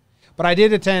 But I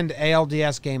did attend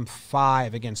ALDS Game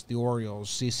 5 against the Orioles,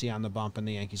 CC on the bump, and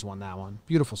the Yankees won that one.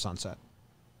 Beautiful sunset.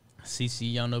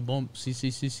 CC on the bump.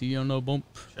 CC on the bump.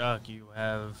 Chuck, you're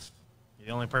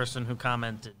the only person who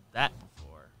commented that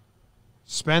before.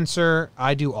 Spencer,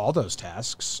 I do all those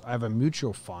tasks. I have a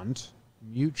mutual fund.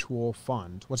 Mutual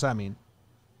fund. What's that mean?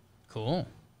 Cool.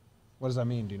 What does that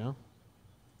mean? Do you know?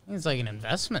 It's like an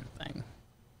investment thing.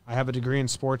 I have a degree in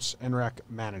sports and rec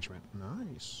management.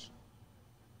 Nice.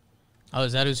 Oh,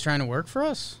 is that who's trying to work for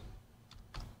us?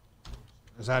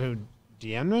 Is that who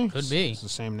DM'd me? Could be. It's the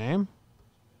same name?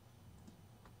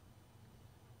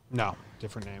 No,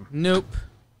 different name. Nope.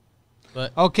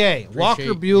 But Okay, Walker Appreciate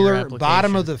your Bueller, application.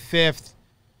 bottom of the fifth.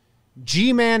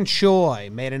 G-Man Choi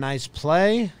made a nice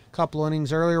play. Couple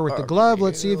innings earlier with the glove.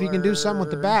 Let's see if he can do something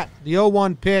with the bat. The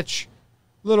 0-1 pitch.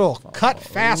 Little cut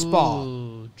fastball.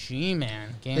 Ooh, G-Man.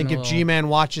 I think if G-Man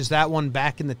watches that one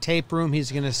back in the tape room,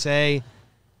 he's going to say,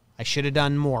 I should have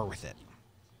done more with it.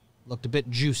 Looked a bit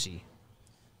juicy.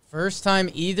 First time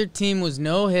either team was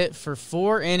no hit for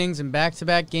 4 innings in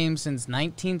back-to-back games since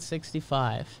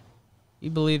 1965. You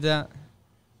believe that?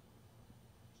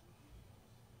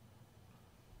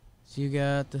 So you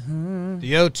got the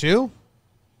The 0-2?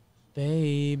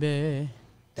 baby.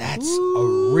 That's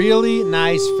a really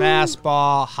nice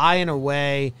fastball, high and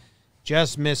away,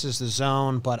 just misses the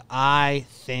zone, but I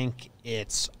think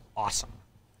it's awesome.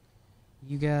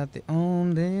 You got the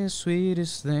only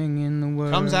sweetest thing in the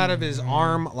world. Comes out of his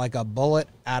arm like a bullet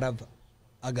out of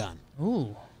a gun.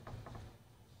 Ooh.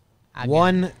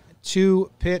 1-2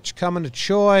 pitch coming to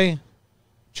Choi.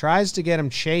 Tries to get him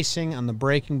chasing on the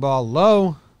breaking ball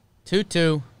low.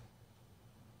 2-2.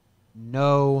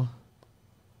 No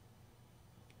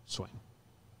swing.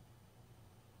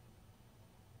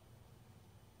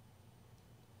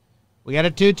 We got a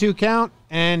 2-2 count,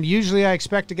 and usually I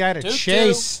expect a guy to 2-2.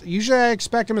 chase. Usually I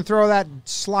expect him to throw that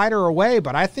slider away,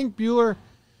 but I think Buehler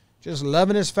just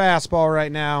loving his fastball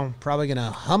right now. Probably going to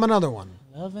hum another one.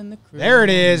 Loving the crew. There it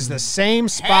is, the same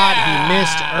spot he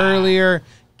missed earlier.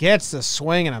 Gets the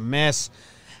swing and a miss.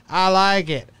 I like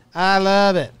it. I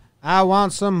love it. I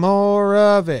want some more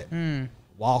of it.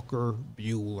 Walker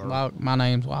Buehler. My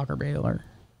name's Walker Buehler.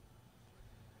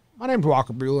 My name's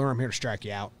Walker Buehler. I'm here to strike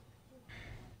you out.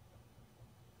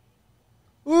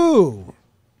 Ooh.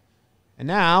 And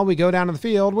now we go down to the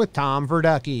field with Tom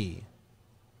Verducke.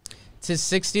 It's his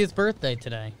 60th birthday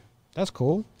today. That's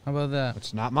cool. How about that?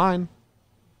 It's not mine.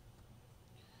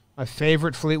 My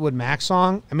favorite Fleetwood Mac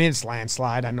song. I mean, it's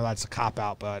Landslide. I know that's a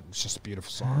cop-out, but it's just a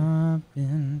beautiful song. I've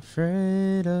been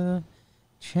afraid of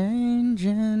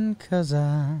changing 'cause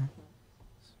I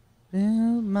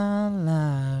built my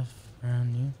life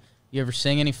around you. You ever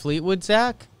sing any Fleetwood,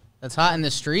 Zach? That's hot in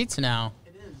the streets now.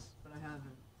 It is, but I haven't.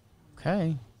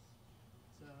 Okay.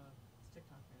 It's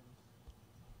TikTok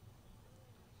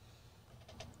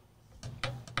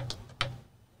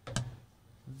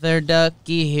famous.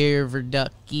 Verducke here,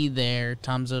 Verducke there.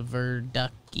 Tom's a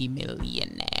Verducke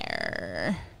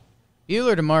millionaire.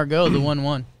 Buehler to Margot, the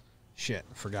 1-1. Shit,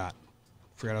 forgot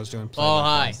I was doing play. Ball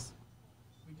high.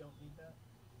 We don't need that.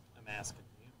 I'm asking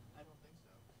you. I don't think so.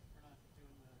 We're not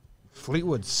doing the.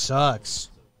 Fleetwood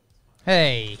sucks.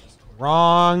 Hey.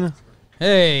 Wrong.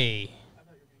 Hey.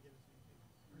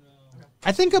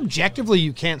 I think objectively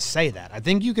you can't say that. I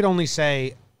think you could only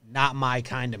say not my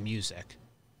kind of music.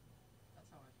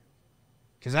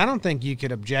 Because I don't think you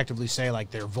could objectively say like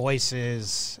their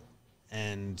voices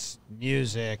and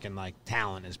music and like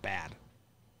talent is bad.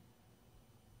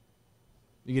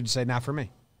 You could say not for me.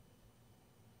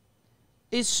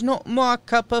 It's not my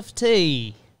cup of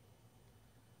tea.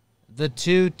 The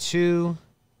 2-2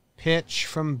 pitch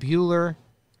from Buehler.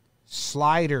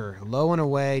 Slider, low and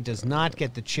away, does not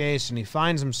get the chase, and he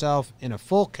finds himself in a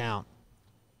full count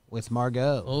with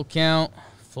Margot. Full count.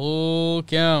 Full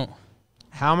count.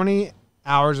 How many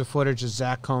hours of footage does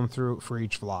Zach comb through for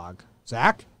each vlog?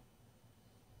 Zach?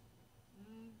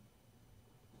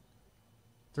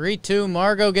 3-2.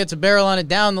 Margot gets a barrel on it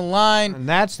down the line. And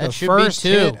that's the That should first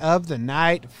be 2. hit of the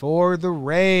night for the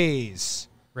Rays.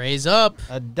 Raise up.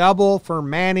 A double for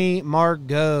Manny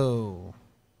Margot.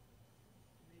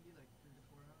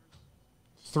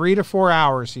 3 to 4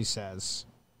 hours, he says.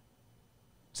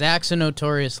 Zach's a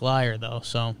notorious liar, though,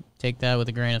 so take that with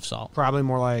a grain of salt. Probably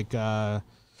more like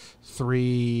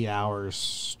 3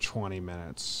 hours, 20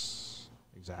 minutes.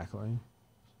 Exactly.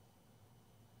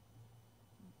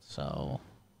 So,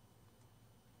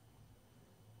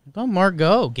 how about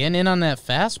Margot getting in on that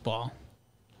fastball?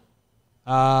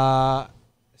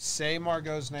 Say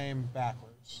Margot's name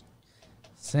backwards.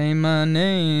 Say my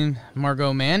name.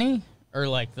 Margot Manny? Or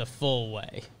like the full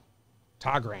way?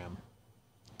 Tagram.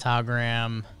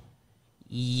 Tagram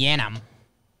Yanam.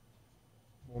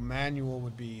 Well, Manuel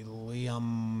would be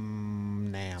Liam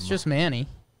Nam. It's just Manny.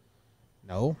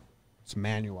 No, it's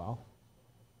Manuel.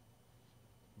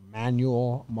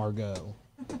 Manuel Margot.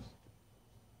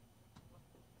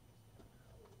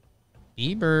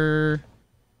 Bieber.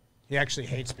 He actually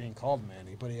hates being called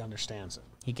Manny, but he understands it.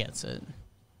 He gets it.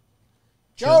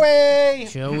 Joey!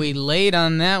 Joey late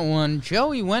on that one.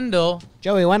 Joey Wendell.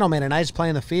 Joey Wendell made a nice play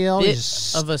in the field. Bit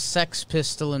He's of a sex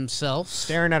pistol himself.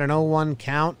 staring at an 0-1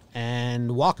 count,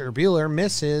 and Walker Buehler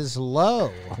misses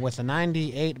low with a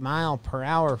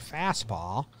 98-mile-per-hour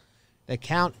fastball. The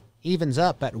count evens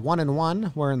up at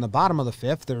 1-1. We're in the bottom of the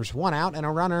fifth. There's one out and a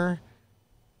runner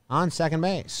on second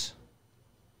base.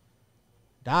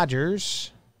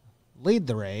 Dodgers lead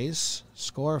the Rays,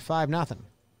 score 5-0.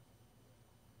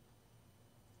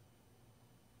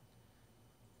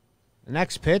 The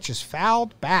next pitch is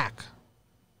fouled back.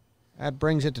 That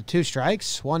brings it to 2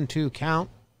 strikes, 1-2 count.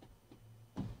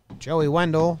 Joey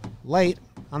Wendell late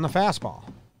on the fastball.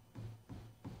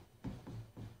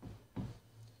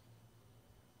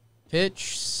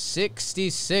 Pitch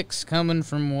 66 coming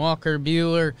from Walker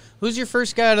Buehler. Who's your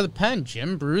first guy out of the pen?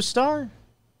 Jim Brewstar?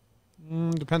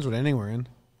 Depends what inning we're in.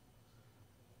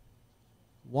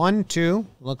 1-2.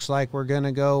 Looks like we're going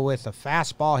to go with a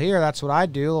fastball here. That's what I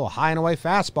do. A little high and away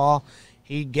fastball.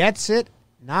 He gets it.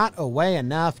 Not away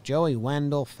enough. Joey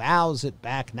Wendell fouls it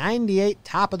back. 98,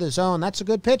 top of the zone. That's a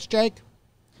good pitch, Jake.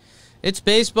 It's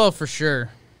baseball for sure.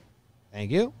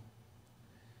 Thank you.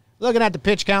 Looking at the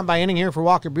pitch count by inning here for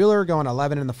Walker Buehler, going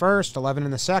 11 in the first, 11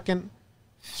 in the second,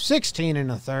 16 in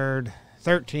the third,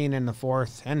 13 in the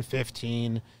fourth, and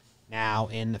 15 now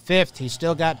in the fifth. He's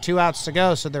still got 2 outs to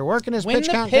go, so they're working his pitch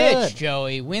count good. Win the pitch,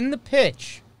 Joey. Win the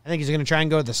pitch. I think he's going to try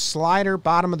and go to the slider,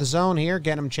 bottom of the zone here,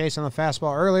 getting him chasing the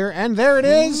fastball earlier. And there it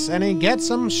is. And he gets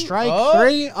him. Strike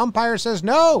 3. Umpire says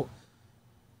no.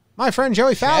 My friend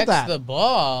Joey fouled that. Checks the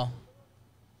ball.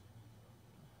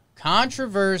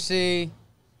 Controversy.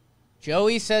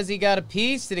 Joey says he got a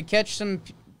piece. Did it catch some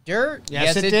dirt?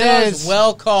 Yes, it does. is.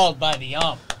 Well called by the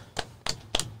ump.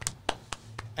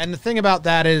 And the thing about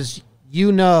that is,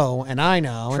 you know, and I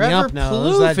know, and the Trevor ump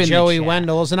knows Plouffe that in the Joey chat.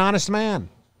 Wendell is an honest man.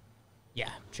 Yeah,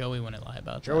 Joey wouldn't lie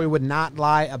about that. Joey would not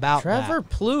lie about Trevor that.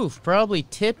 Plouffe, probably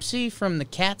tipsy from the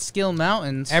Catskill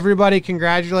Mountains. Everybody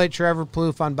congratulate Trevor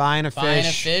Plouffe on buying a Buying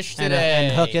fish. a fish and, today.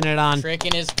 and hooking it on.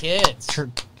 Tricking his kids.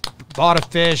 Bought a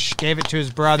fish, gave it to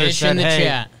his brother, Fish said, in the hey,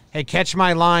 chat. hey, catch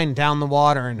my line down the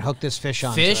water and hook this fish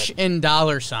on. Fish and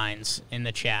dollar signs in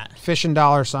the chat. Fish and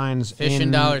dollar signs. Fish in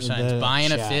and dollar signs. the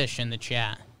Buying a chat. fish in the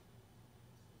chat.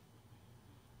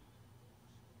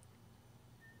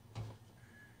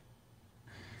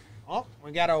 Oh,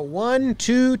 we got a 1-2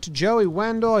 to Joey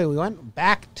Wendell. He went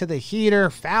back to the heater,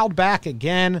 fouled back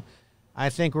again. I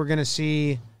think we're going to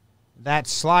see that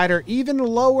slider even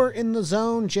lower in the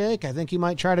zone, Jake. I think he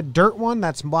might try to dirt one.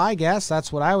 That's my guess.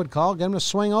 That's what I would call. Get him to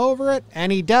swing over it,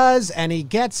 and he does, and he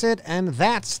gets it, and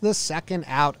that's the second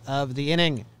out of the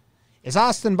inning. Is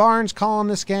Austin Barnes calling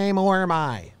this game, or am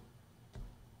I?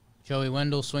 Joey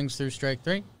Wendell swings through strike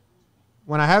 3.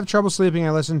 When I have trouble sleeping,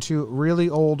 I listen to really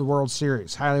old World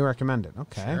Series. Highly recommended.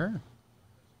 Okay. Sure.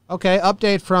 Okay,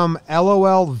 update from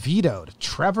LOL vetoed.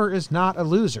 Trevor is not a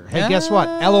loser. Hey, guess what?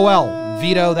 LOL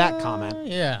veto that comment.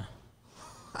 Yeah.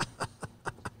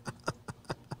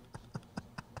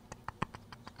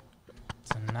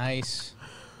 It's a nice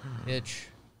pitch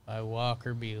by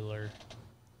Walker Buehler.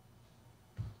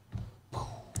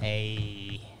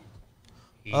 Hey.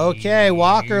 Okay,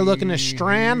 Walker looking to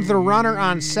strand the runner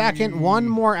on second. One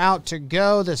more out to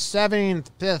go. The 7th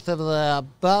of the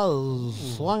ball.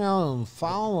 Swung on,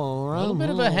 follow. A little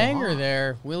bit of a hanger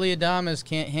there. Willie Adames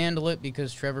can't handle it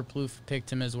because Trevor Plouffe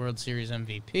picked him as World Series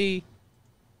MVP.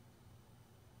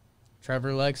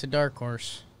 Trevor likes a dark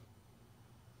horse.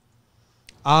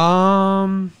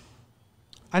 I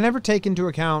never take into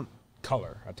account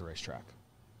color at the racetrack.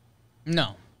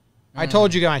 No. I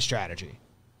told you guys strategy.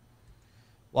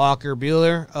 Walker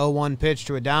Buehler, 0-1 pitch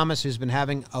to Adames, who's been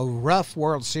having a rough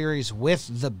World Series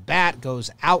with the bat, goes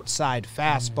outside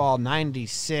fastball,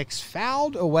 96,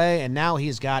 fouled away, and now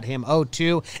he's got him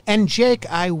 0-2. And Jake,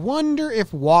 I wonder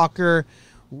if Walker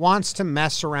wants to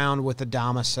mess around with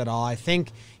Adames at all. I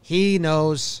think he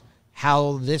knows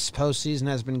how this postseason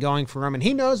has been going for him, and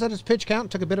he knows that his pitch count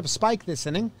took a bit of a spike this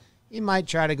inning. He might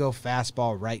try to go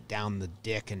fastball right down the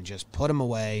dick and just put him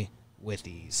away with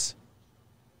ease.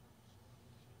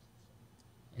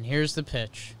 And here's the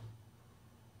pitch.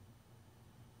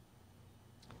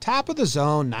 Top of the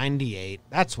zone, 98.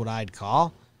 That's what I'd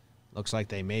call. Looks like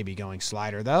they may be going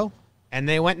slider, though. And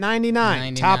they went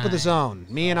 99. Top of the zone.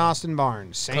 Me and Austin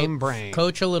Barnes. Same brain.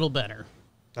 Coach a little better.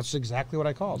 That's exactly what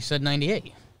I You called. said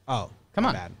 98. Oh, Come my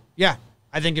on. bad. Yeah,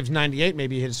 I think if it's 98,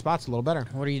 maybe you hit his spots a little better.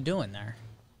 What are you doing there?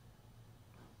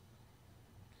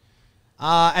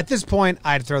 At this point,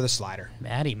 I'd throw the slider.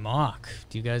 Matty Mock.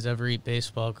 Do you guys ever eat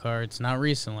baseball cards? Not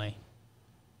recently.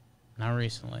 Not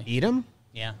recently. Eat him?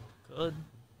 Yeah. Good.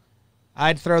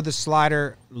 I'd throw the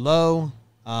slider low.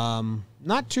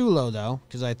 Not too low, though,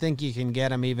 because I think you can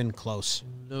get him even close.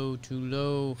 Low, too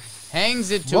low. Hangs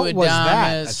it to What was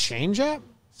that? A Adames. changeup?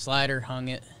 Slider hung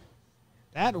it.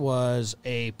 That was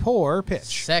a poor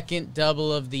pitch. Second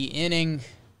double of the inning.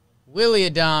 Willie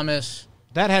Adames.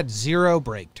 That had zero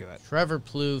break to it. Trevor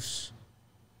Plouffe's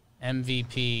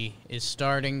MVP is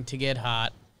starting to get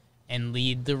hot and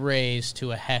lead the Rays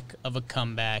to a heck of a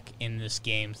comeback in this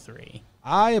Game 3.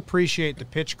 I appreciate the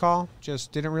pitch call,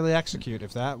 just didn't really execute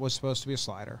if that was supposed to be a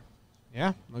slider.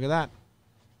 Yeah, look at that.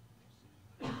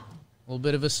 A little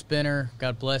bit of a spinner.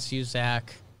 God bless you,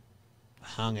 Zach.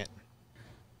 Hung it.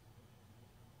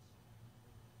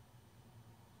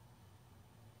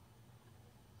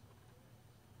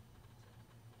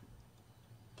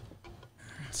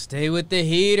 Stay with the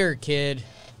heater, kid.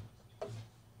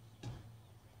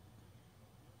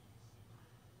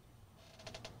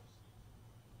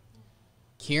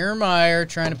 Kiermaier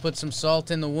trying to put some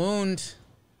salt in the wound.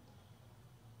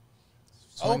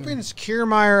 Opens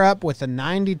Kiermaier up with a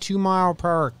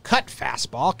 92-mile-per-hour cut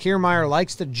fastball. Kiermaier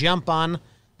likes to jump on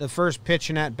the first pitch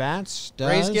in at-bats.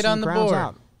 Rays get on the board.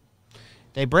 Out.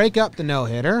 They break up the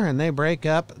no-hitter, and they break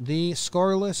up the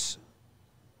scoreless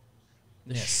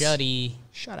The shutty.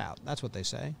 shutout. That's what they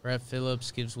say. Brett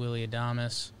Phillips gives Willie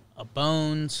Adames a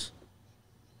bones.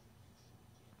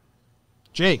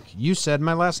 Jake, you said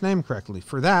my last name correctly.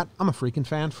 For that, I'm a freaking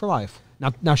fan for life.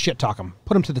 Now shit talk him.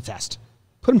 Put him to the test.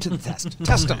 Put him to the test.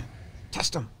 Test him.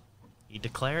 Test him. He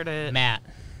declared it. Matt.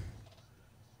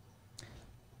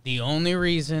 The only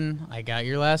reason I got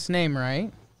your last name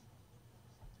right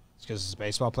It's because it's a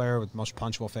baseball player with the most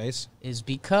punchable face. is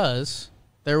because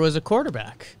there was a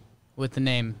quarterback with the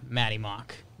name Matty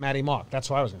Mock. Matty Mock. That's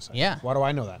what I was going to say. Yeah. Why do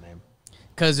I know that name?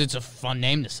 Because it's a fun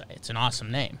name to say. It's an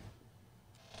awesome name.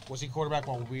 Was he quarterback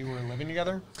while we were living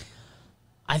together?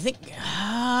 I think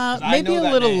I maybe know a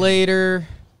that little name. later.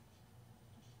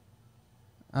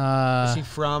 Is he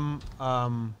from...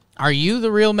 Are you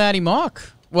the real Matty Mock?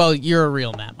 Well, you're a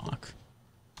real Matt Mock.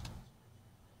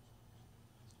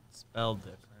 Spelled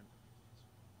different.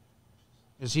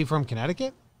 Is he from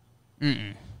Connecticut?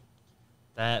 Mm-mm.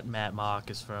 That Matt Mock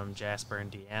is from Jasper,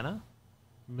 Indiana.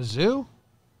 Mizzou?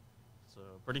 So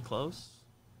pretty close.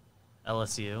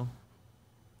 LSU.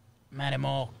 Matty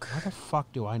Mock. How the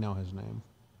fuck do I know his name?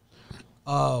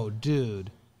 Oh,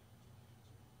 dude.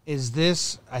 Is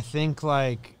this, I think,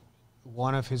 like,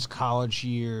 one of his college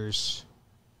years...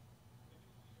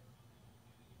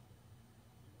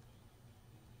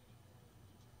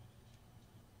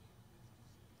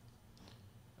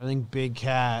 I think Big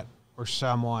Cat or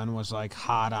someone was, like,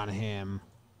 hot on him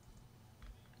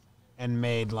and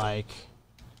made, like...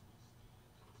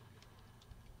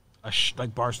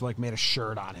 Barstool, like, made a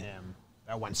shirt on him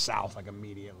that went south, like,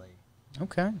 immediately.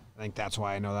 Okay. I think that's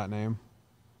why I know that name.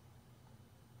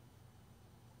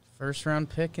 First round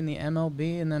pick in the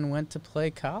MLB and then went to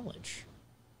play college.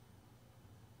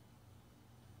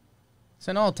 It's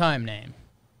an all-time name.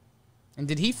 And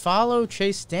did he follow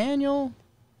Chase Daniel?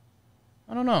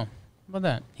 I don't know. How about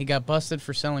that? He got busted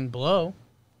for selling blow.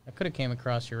 That could have came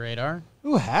across your radar.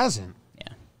 Who hasn't?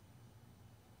 Yeah.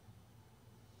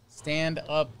 Stand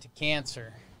up to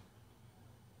cancer.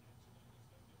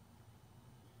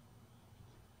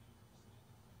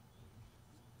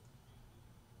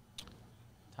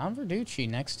 Tom Verducci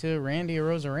next to Randy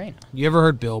Arozarena. You ever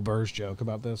heard Bill Burr's joke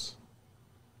about this?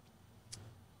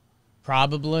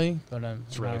 Probably, but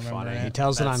It's really funny. He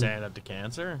tells it That's on stand up to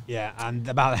cancer.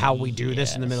 about how we do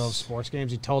this in the middle of Yes. sports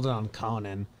games. He told it on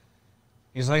Conan.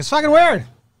 He's like, it's fucking weird.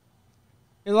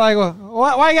 He's like, well,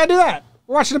 why you gotta do that?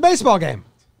 We're watching a baseball game.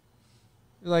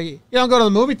 He's like, you don't go to the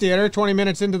movie theater 20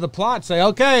 minutes into the plot, say,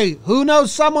 okay, who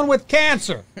knows someone with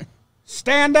cancer?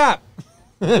 Stand up.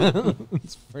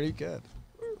 It's pretty good.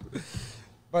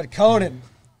 But Conan,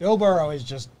 Bill Burr always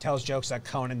just tells jokes that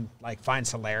Conan like finds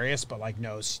hilarious, but like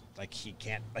knows like he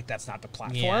can't, like that's not the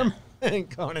platform. Yeah. And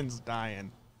Conan's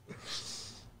dying.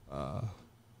 Go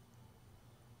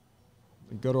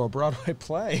to a Broadway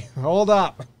play. Hold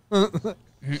up.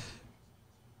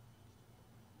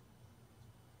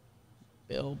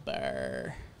 Bill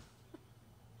Burr.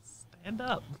 Stand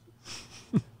up.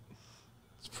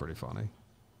 It's pretty funny.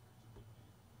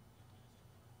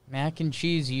 Mac and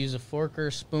cheese, you use a fork or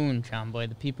a spoon, Jomboy.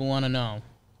 The people want to know.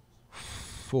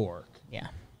 Fork. Yeah.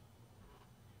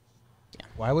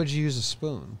 Why would you use a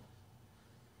spoon?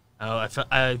 Oh,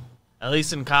 at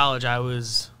least in college, I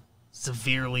was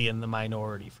severely in the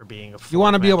minority for being a fork You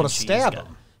want to be mac able and to cheese stab guy.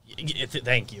 them.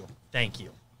 Thank you. Thank you.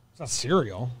 It's not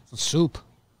cereal. It's a soup.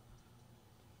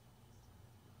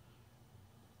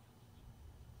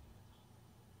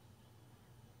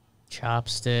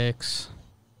 Chopsticks.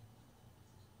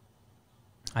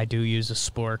 I do use a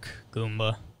spork,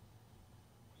 Goomba.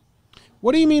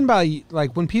 What do you mean by,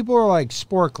 like, when people are like,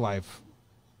 spork life?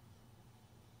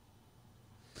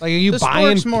 Like, are you The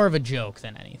buying... spork's more of a joke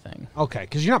than anything. Okay,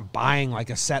 because you're not buying, like,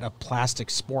 a set of plastic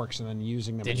sporks and then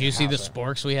using them Did in you your see the house.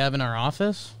 sporks we have in our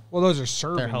office? Well, those are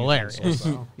serving They're hilarious. utensils,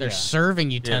 though. They're Yeah.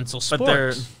 serving utensil But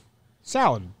they're sporks.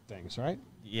 Salad things, right?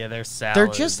 they're salad. They're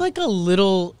just like a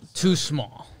little too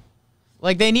small.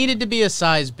 Like they needed to be a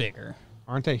size bigger.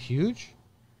 Aren't they huge?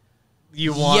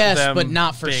 you want Yes, them but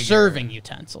not for bigger. serving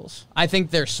utensils. I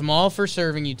think they're small for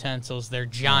serving utensils. They're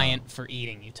giant for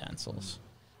eating utensils.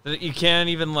 You can't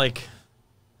even like.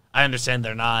 I understand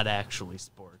they're not actually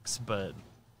sporks, but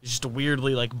it's just a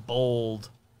weirdly like bold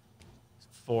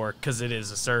fork because it is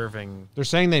a serving. They're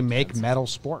saying they make metal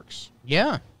sporks.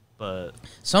 Yeah. But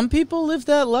Some people live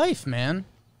that life, man.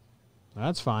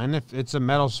 That's fine. If it's a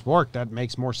metal spork, that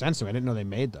makes more sense to me. I didn't know they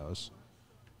made those.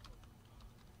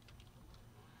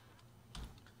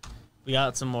 we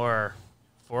got some more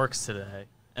forks today,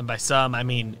 and by some I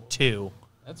mean 2,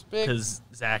 That's big. because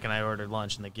Zach and I ordered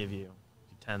lunch and they give you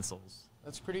utensils.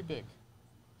 That's pretty big.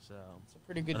 So It's a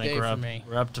pretty good I think day we're for up, me.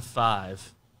 We're up to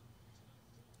 5.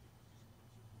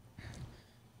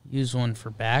 Use one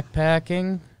for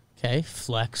backpacking. Okay,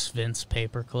 Flex Vince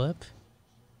paperclip.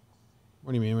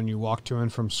 What do you mean when you walk to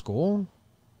and from school?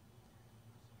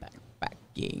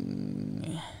 Backpacking.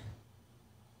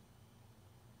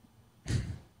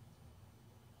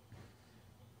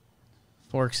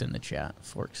 Forks in the chat.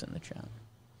 Forks in the chat.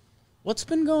 What's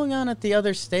been going on at the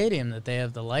other stadium that they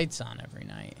have the lights on every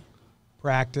night?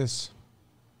 Practice.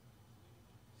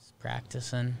 Just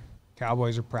practicing.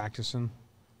 Cowboys are practicing.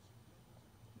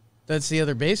 That's the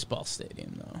other baseball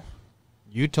stadium, though.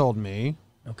 You told me,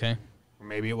 Okay. or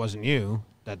maybe it wasn't you,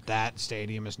 that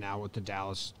stadium is now with the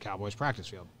Dallas Cowboys practice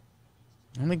field.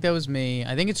 I don't think that was me.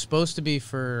 I think it's supposed to be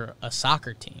for a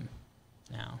soccer team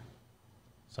now.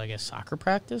 So I guess soccer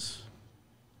practice?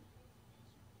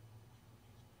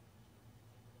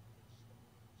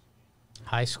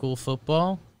 High school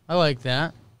football? I like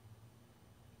that.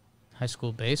 High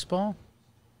school baseball?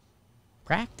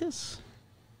 Practice?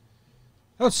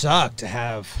 That would suck to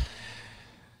have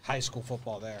high school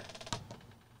football there.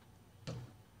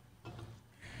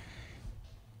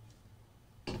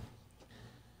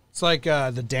 It's like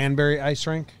the Danbury ice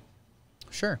rink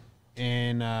Sure.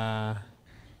 in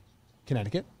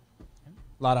Connecticut.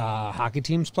 A lot of hockey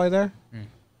teams play there.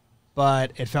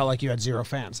 But it felt like you had zero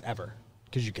fans ever.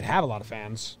 Because you could have a lot of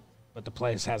fans, but the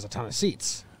place has a ton of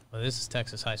seats. Well, this is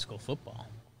Texas high school football.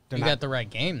 They're You not- got the right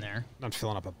game there. Not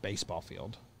filling up a baseball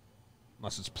field.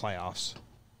 Unless it's playoffs.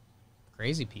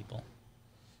 Crazy people.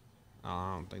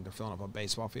 I don't think they're filling up a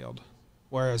baseball field.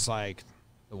 Whereas, like,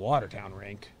 the Watertown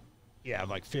rink, you have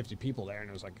like 50 people there, and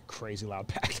it was like a crazy loud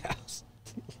packed house.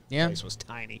 Yeah. The place was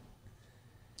tiny.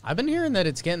 I've been hearing that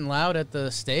it's getting loud at the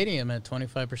stadium at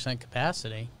 25%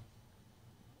 capacity.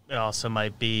 It also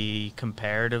might be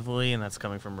comparatively, and that's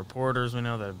coming from reporters we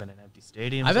know that have been in empty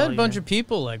stadiums. I've had all a bunch year. of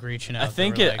people like reaching out. I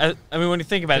think that were it. like, I mean, when you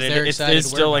think about 'cause it, they're it's excited we're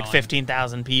still like going.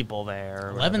 15,000 people there.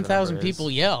 or whatever the 11,000 number is.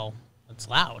 people yell. That's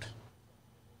loud.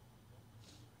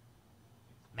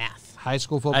 Math. High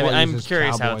school football I'm uses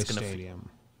curious Cowboy how it's gonna Stadium.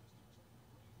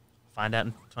 Find out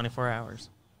in 24 hours.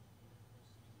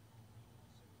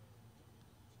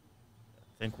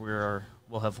 I think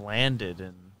we'll have landed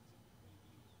in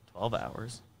 12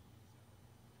 hours.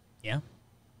 Yeah.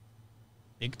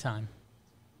 Big time.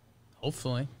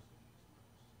 Hopefully.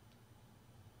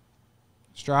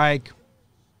 Strike.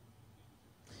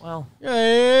 Well,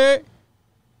 Yay!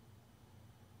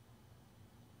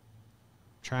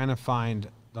 Trying to find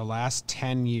the last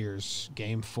 10 years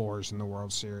game 4s in the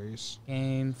World Series.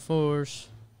 Game force.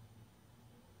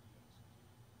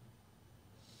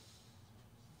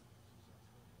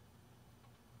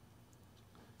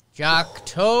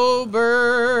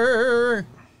 Jocktober.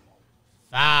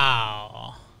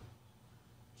 Foul.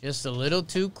 Just a little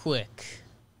too quick.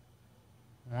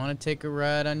 Want to take a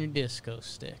ride on your disco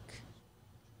stick.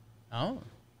 Oh.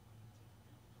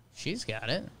 She's got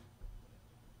it.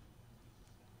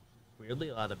 weirdly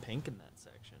a lot of pink in that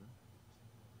section.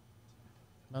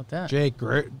 About that. Jake,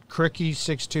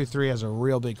 Cricky623 has a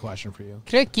real big question for you.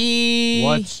 Cricky.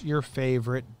 What's your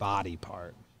favorite body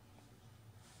part?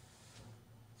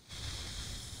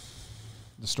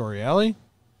 The story, Ellie?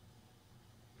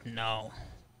 No.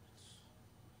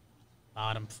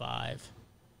 Bottom 5.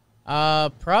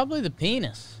 Probably the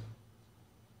penis.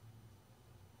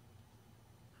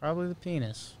 Probably the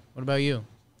penis. What about you?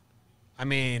 I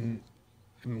mean,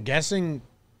 I'm guessing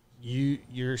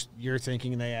you're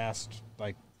thinking they asked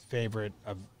like favorite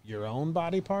of your own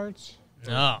body parts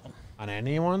No. on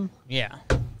anyone. Yeah.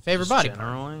 Favorite Just body part.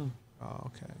 generally, Oh,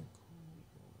 okay.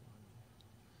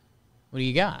 What do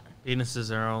you got?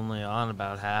 penises are only on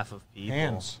about half of people,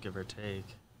 Hands. give or take.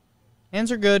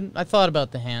 Hands are good. I thought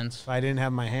about the hands. If I didn't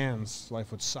have my hands, life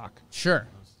would suck. Sure.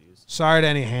 Most used. Sorry to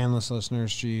any handless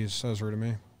listeners. Jeez, that was rude of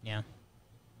me. Yeah.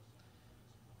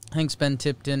 Hank's been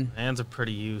tipped in. Hands are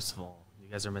pretty useful. You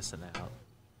guys are missing out.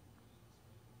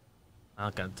 I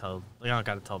don't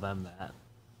gotta tell them that.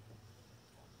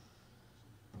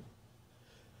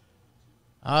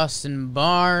 Austin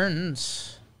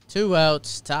Barnes. 2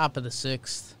 outs, top of the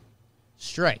 6th.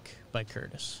 Strike by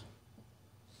Curtis.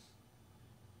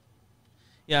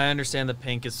 Yeah, I understand the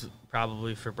pink is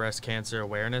probably for Breast Cancer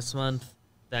Awareness Month.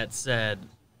 That said,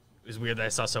 it was weird that I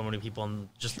saw so many people in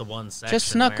just the one section. Just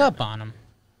snuck wearing up it. on him.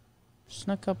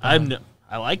 Snuck up on him.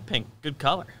 I like pink. Good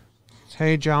color.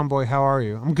 Hey, Jomboy, how are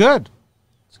you? I'm good.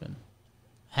 That's good.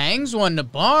 Hangs one to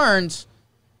Barnes.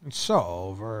 It's so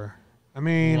over. I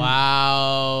mean,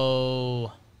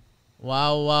 Wow.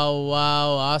 Wow.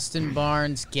 Austin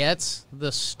Barnes gets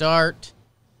the start.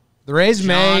 the Rays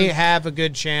may John- have a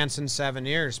good chance in 7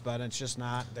 years, but it's just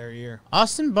not their year.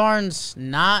 Austin Barnes,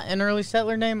 not an early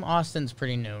settler name. Austin's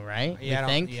pretty new, right? Yeah, You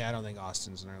think? I don't think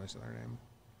Austin's an early settler name.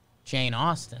 Jane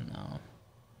Austen, though.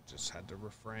 Just had to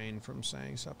refrain from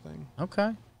saying something. Okay.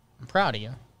 I'm proud of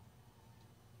you.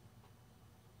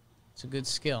 It's a good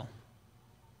skill.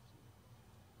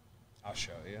 I'll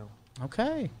show you.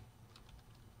 Okay.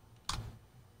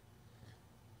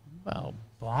 Well,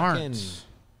 Barnes.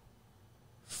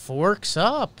 Forks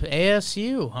up.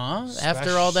 ASU, huh?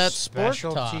 After all that sports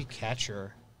specialty talk.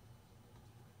 catcher.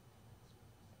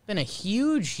 Been a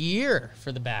huge year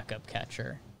for the backup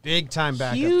catcher. Big time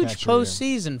backup Huge catcher. here.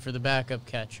 postseason for the backup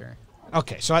catcher.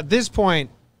 Okay, so at this point,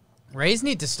 Rays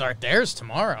need to start theirs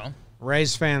tomorrow.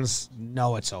 Rays fans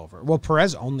know it's over. Well,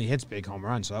 Perez only hits big home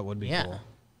runs, so that would be Yeah. cool.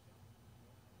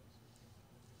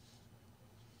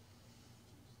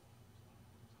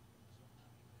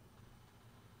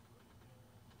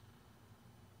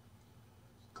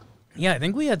 Yeah, I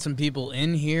think we had some people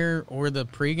in here or the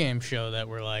pregame show that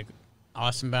were like,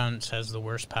 Austin Bounce has the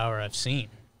worst power I've seen.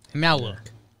 And now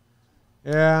look,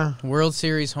 Yeah. World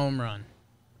Series home run.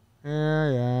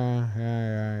 Yeah.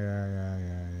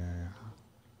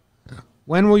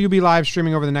 When will you be live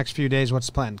streaming over the next few days? What's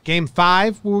the plan? Game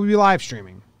 5, we will be live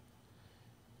streaming.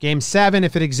 Game 7,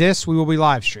 if it exists, we will be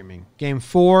live streaming. Game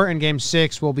 4 and Game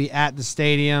 6 will be at the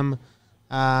stadium.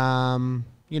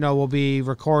 We'll be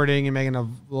recording and making a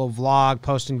little vlog,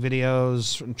 posting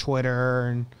videos on Twitter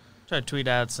and Try to tweet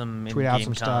out some tweet out in-game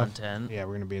some stuff. content. Yeah,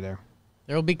 we're going to be there.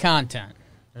 There will be content.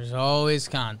 There's always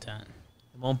content.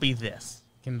 It won't be this.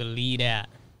 Can believe that.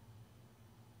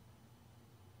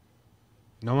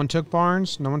 No one took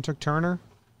Barnes? No one took Turner?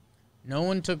 No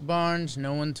one took Barnes.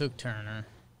 No one took Turner.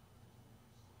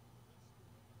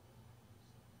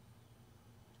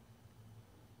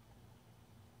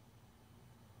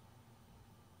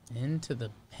 Into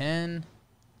the pen.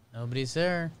 Nobody's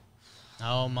there.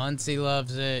 Oh, Muncie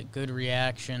loves it. Good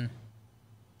reaction.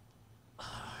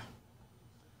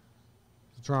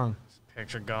 What's wrong?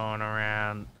 Picture going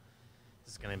around.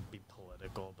 This is going to be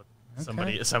political, but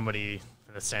Okay. somebody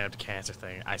for the stand up to cancer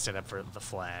thing, I stand up for the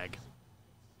flag.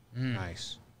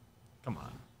 Nice. Come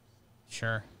on.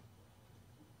 Sure.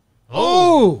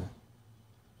 Oh!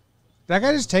 That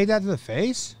guy just take that to the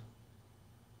face?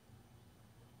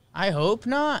 I hope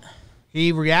not.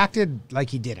 He reacted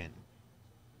like he didn't.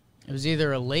 It was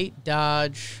either a late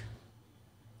dodge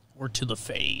or to the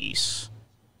face.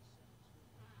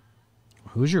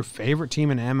 Who's your favorite team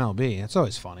in MLB? That's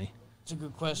always funny. That's a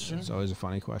good question. It's always a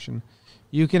funny question.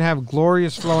 You can have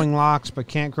glorious flowing locks but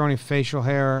can't grow any facial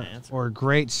hair, or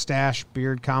great stash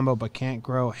beard combo but can't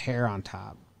grow hair on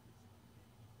top.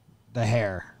 The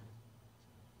hair.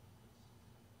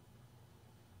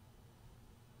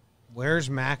 Where's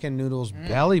Mac and Noodle's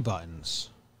belly buttons?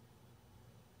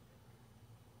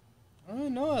 I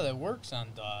don't know how that works on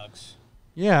dogs.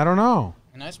 Yeah, I don't know.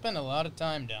 And I spend a lot of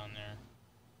time down there.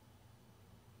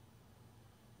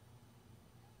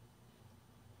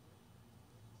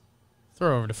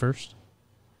 Throw over to first.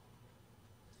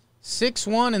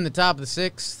 6-1 in the top of the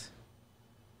sixth.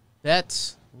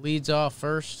 Betts leads off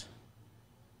first.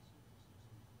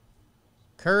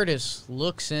 Curtis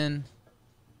looks in.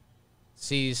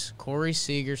 Sees Corey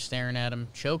Seager staring at him.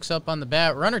 Chokes up on the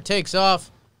bat. Runner takes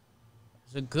off.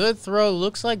 It's a good throw.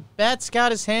 Looks like Betts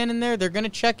got his hand in there. They're going to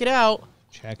check it out.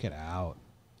 Check it out.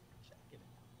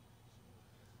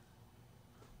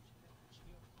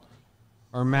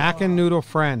 Are Mac and Noodle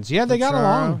friends? Yeah, they got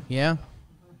along. Yeah.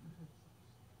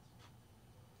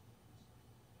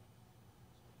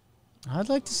 I'd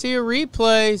like to see a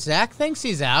replay. Zach thinks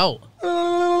he's out.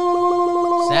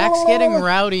 Zach's getting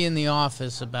rowdy in the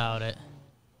office about it.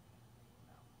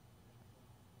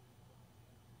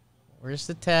 Where's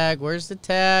the tag? Where's the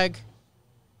tag?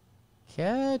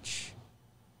 Catch.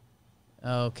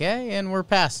 Okay, and we're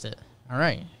past it. All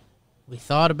right. We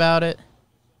thought about it.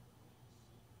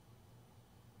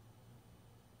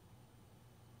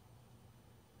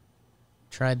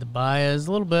 Tried the Baez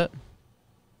a little bit.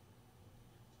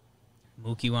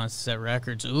 Mookie wants to set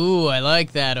records. Ooh, I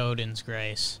like that, Odin's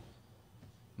Grace.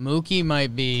 Mookie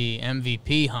might be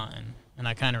MVP hunting, and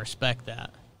I kind of respect that.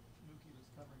 Mookie was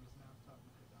covering his mouth talking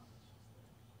to Donald.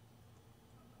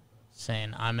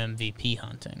 Saying I'm MVP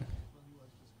hunting. Well, he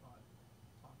was just caught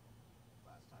talking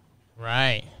last time.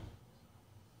 Right.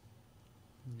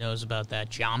 Knows about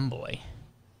that Jomboy.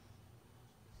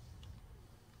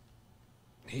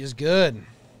 He's good.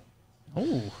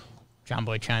 Oh,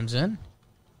 Jomboy chimes in.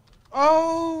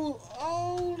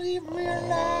 Oh, leave me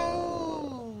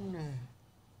alone.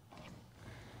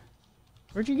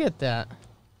 Where'd you get that?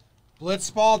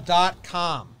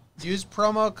 BlitzBall.com. Use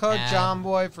promo code Ad.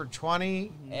 Jomboy for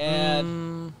 20.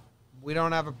 And We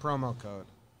don't have a promo code.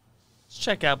 Let's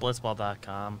check out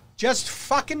blitzball.com. Just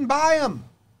fucking buy them.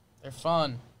 they're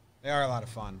fun. They are a lot of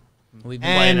fun. We've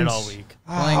Been playing And- it all week.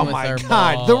 Playing Oh with my our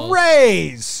God, balls. the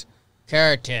Rays.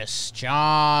 Curtis.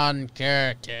 John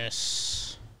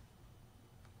Curtis.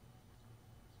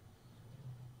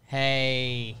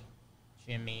 Hey,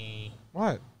 Jimmy.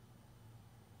 What?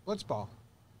 BlitzBall.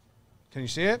 Can you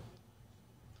see it?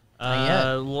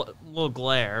 yet. Little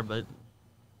glare, but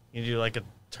you do like a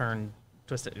turn,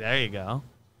 twist it. There you go.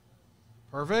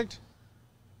 Perfect.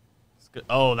 It's good.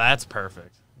 Oh, that's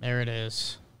perfect. There it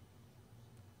is.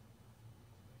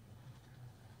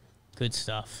 Good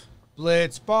stuff.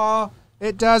 BlitzBall.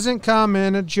 It doesn't come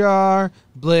in a jar.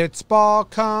 BlitzBall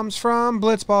comes from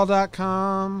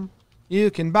BlitzBall.com. You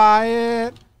can buy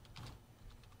it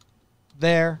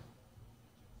there.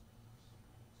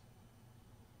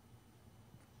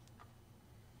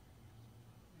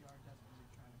 We are desperately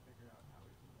trying to figure out how we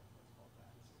can get BlitzBall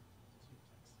back to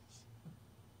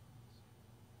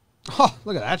Texas. Oh,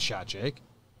 look at that shot, Jake.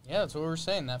 Yeah, that's what we were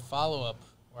saying. That follow-up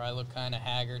where I look kind of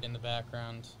haggard in the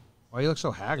background. Why you look so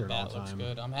The haggard all bat the looks time?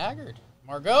 good. I'm haggard.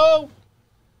 Margot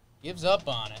gives up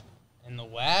on it, and the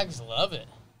Wags love it.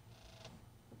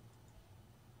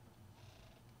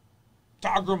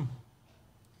 Togram.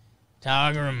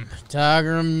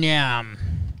 Togram, yam.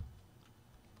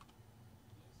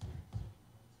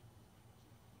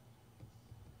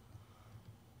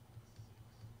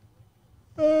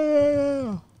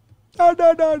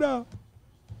 No.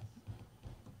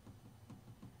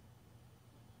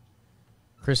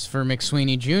 Christopher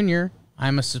McSweeney Jr.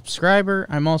 I'm a subscriber.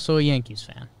 I'm also a Yankees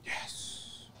fan.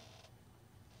 Yes.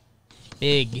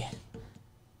 Big.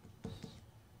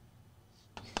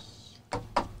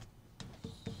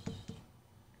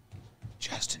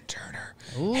 Justin Turner.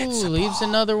 Ooh, hits the leaves ball.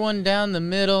 another one down the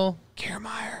middle.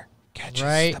 Kiermaier catches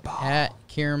Right the ball. at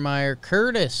Kiermaier.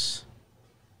 Curtis.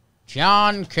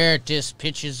 John Curtis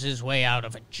pitches his way out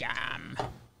of a jam.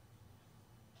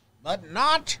 But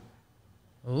not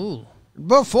Ooh,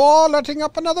 before letting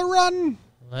up another run.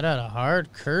 let out a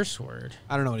hard curse word.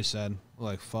 I don't know what he said.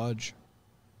 Like fudge.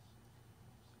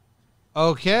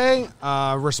 Okay.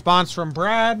 Response from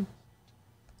Brad.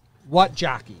 What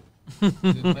jockey? Good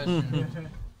question.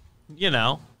 You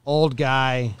know. Old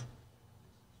guy.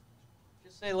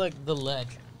 Just say like the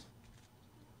legend.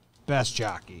 Best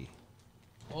jockey.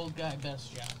 Old guy,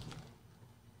 best jockey.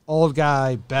 Old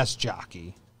guy, best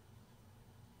jockey.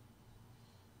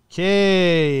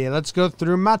 Okay, let's go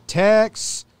through my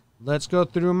texts.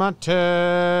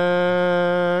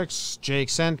 Jake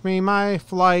sent me my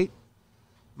flight.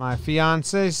 My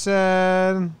fiance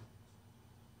said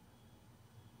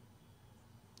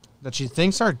that she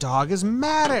thinks our dog is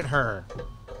mad at her.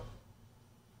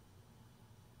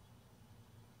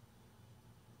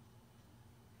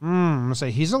 I'm going to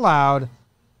say he's allowed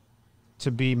to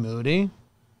be moody,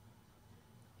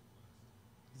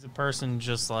 He's a person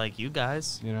just like you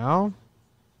guys. you know?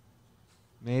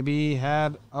 Maybe he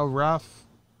had a rough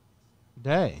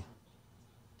day.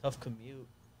 Tough commute.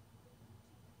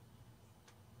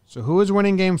 So who is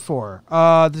winning game 4?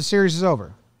 The series is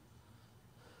over.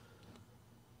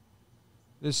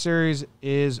 This series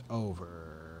is over.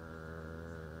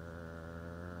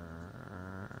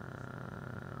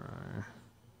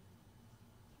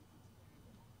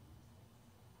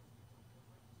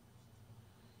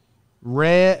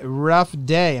 Rough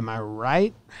day, am I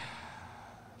right?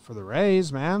 For the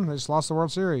Rays, man. They just lost the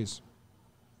World Series.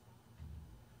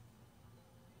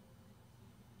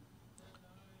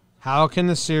 How can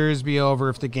the series be over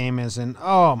if the game isn't?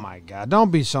 Oh, my God.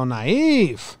 Don't be so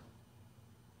naive.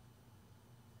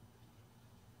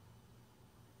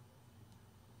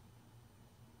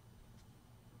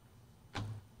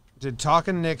 Did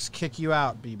Talking Knicks kick you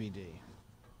out, BBD?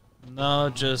 No,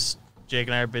 just Jake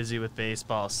and I are busy with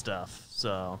baseball stuff.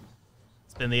 So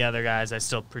it's been the other guys. I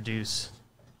still produce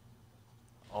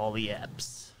all the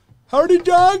eps. How many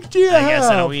dogs do you I guess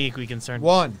in a have? week we can start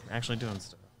One. actually doing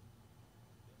stuff.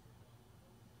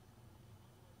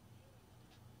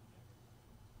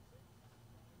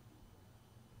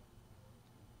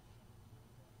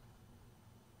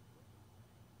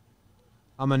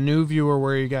 I'm a new viewer.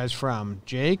 Where are you guys from?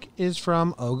 Jake is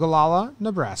from Ogallala,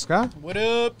 Nebraska. What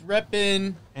up,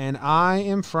 reppin'? And I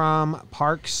am from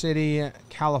Park City,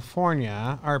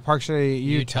 California, or Park City,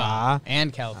 Utah.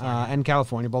 And California. And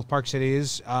California, both Park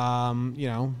Cities.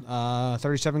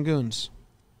 37 goons.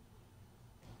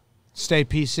 Stay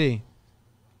PC.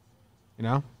 You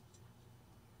know?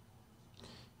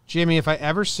 Jimmy, if I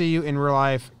ever see you in real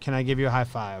life, can I give you a high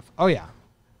five? Oh, yeah.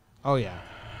 Oh, yeah.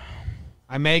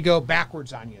 I may go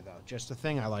backwards on you, though. Just a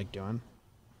thing I like doing.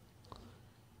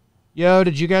 Yo,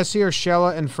 did you guys see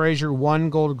Urshela and Frazier won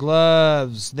Gold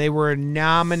Gloves? They were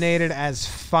nominated as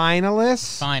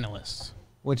finalists.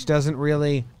 Which doesn't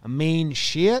really mean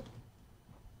shit,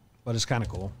 but it's kind of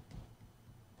cool.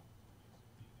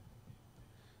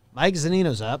 Mike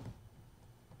Zanino's up.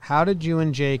 How did you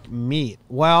and Jake meet?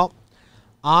 Well,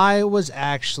 I was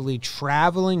actually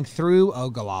traveling through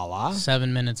Ogallala.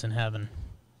 7 minutes in heaven.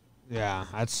 Yeah,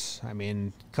 Long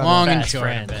and Fast short.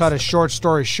 friend. cut a short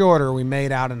story shorter, we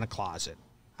made out in the closet.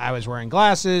 I was wearing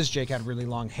glasses. Jake had really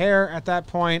long hair at that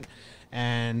point,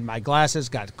 and my glasses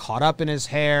got caught up in his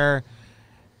hair.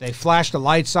 They flashed the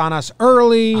lights on us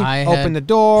early, opened the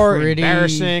door,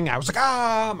 embarrassing. I was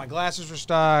like, my glasses were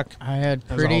stuck. I had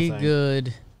That was the whole pretty thing.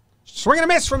 good. Swing and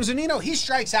a miss from Zunino. He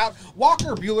strikes out.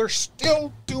 Walker Buehler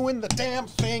still doing the damn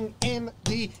thing in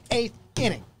the 8th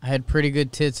inning. I had pretty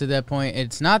good tits at that point.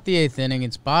 It's not the 8th inning.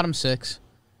 It's bottom 6.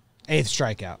 8th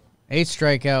strikeout.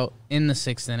 8th strikeout in the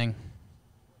 6th inning.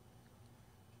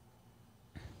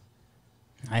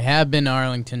 I have been to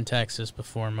Arlington, Texas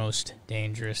before most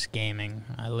dangerous gaming.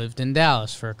 I lived in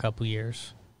Dallas for a couple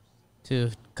years.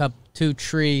 Two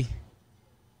tree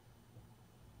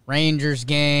Rangers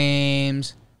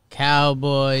games,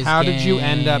 Cowboys How games. did you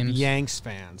end up Yanks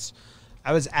fans?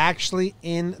 I was actually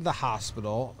in the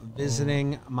hospital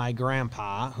visiting my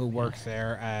grandpa, who worked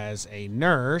there as a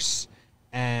nurse,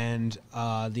 and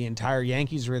the entire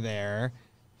Yankees were there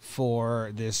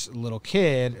for this little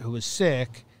kid who was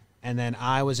sick, and then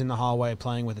I was in the hallway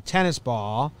playing with a tennis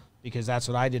ball because that's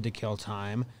what I did to kill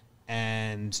time,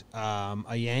 and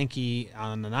a Yankee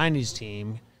on the 90s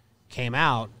team came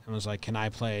out and was like, "Can I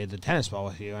play the tennis ball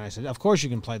with you?" And I said, "Of course you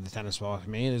can play the tennis ball with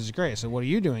me. This is great." I said, "What are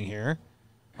you doing here?"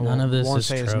 None of this won't is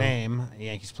say his true. name, a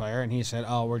Yankees player, and he said,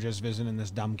 "Oh, we're just visiting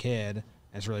this dumb kid. And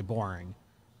it's really boring."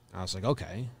 I was like,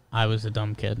 "Okay." I was a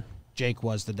dumb kid. Jake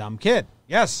was the dumb kid.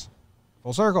 Yes,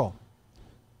 full circle.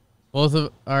 Both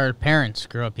of our parents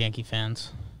grew up Yankee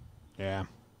fans, Yeah,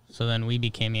 so then we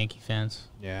became Yankee fans.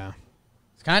 yeah.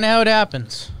 It's kind of how it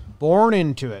happens. Born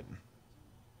into it.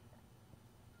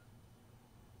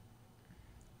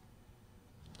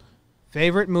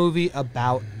 Favorite movie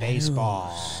about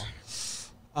baseball?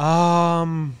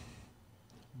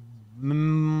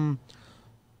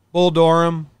 Bull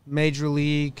Durham, Major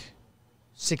League,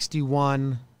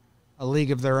 61, A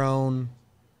League of Their Own,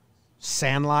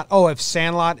 Sandlot. Oh, if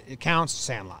Sandlot it counts,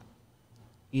 Sandlot.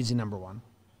 Easy number 1.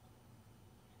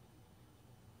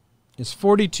 Is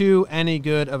 42 any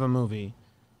good of a movie?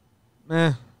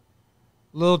 A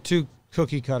little too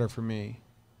cookie cutter for me.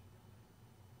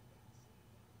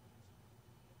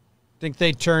 Think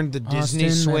they turned the Disney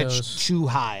Austin switch Meadows. too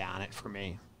high on it for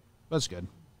me. That's good.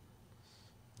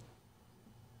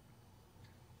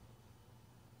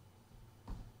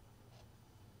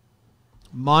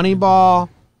 Moneyball,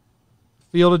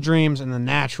 Field of Dreams, and The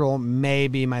Natural may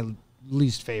be my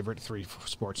least favorite 3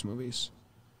 sports movies.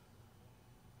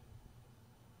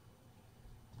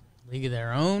 League of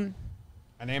Their Own.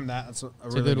 I named that. That's a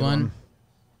It's really a good one.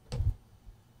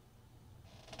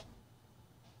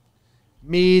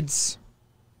 Meads.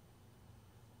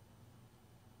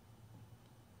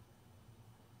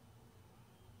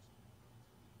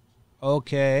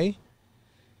 Okay.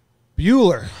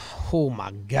 Bueller. Oh,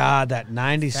 my God. That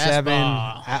 97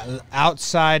 Fastball.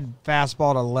 outside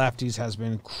fastball to lefties has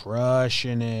been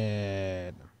crushing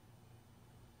it.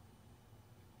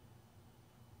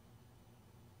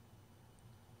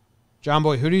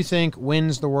 Jomboy, who do you think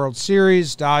wins the World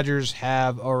Series? Dodgers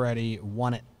have already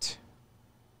won it.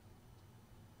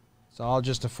 It's all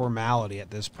just a formality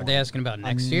at this Are point. they asking about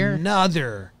next year?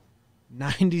 Another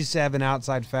 97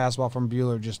 outside fastball from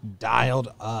Bueller just dialed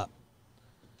up.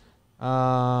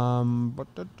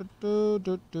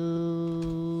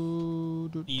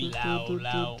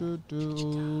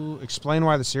 Explain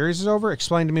why the series is over.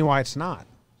 Explain to me why it's not.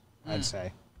 I'd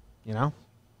say, you know.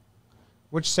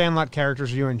 Which Sandlot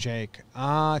characters are you and Jake?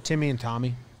 Timmy and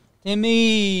Tommy.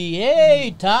 Timmy,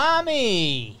 hey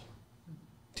Tommy.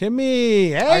 Timmy,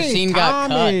 hey, Our scene got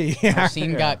Tommy. cut. Our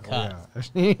scene got cut. Yeah. Our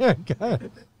scene got cut.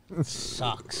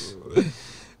 Sucks.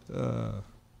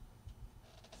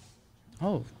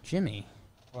 Oh, Jimmy.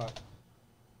 What?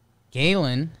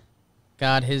 Galen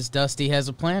got his Dusty Has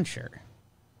a Plan shirt.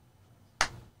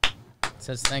 It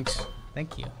says thanks.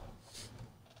 Thank you.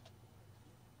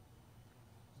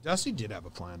 Dusty did have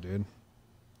a plan, dude.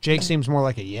 Jake seems more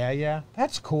like a yeah.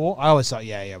 That's cool. I always thought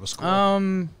yeah was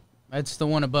cool. That's the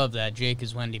one above that. Jake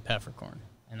is Wendy Peppercorn,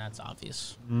 and that's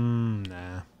obvious.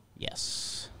 Nah.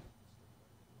 Yes.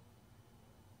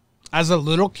 As a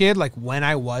little kid, like when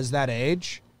I was that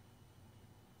age,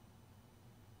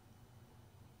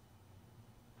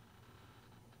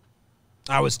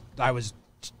 I was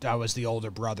the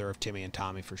older brother of Timmy and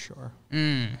Tommy for sure.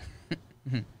 I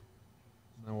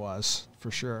was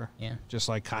for sure. Yeah. Just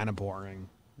like kind of boring,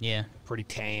 Yeah. pretty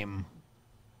tame.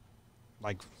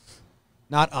 Like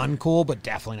not uncool, but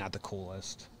definitely not the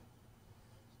coolest.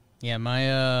 Yeah,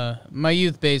 my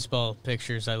youth baseball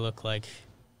pictures, I look like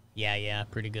Yeah,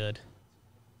 pretty good.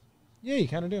 Yeah, you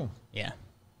kind of do. Yeah.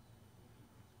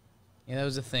 Yeah, that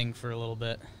was a thing for a little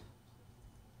bit.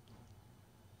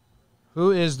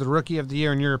 Who is the rookie of the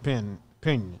year in your opinion?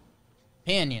 Pinion.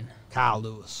 Kyle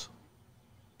Lewis.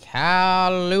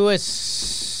 Kyle Lewis.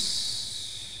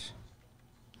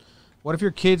 What if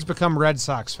your kids become Red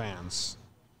Sox fans?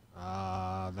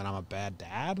 Then I'm a bad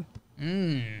dad?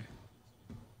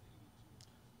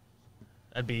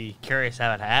 I'd be curious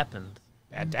how it happened.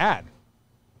 Bad dad.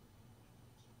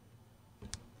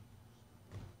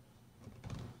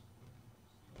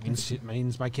 It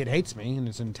means my kid hates me and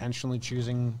is intentionally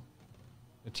choosing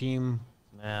the team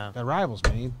Yeah. that rivals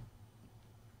me.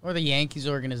 Or the Yankees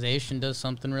organization does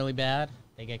something really bad.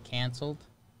 They get canceled.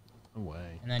 No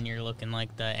way. And then you're looking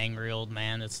like the angry old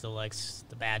man that still likes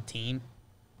the bad team.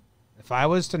 If I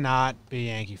was to not be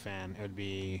a Yankee fan, it would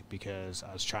be because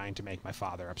I was trying to make my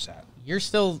father upset. You're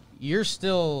still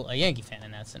a Yankee fan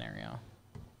in that scenario.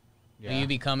 But you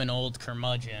become an old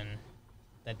curmudgeon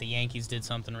that the Yankees did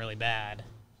something really bad.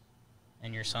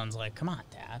 And your son's like, come on,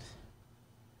 Dad.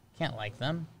 Can't like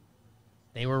them.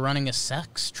 They were running a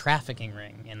sex trafficking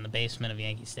ring in the basement of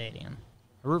Yankee Stadium.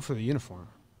 I root for the uniform.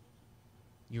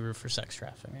 You root for sex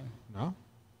trafficking. No?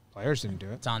 Players didn't do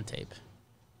it. It's on tape.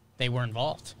 They were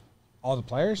involved. All the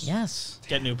players? Yes.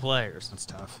 Get new players. That's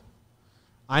tough.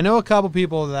 I know a couple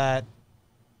people that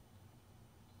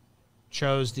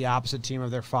chose the opposite team of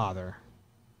their father.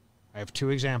 I have 2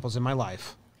 examples in my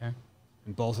life. Okay.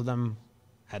 And both of them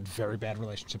had very bad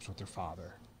relationships with their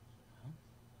father.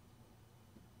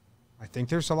 I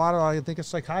think a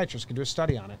psychiatrist could do a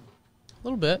study on it. A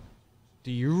little bit.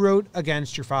 Do you root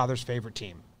against your father's favorite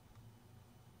team?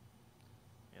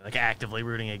 Yeah, like actively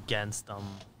rooting against them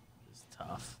is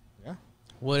tough. Yeah.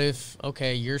 What if,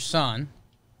 your son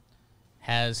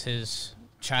has his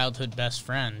childhood best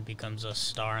friend becomes a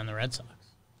star on the Red Sox?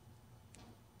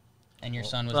 And your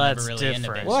son was Well, never that's really into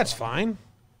different. baseball. Well, that's fine.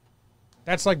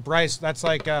 That's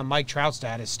like Mike Trout's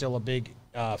dad is still a big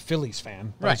Phillies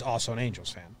fan, but he's Right. also an Angels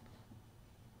fan.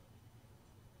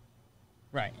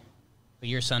 Right. But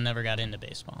your son never got into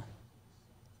baseball.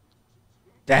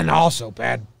 Then also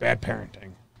bad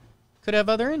parenting. Could have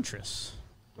other interests.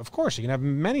 Of course, you can have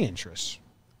many interests.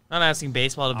 Not asking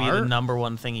baseball to be the Art? number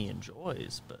one thing he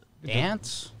enjoys, but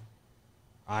Dance.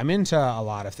 I'm into a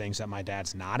lot of things that my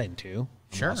dad's not into.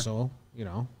 I'm Sure. also,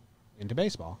 into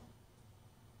baseball.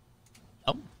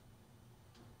 Oh.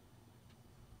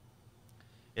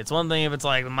 it's one thing if it's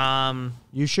like the mom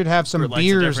You should have some likes a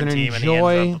beers and different team and he ends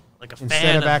enjoy up, like, a fan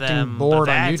instead of acting them, bored but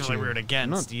on actively YouTube. root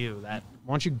against you. That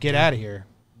Why don't you get out of here?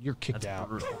 You're kicked that's out.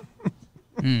 brutal.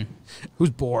 Who's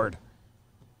bored?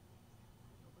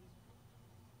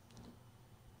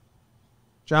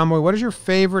 Jomboy, what is your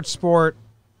favorite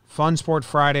fun sport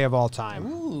Friday of all time?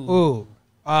 Ooh.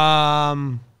 I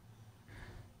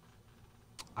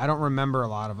don't remember a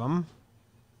lot of them.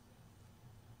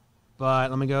 But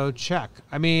let me go check.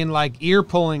 I mean, like ear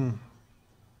pulling.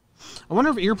 I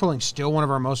wonder if ear pulling's still one of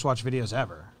our most watched videos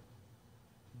ever.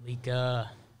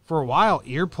 For a while,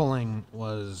 ear pulling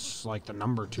was like the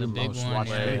number 2 The big most one,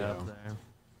 watched yeah. Way video. up there.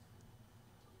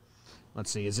 Let's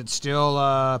see. Is it still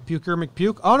Puker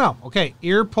McPuke? Oh, no. Okay.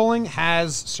 Ear pulling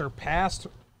has surpassed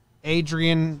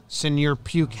Adrian Senior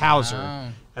Pukehauser Wow.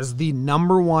 as the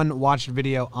number 1 watched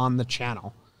video on the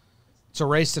channel. It's a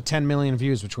race to 10 million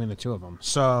views between the 2 of them.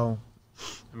 So,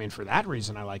 I mean, for that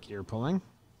reason, I like ear pulling.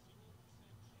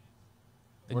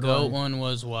 The What do GOAT I- one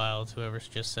was wild. Whoever's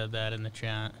just said that in the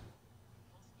chat.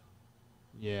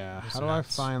 Yeah. It's How do I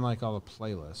nuts. find, like, all the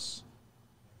playlists?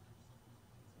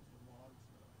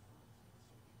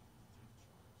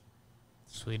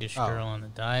 Swedish Oh. girl on the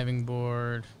diving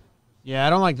board. Yeah, I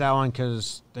don't like that one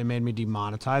because they made me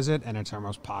demonetize it, and it's our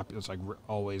most popular. It's, like,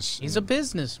 always... He's a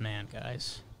businessman,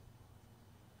 guys.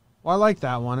 Well, I like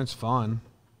that one. It's fun.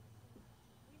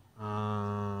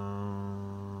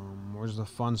 Where's the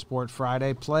Fun Sport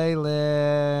Friday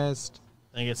playlist?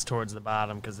 I think it's towards the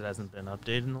bottom because it hasn't been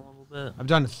updated in a little bit. I've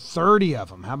done 30 of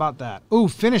them. How about that? Ooh,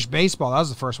 Finnish baseball. That was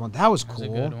the first one. That was That cool.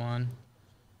 was a good one.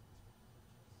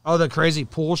 Oh, the crazy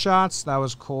pool shots. That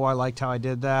was cool. I liked how I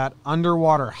did that.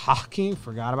 Underwater hockey.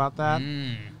 Forgot about that.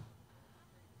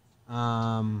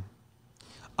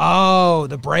 Oh,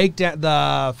 the breakdown.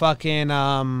 The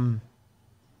fucking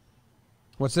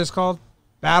what's this called?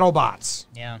 Battle bots.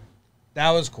 Yeah.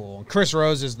 That was cool. And Chris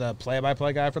Rose is the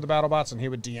play-by-play guy for the battle bots, and he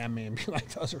would DM me and be like,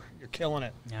 you're killing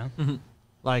it." Yeah.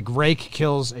 Like Rake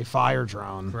kills a fire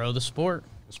drone. Grow the sport.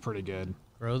 It's pretty good.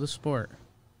 Grow the sport.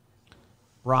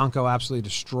 Bronco absolutely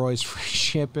destroys free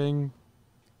shipping.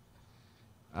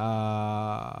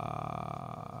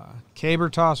 Caber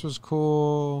toss was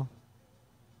cool.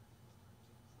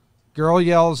 Girl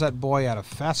yells at boy at a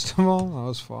festival. That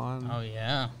was fun. Oh,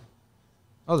 yeah.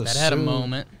 Oh, That had a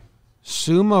moment.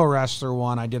 Sumo wrestler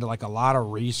one I did like a lot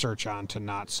of research on to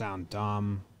not sound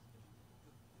dumb.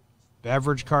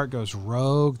 Beverage cart goes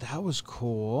rogue. That was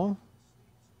cool.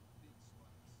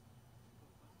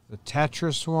 The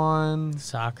Tetris one.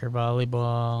 Soccer,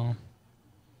 volleyball.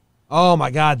 Oh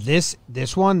my God, this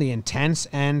one, the intense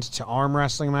end to arm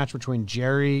wrestling match between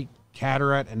Jerry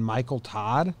Caderet and Michael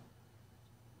Todd,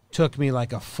 took me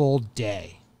like a full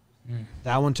day.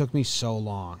 That one took me so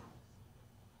long.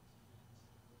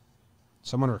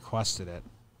 Someone requested it.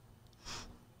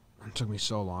 It took me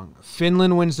so long.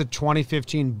 Finland wins the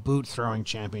 2015 boot throwing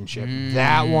championship.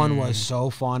 That one was so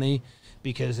funny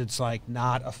because it's like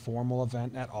not a formal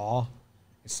event at all.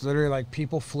 It's literally like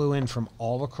people flew in from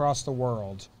all across the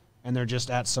world and they're just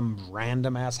at some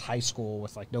random ass high school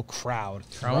with like no crowd.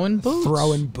 Throwing boots?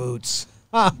 Throwing boots.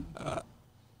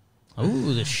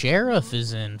 Ooh, the sheriff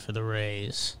is in for the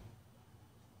Rays.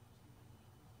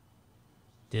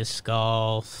 Disc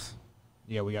golf.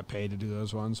 Yeah, we got paid to do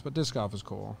those ones, but disc golf is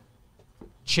cool.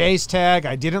 Chase tag,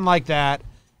 I didn't like that,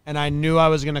 and I knew I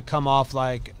was going to come off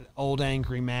like old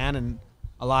angry man, and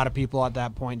a lot of people at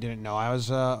that point didn't know I was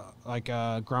like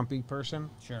a grumpy person.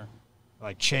 Sure.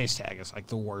 Like, chase tag is like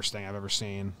the worst thing I've ever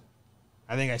seen.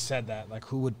 I think I said that, like,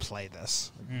 who would play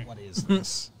this? Like, what is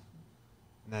this?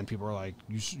 And then people were like,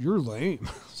 you're lame.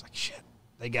 I was like, shit,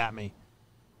 they got me.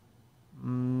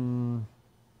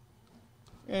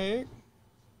 Hey.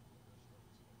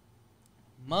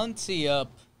 Muncie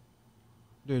up.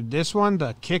 Dude, this one,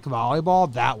 the kick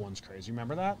volleyball, that one's crazy.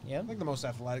 Remember that? Yep. Like the most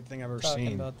athletic thing I've ever Talking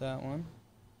seen. about that one.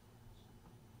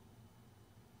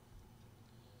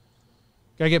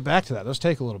 Gotta get back to that. Those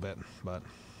take a little bit, but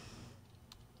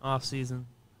Off season.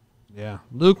 yeah.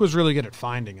 Luke was really good at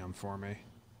finding them for me.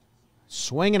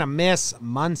 Swing and a miss.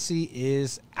 Muncie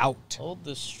is out. Hold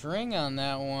the string on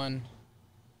that one.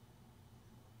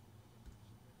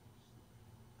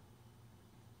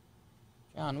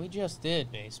 John, we just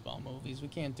did baseball movies. We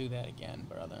can't do that again,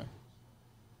 brother.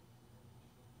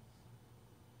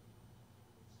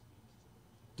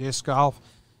 Disc golf.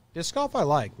 Disc golf I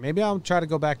like. Maybe I'll try to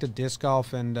go back to disc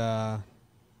golf and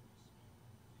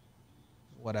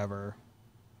whatever.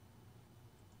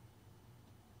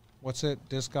 What's it?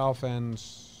 Disc golf and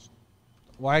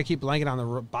why I keep blanking on the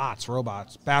robots.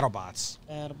 BattleBots.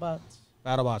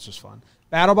 BattleBots was fun.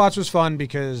 BattleBots was fun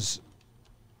because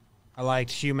I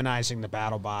liked humanizing the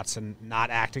BattleBots and not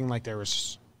acting like there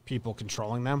was people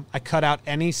controlling them. I cut out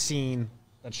any scene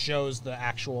that shows the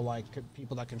actual like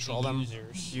people that control them.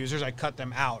 Users. I cut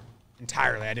them out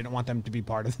entirely. I didn't want them to be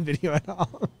part of the video at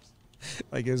all.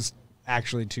 Like it was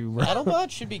actually too rough. BattleBots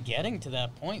should be getting to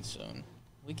that point soon.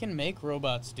 We can make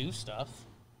robots do stuff.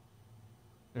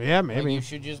 Yeah, maybe. Like you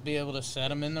should just be able to set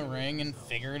them in the ring and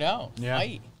figure it out. Yeah.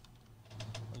 Fight.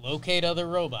 Locate other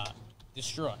robot.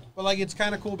 Destroy. But like it's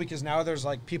kind of cool because now there's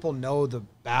like people know the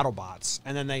BattleBots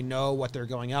and then they know what they're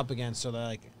going up against, so they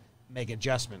like make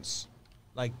adjustments.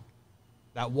 Like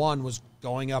that one was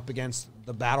going up against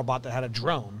the BattleBot that had a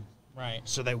drone. Right.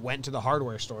 So they went to the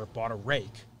hardware store, bought a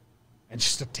rake, and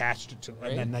just attached it to it,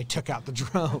 and then they took out the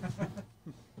drone.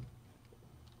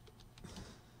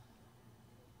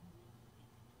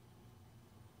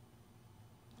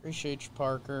 Appreciate you,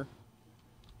 Parker.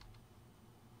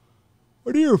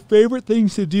 What are your favorite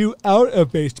things to do out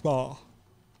of baseball?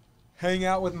 Hang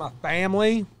out with my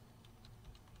family,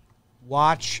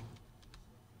 watch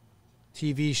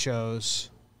TV shows,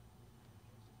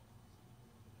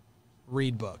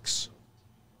 read books.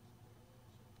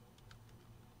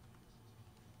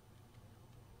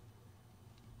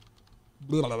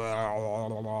 Blah, blah, blah,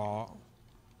 blah, blah.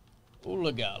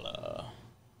 Oolagala.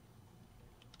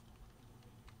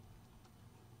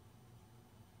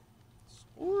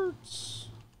 Sports.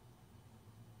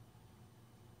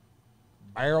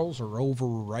 Barrels are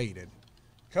overrated.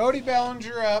 Cody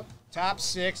Bellinger up, top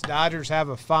 6. Dodgers have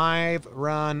a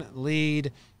 5-run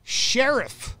lead.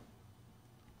 Sheriff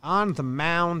on the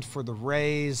mound for the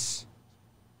Rays,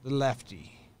 the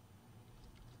lefty.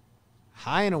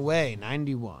 High and away,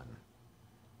 91.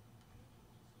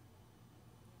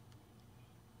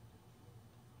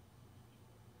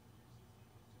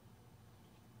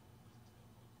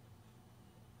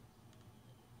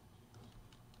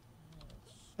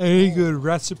 Any good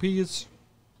recipes?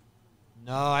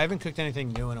 No, I haven't cooked anything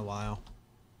new in a while.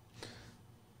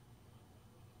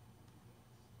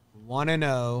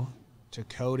 1-0 to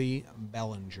Cody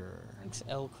Bellinger. Thanks,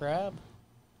 L Crab.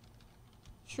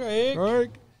 Shrek.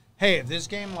 Right. Hey, if this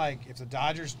game, like, if the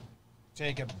Dodgers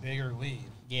take a bigger lead,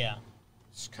 Yeah.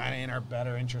 it's kind of in our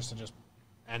better interest to just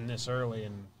end this early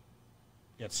and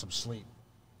get some sleep.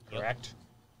 Yep. Correct?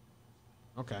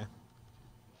 Okay.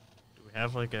 Do we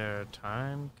have like a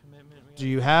time commitment? Do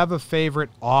you have a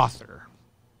favorite author?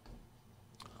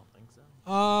 I don't think so.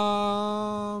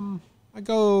 I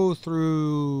go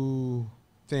through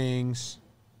things.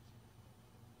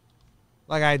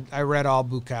 Like I read all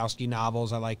Bukowski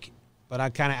novels. But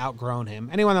I've kind of outgrown him.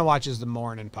 Anyone that watches the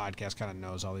Morning podcast kind of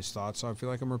knows all these thoughts, so I feel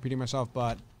like I'm repeating myself.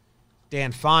 But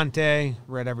Dan Fonte,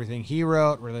 read everything he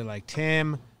wrote, really liked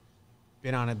him.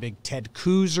 Been on a big Ted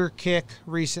Kooser kick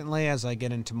recently as I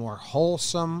get into more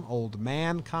wholesome old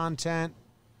man content.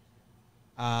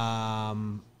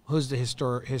 Who's the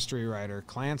history writer?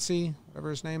 Clancy, whatever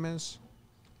his name is.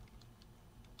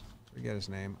 Forget his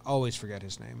name. Always forget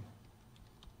his name.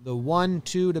 The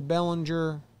 1-2 to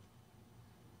Bellinger.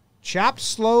 Chopped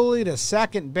slowly to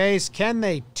second base. Can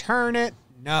they turn it?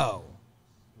 No.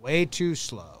 Way too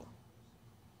slow.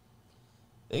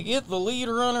 They get the lead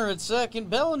runner at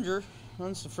second, Bellinger.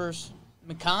 That's the first.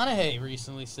 McConaughey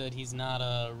recently said he's not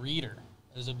a reader.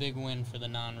 It was a big win for the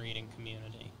non-reading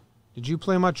community. Did you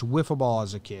play much wiffle ball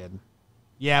as a kid?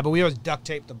 Yeah, but we always duct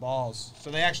taped the balls.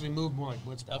 So they actually moved more like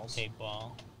BlitzBalls. Duct tape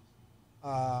ball.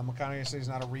 McConaughey says he's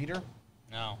not a reader.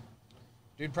 No.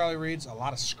 Dude probably reads a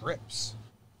lot of scripts.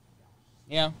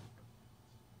 Yeah.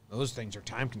 Those things are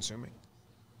time consuming.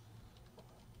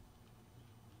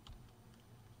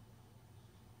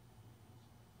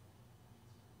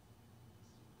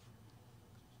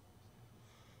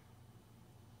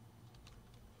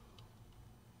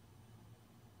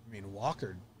 I mean,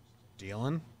 Walker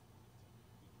dealing.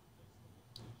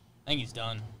 I think he's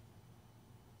done.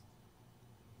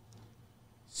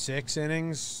 6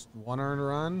 innings, 1 earned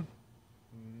run,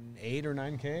 8 or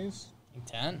 9 Ks, I think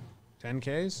 10. 10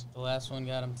 Ks. The last one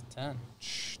got him to 10.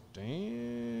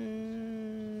 Damn.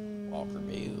 Walker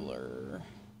Buehler.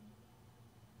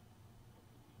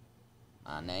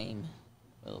 My name?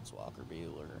 Well, it's Walker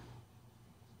Buehler.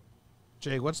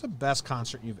 Jake, what's the best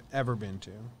concert you've ever been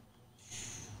to?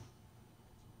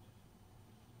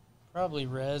 Probably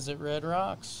Rez at Red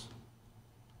Rocks.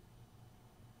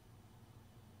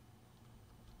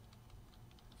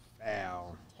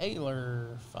 Foul.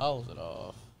 Taylor fouls it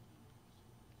off.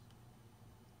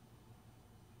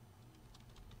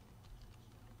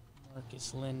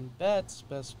 Marcus Lynn Betts,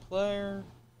 best player.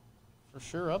 For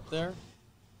sure up there.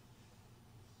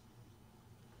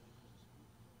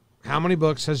 How many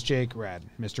books has Jake read?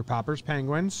 Mr. Popper's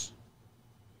Penguins.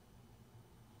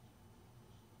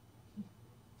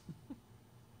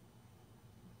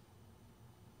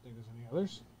 Think there's any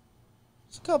others?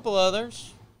 There's a couple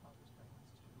others.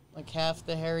 Like half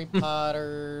the Harry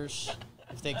Potters.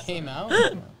 If they came out.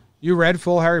 You read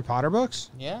full Harry Potter books?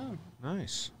 Yeah.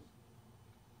 Nice.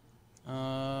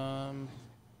 The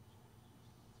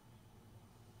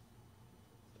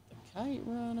Kite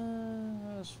Runner.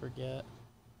 I always forget.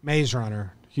 Maze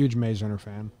Runner. Huge Maze Runner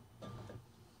fan.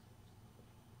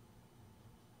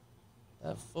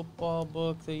 That football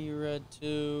book that you read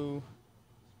too.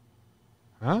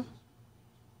 Huh?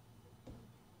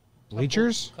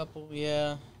 Bleachers? Couple,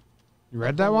 yeah. You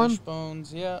read that one?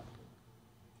 Wishbones, yeah.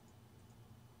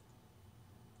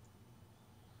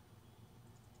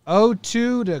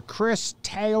 Oh-2 to Chris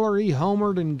Taylor. He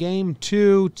homered in game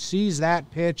 2. Sees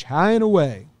that pitch high and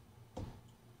away.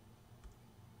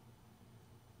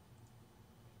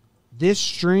 This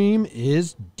stream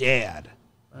is dead.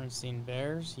 Bernstein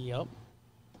Bears, yep.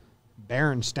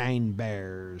 Berenstain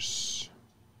Bears.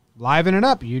 Liven it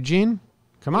up, Eugene.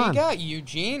 Come What on. you got,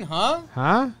 Eugene, huh?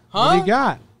 Huh? What Huh? do you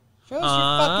got? Show us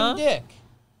your fucking dick.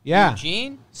 Yeah.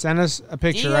 Eugene. Send us a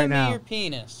picture DM right me now. your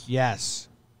penis. Yes.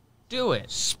 Do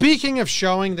it. Speaking of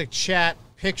showing the chat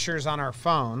pictures on our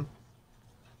phone,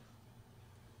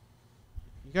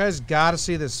 you guys got to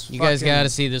see this. You guys got to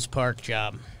see this park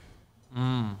job.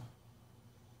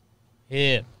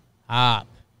 Hip, hop,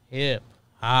 hip,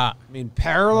 hop. I mean,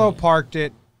 parallel parked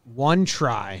it one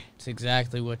try. It's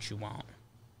exactly what you want.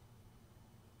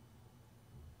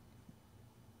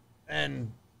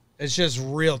 And it's just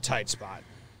real tight spot.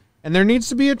 And there needs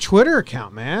to be a Twitter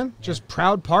account, man. Yeah. Just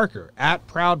Proud Parker, at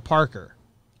Proud Parker.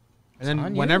 And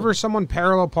then whenever someone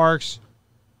parallel parks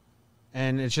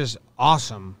and it's just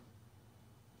awesome,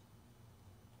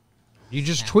 you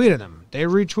just tweet at them. They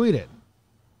retweet it.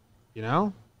 You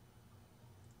know?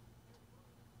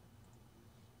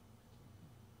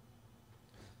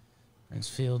 Prince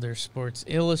Fielder Sports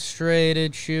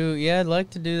Illustrated shoot. Yeah, I'd like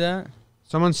to do that.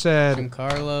 Someone said... Jim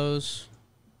Carlos.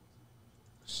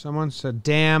 Someone said,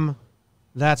 damn,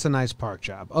 that's a nice park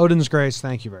job. Odin's Grace,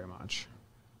 thank you very much.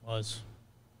 Was.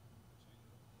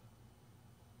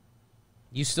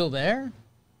 You still there?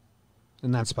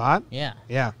 In that spot? Yeah.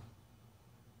 Yeah.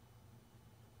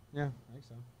 Yeah, I think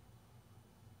so.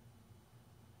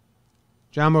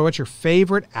 Jomboy, what's your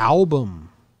favorite album?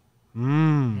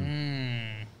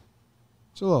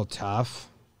 It's a little tough.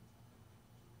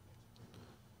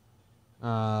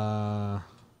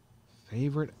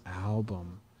 Favorite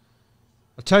album.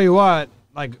 I'll tell you what,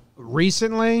 like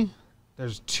recently,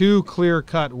 there's 2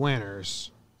 clear-cut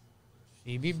winners.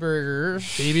 Phoebe Bridgers.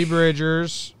 Phoebe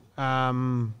Bridgers.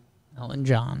 Elton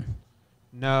John.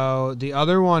 No, the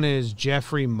other one is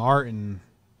Jeffrey Martin.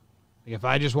 Like if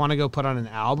I just want to go put on an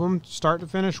album, start to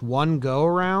finish, One Go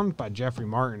Around by Jeffrey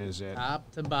Martin is it. Top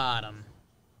to bottom.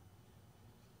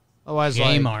 Otherwise,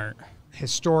 J-Mart.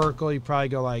 Historical, you probably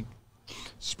go like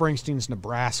Springsteen's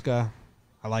Nebraska.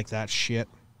 I like that shit.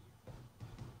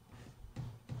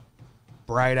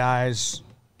 Bright Eyes,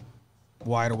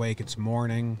 Wide Awake It's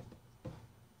Morning.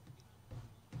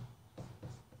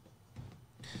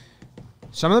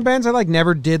 Some of the bands I like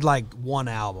never did like one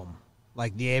album.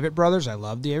 Like the Avett Brothers, I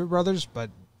love the Avett Brothers, but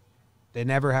they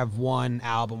never have one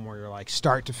album where you're like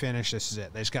start to finish, this is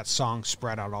it. They just got songs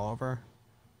spread out all over.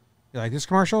 You like this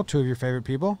commercial? 2 of your favorite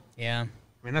people? Yeah.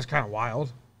 I mean, that's kind of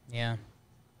wild. Yeah.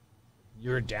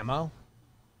 You're a demo?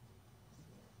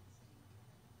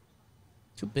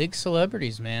 2 big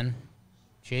celebrities, man.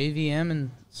 JVM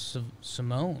and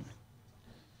Simone.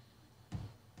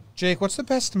 Jake, what's the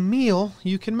best meal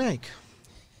you can make?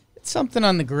 It's something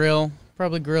on the grill.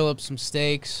 Probably grill up some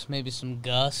steaks, maybe some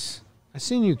Gus. I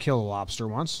seen you kill a lobster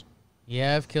once.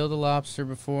 Yeah, I've killed a lobster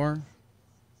before.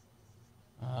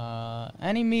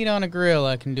 Any meat on a grill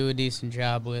I can do a decent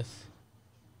job with.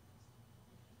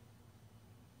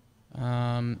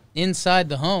 Inside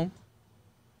the home,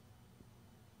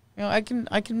 you know, I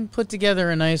can put together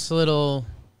a nice little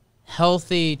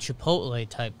healthy Chipotle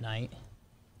type night.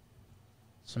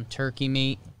 Some turkey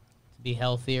meat to be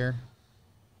healthier.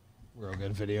 Real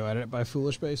good video edit by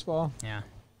Foolish Baseball. Yeah.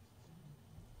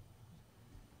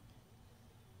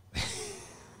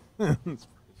 It's pretty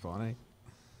funny.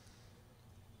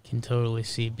 Can totally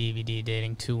see BBD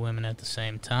dating 2 women at the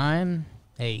same time.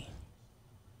 Hey,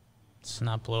 let's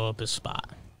not blow up his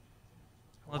spot.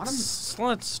 Let's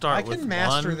start I with can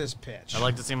master one. this pitch. I'd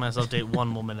like to see myself date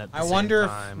one woman at the I same wonder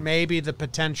time. if maybe the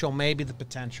potential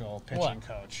pitching What?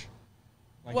 coach.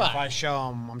 Like What? if I show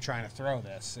him I'm trying to throw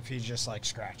this, if he's just like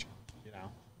scratching, you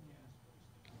know.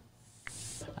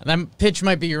 That pitch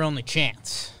might be your only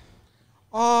chance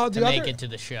Oh, to make it to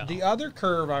the show. The other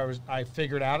curve I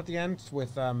figured out at the end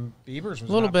with Beavers was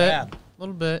A little not bit. bad. A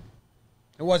little bit.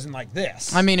 It wasn't like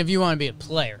this. I mean, if you want to be a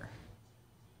player.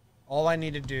 all I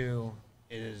need to do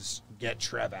is get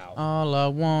Trev out. All I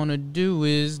want to do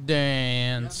is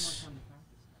dance.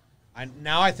 I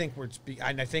think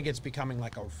I think it's becoming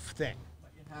like a thing.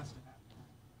 Like it has to happen.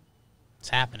 It's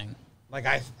happening. Like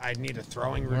I need a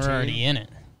throwing routine. We're already in it.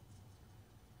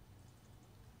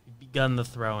 You've begun the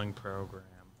throwing program.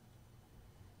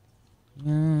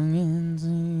 Young and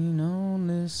seen,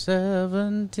 only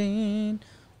 17.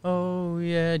 Oh,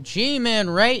 yeah. G-Man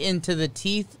right into the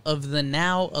teeth of the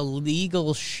now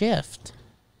illegal shift.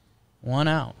 1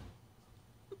 out.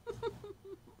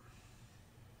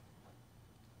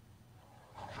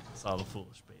 Saw the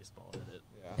Foolish Baseball did it.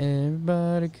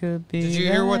 Everybody could be. Did you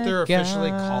hear what that they're officially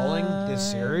calling guy. this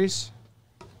series?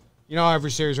 You know, how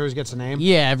every series always gets a name.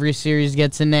 Yeah, every series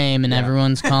gets a name, and Yeah.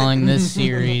 everyone's calling this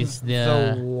series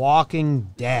The the. Walking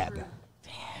Dead.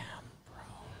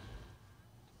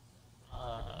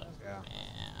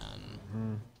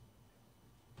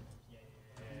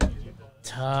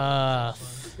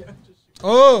 Tough.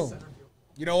 Oh,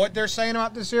 you know what they're saying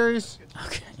about this series?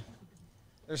 Okay.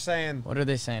 They're saying What are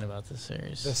they saying about this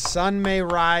series? the sun may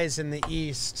rise in the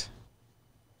east,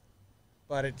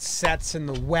 but it sets in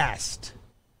the west,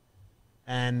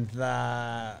 and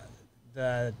the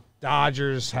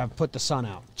Dodgers have put the sun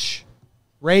out. Shh.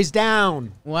 Raise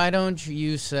down. Why don't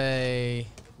you say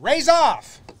Raise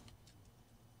off.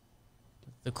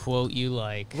 the quote you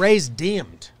like Raise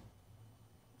dimmed.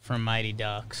 from Mighty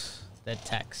Ducks that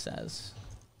Tex says?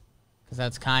 Because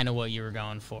that's kind of what you were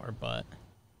going for, but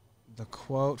The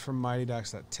quote from Mighty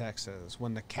Ducks that Tex says: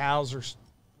 "When the cows are,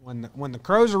 when the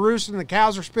crows are roosting, the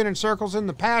cows are spinning circles in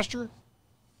the pasture.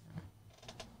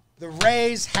 The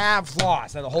Rays have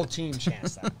lost." Now the whole team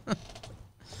chants that.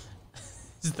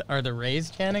 are the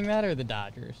Rays chanting that or the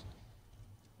Dodgers?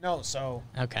 No, so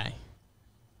Okay.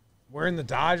 we're in the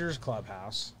Dodgers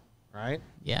clubhouse, right?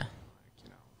 Yeah, You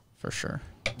know, for sure.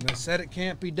 and they said it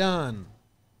can't be done.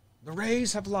 The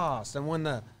Rays have lost, and when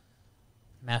the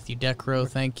Matthew Decrow,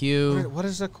 thank you. what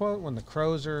is the quote? When the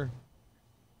crows are,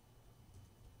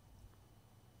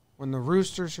 when the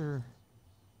roosters are,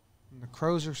 when the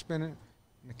crows are spinning,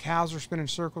 The cows are spinning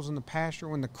circles in the pasture.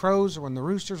 When the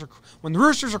roosters are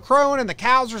crowing and the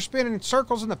cows are spinning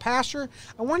circles in the pasture.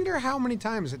 I wonder how many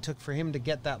times it took for him to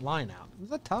get that line out. It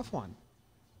was a tough one.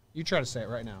 You try to say it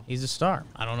right now. He's a star.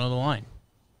 I don't know the line.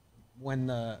 When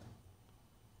the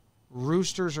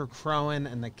roosters are crowing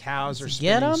and the cows are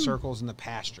spinning circles in the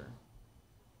pasture.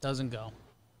 Doesn't go.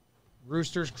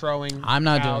 Roosters crowing. I'm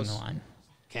not cows. doing the line.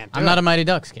 Can't do it. I'm not a Mighty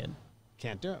Ducks kid.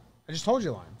 Can't do it. I just told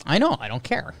you the line. I know. I don't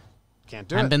care. Can't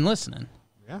do it. I've been listening.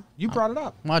 Yeah, you brought it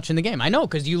up. Watching the game. I know,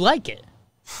 because you like it.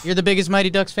 You're the biggest Mighty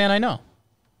Ducks fan I know.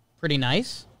 Pretty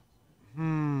nice.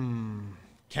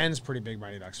 Ken's pretty big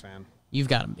Mighty Ducks fan. You've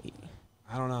got to be.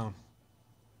 I don't know.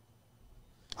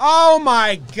 Oh,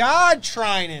 my God,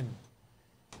 Trinan.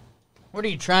 What are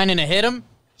you trying to hit him?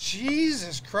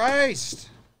 Jesus Christ.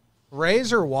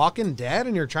 Rays are walking dead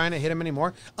and you're trying to hit him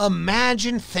anymore?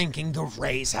 Imagine thinking the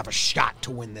Rays have a shot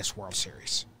to win this World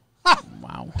Series. Ha!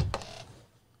 Wow.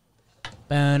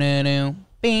 Ba-da-doo,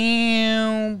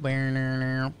 bow,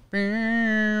 ba-da-doo,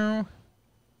 bow.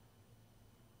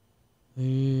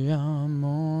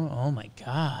 Oh, my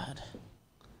God.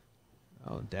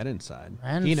 Oh, dead inside.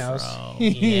 Renfro. He knows.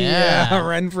 Yeah.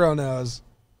 Renfro knows.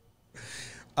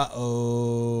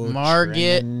 Uh-oh.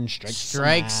 Margit Trenton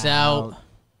strikes out.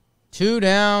 2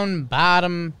 down,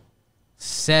 bottom,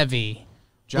 Sevy.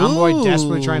 Jomboy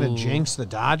desperately trying to jinx the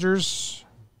Dodgers.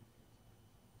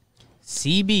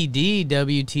 CBD,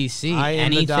 WTC. I am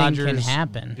the Anything Dodgers' can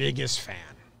happen. biggest fan.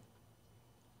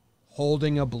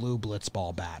 Holding a blue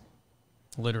BlitzBall bat.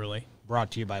 Literally.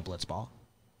 Brought to you by BlitzBall.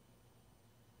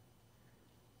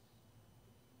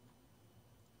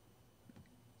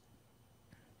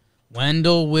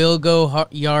 Wendell will go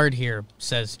yard here,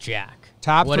 says Jack.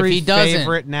 Top what 3 if he doesn't?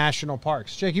 favorite national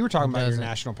parks. Jake, you were talking about your Doesn't.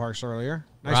 national parks earlier.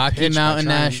 Nice Rocky pitch by Mountain Trinan.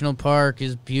 National Park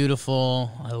is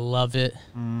beautiful. I love it.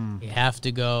 You have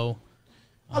to go.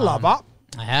 I love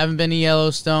it. I haven't been to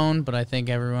Yellowstone, but I think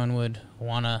everyone would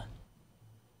want to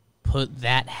put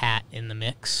that hat in the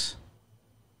mix.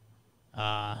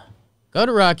 Go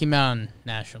to Rocky Mountain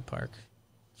National Park.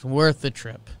 It's worth the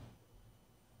trip.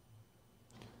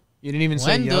 You didn't even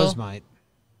Wendell. say Yosemite.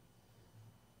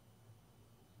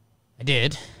 I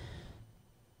did.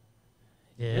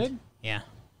 Did? Yeah. I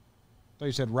thought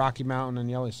you said Rocky Mountain and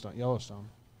Yellowstone.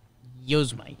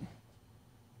 Yosemite.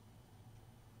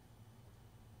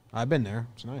 I've been there.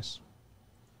 It's nice.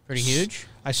 Pretty huge.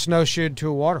 I snowshoed to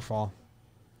a waterfall.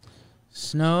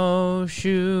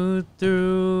 Snowshoe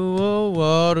through a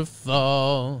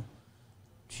waterfall.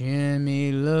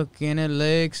 Jimmy looking at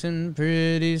lakes and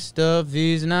pretty stuff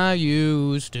he's not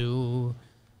used to.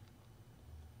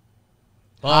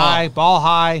 High, ball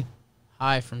high.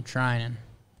 High from Trinan.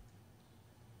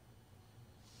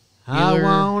 I Wheeler-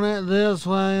 want it this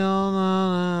way.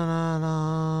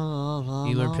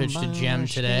 Wheeler pitched a gem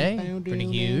today. Pretty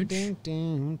huge.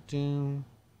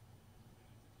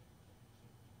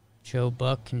 Joe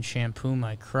Buck can shampoo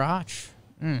my crotch.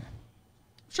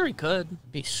 Sure he could.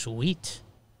 Be sweet.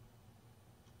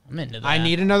 I'm into that. I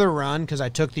need another run because I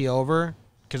took the over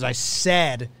because I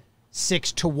said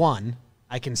 6-1.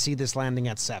 I can see this landing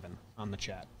at 7 on the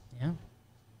chat. Yeah.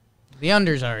 The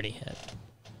under's already hit.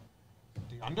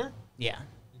 The under? Yeah.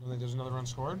 You don't think there's another run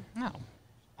scored? No.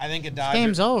 I think a Dodger.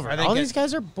 Game's over. I think All these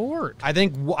guys are bored. I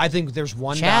think there's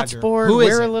one Chat's Dodger. bored. Who is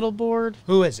We're it? a little bored.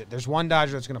 Who is it? There's one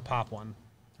Dodger that's going to pop one.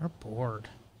 They're bored.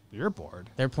 You're bored.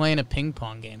 They're playing a ping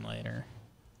pong game later.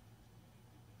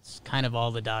 It's kind of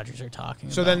all the Dodgers are talking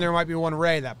about. So then there might be one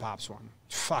Ray that pops one.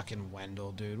 Fucking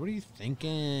Wendell, dude. What are you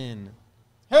thinking?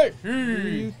 Hey! What are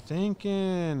you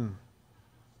thinking?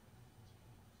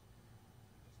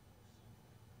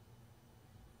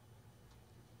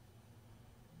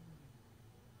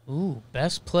 Ooh,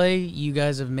 best play you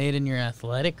guys have made in your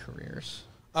athletic careers.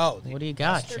 Oh, What do you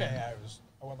got, yesterday Jim?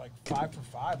 I went like 5 for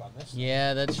 5 on this.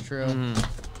 Yeah, that's true.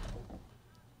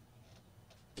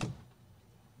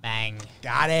 Bang.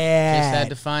 Got it. Just had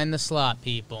to find the slot,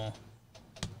 people.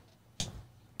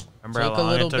 Remember Took a how long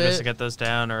it little took us to bit. get those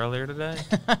down earlier today?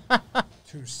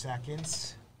 2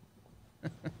 seconds.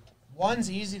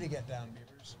 One's easy to get down,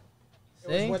 Beavers. It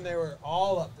See? was when they were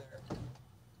all up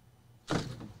there.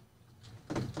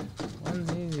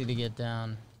 One's easy to get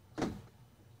down.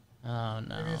 Oh, no.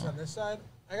 Maybe it's on this side.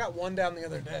 I got one down the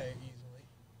other day easily.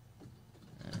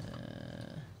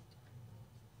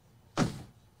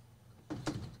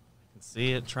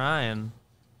 See it trying.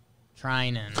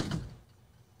 Trinan.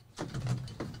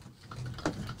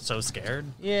 So scared.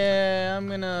 Yeah, I'm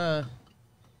gonna...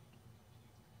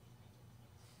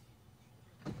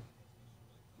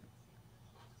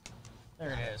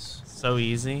 There it is. So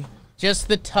easy. Just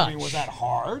the touch. I mean, was that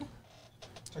hard?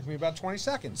 Took me about 20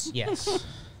 seconds. Yes.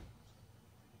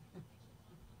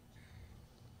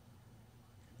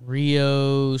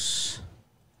 Rios.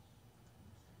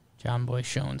 Jomboy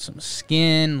showing some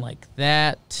skin like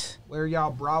that. Where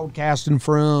y'all broadcasting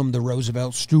from? The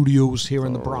Roosevelt Studios here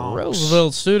in the Bronx.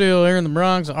 Roosevelt Studio here in the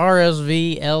Bronx.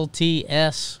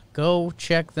 RSVLTS. Go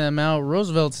check them out.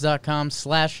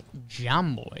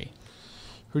 Roosevelts.com/Jomboy.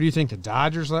 Who do you think the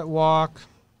Dodgers let walk?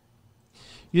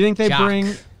 You think they Jock.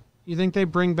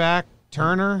 bring back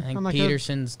Turner? I think on like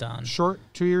Peterson's done. a short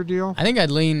 2-year deal? I think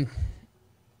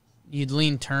you'd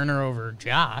lean Turner over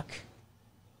Jock.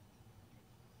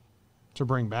 To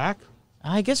bring back?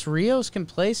 I guess Rios can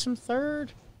play some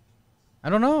third. I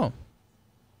don't know.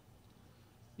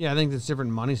 Yeah, I think it's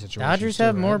different money situations. Dodgers too,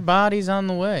 have right? more bodies on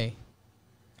the way.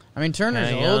 I mean, Turner's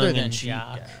Kinda older young than and cheap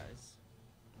Jock. guys.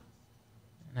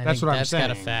 And I That's think what I'm that's saying.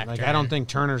 Got a factor Like, I don't in. think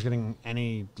Turner's getting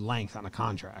any length on a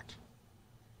contract.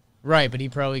 Right, but he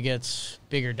probably gets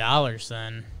bigger dollars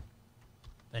than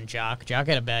Jock. Jock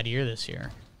had a bad year this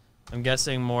year. I'm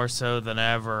guessing more so than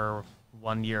ever,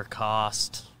 1 year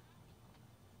cost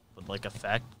would like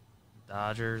affect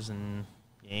Dodgers and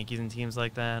Yankees and teams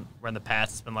like that. Where in the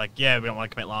past it's been like, yeah, we don't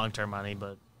want to commit long-term money,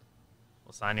 but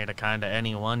we'll sign you to kind of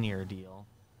any 1 year deal.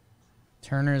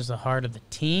 Turner's the heart of the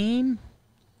team.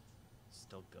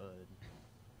 Still good.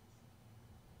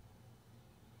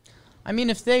 I mean,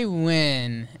 if they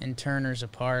win and Turner's a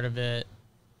part of it,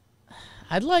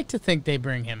 I'd like to think they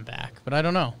bring him back, but I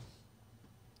don't know.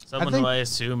 Someone think who I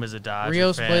assume is a Dodger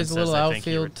Rios fan plays a says little I think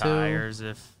he outfield, too. retires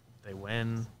if they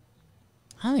win.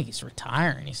 I don't think he's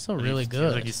retiring. He's still But really he feels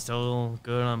good. like he's still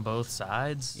good on both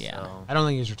sides. Yeah. So. I don't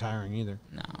think he's retiring either.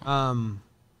 No.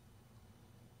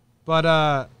 But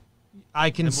I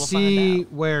can And we'll see find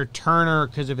out. where Turner,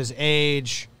 because of his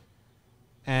age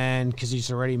and because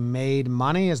he's already made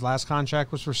money, his last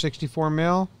contract was for $64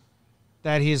 million,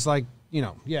 that he's like,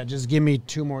 yeah, just give me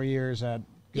 2 more years at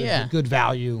good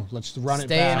value. Let's run it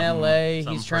Stay back. in L.A.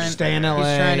 Something He's trying. Stay in He's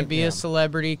LA, trying to be yeah. a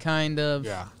celebrity, kind of.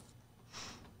 Yeah.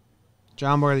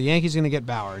 Jomboy, the Yankees going to get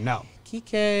Bauer? No.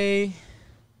 Kike.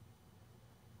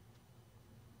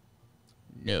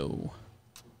 No.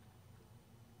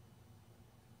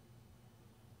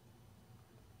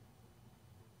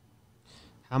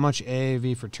 How much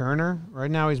AAV for Turner? Right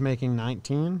now he's making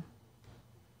 19.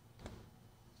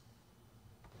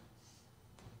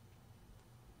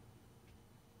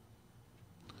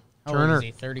 How Turner- old is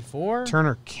he? 34.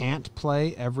 Turner can't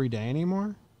play every day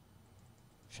anymore?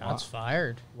 Shots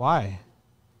fired. Why?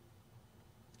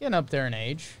 Getting up there in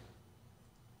age.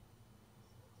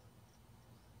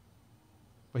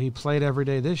 But he played every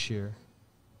day this year.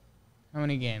 How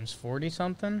many games? 40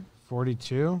 something.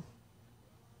 42?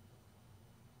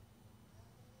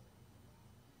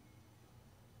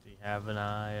 Do you have an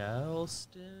IL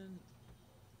stint?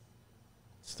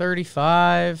 It's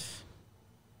 35.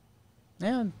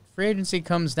 Yeah, free agency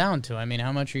comes down to. I mean,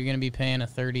 how much are you going to be paying a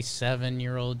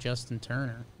 37-year-old Justin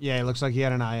Turner? Yeah, it looks like he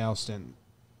had an IL stint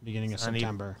beginning of And he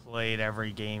September. played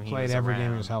every game he Played was every game he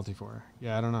around. was healthy for.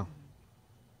 Yeah, I don't know.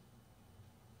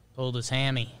 Pulled his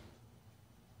hammy.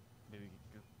 Maybe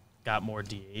got more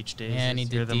DH days Yeah, and he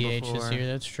this year did than DH before. this year.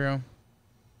 That's true.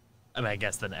 I mean, I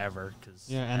guess than ever. Cause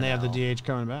Yeah, and they have the DH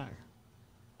coming back.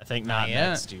 I think Not not yet.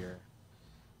 next year.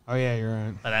 Oh, yeah, you're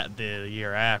right. But at the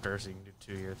year after, so you can do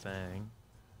 2-year thing.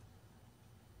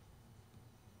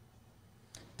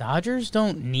 Dodgers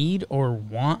don't need or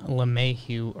want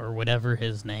LeMahieu or whatever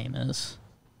his name is.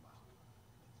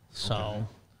 So, Okay.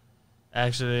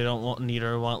 Actually, they don't need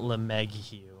or want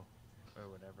LeMahieu or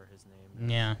whatever his name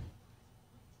is. yeah.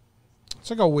 It's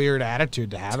like a weird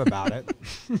attitude to have about it.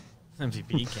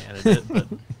 MVP candidate, but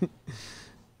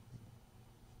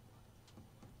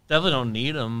definitely don't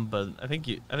need him. But I think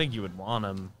you would want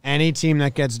him. Any team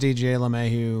that gets DJ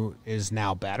LeMahieu is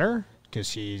now better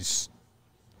because he's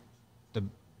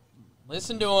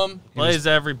Listen to him. Plays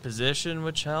every position,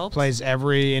 which helps. plays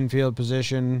every infield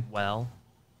position. well.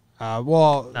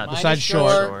 Well, Not besides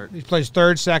short. short, he plays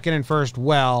third, second, and first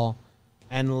well,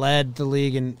 and led the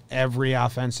league in every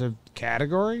offensive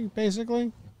category,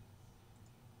 basically.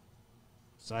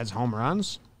 Besides home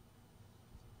runs.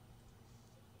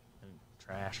 And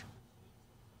trash.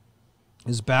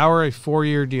 Is Bauer a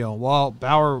 4-year deal? Well,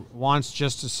 Bauer wants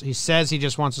he says he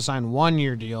just wants to sign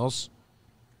 1-year deals.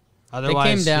 They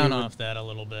Otherwise, came down he would- off that a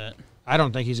little bit. I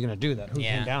don't think he's going to do that. Who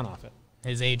Yeah. came down off it?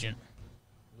 His agent.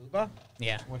 Luba?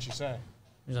 Yeah. What'd you say?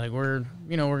 He's like, we're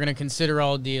going to consider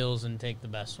all deals and take the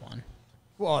best one.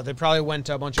 Well, they probably went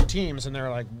to a bunch of teams and they're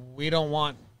like, we don't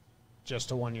want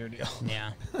just a 1-year deal.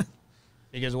 Yeah.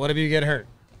 Because what if you get hurt?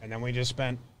 And then we just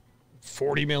spent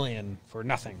 $40 million for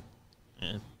nothing.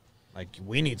 Yeah. Like,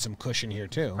 we need some cushion here,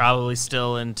 too. Probably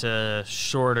still into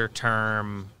shorter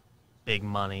term, big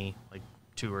money, like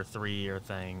 2 or 3 year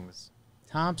things.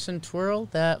 Thompson twirl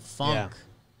that funk,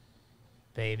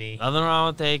 baby. Nothing wrong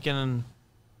with taking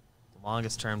the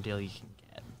longest term deal you can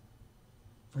get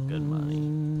for good money.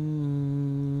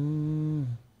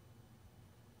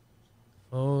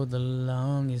 For the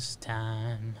longest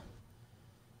time.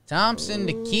 Thompson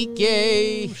to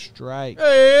Kike. Strike.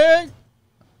 Hey.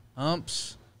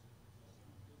 Umps.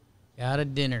 Got a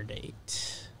dinner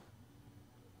date.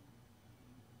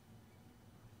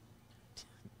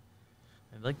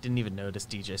 I didn't even notice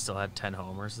DJ still had 10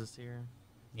 homers this year.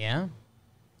 Yeah.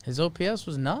 His OPS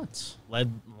was nuts.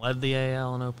 Led the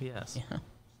AL in OPS. Yeah.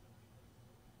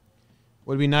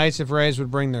 Would be nice if Rays would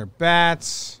bring their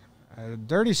bats.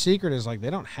 Dirty secret is, like,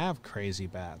 they don't have crazy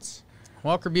bats.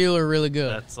 Walker Buehler really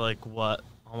good. That's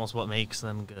almost what makes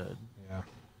them good. Yeah.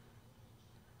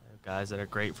 They have guys that are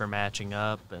great for matching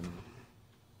up and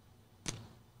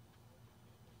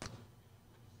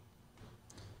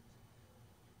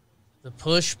The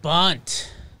push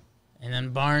bunt. And then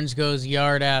Barnes goes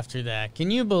yard after that.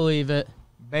 Can you believe it?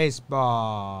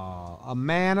 Baseball. A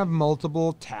man of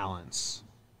multiple talents.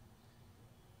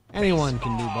 Anyone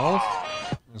can do both,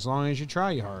 as long as you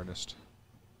try your hardest.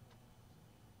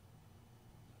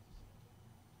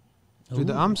 Do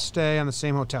the umps stay on the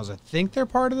same hotels? I think they're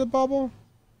part of the bubble.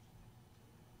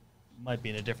 might be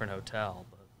in a different hotel.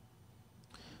 But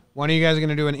When are you guys going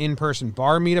to do an in-person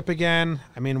bar meetup again?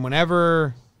 I mean,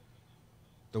 whenever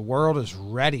the world is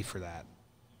ready for that.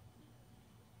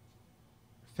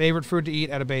 Favorite food to eat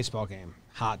at a baseball game?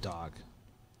 Hot dog.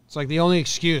 It's like the only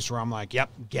excuse where I'm like, yep,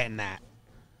 getting that.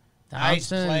 Nice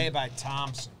Thompson play by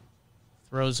Thompson.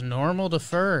 throws normal to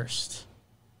first.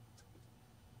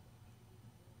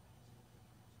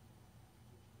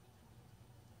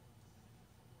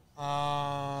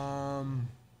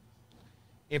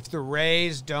 If the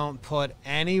Rays don't put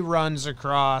any runs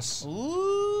across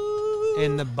Ooh.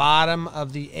 in the bottom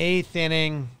of the 8th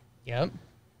inning, Yep.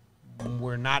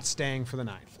 we're not staying for the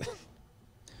 9th.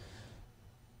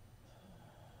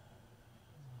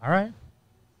 All right.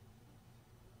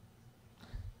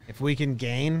 If we can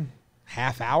gain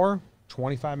half hour,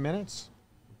 25 minutes,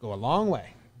 go a long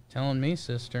way. Telling me,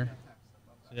 sister.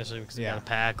 especially because you Yeah. got to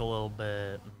pack a little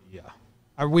bit.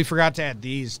 Yeah. We forgot to add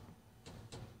these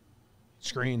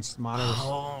screens, monitors.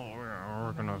 Oh,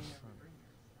 we're gonna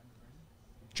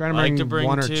Trying to like bring, to bring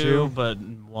one or two. but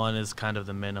one is kind of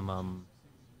the minimum.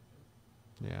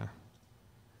 Yeah.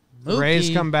 The Rays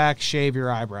come back, shave your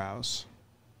eyebrows.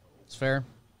 It's fair.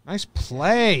 Nice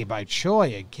play by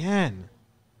Choi again.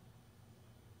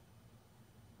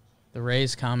 The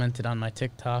Rays commented on my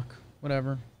TikTok.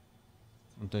 Whatever.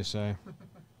 What they say?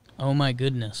 Oh, my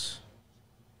goodness.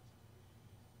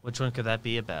 Which one could that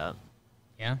be about?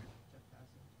 Yeah.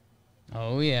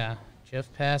 Oh, yeah.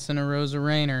 Jeff passing a Rosa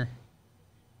Rayner.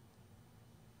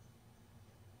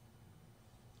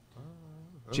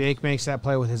 Jake makes that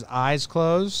play with his eyes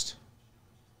closed.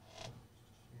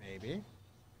 Maybe.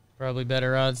 Probably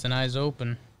better odds than eyes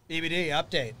open. BBD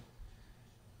update.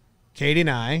 Katie and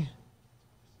I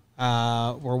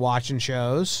were watching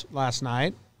shows last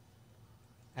night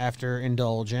after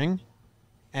indulging,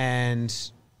 and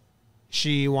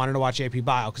she wanted to watch AP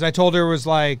Bio because I told her it was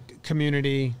like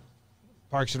Community,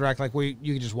 Parks and Rec, like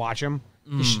you could just watch them.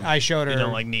 I showed her. You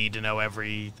don't need to know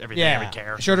everything, every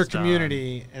character. I showed her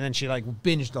Community, and then she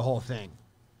binged the whole thing.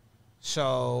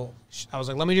 So I was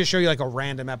like, let me just show you a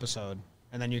random episode,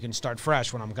 and then you can start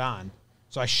fresh when I'm gone.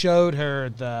 So I showed her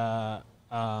the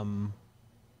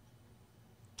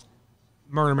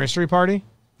Murder Mystery Party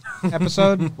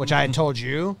episode, which I had told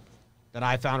you that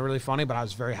I found really funny, but I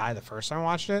was very high the first time I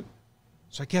watched it.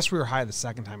 So I guess we were high the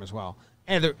second time as well.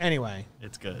 And anyway,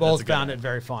 It's good. both found it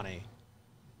very funny.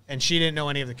 And she didn't know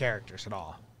any of the characters at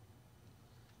all.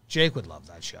 Jake would love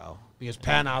that show because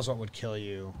Pat Oswalt would kill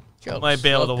you. Might be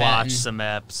able to Slow watch patting. some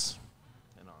eps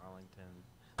in Arlington.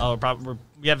 Oh, probably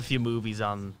we have a few movies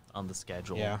on the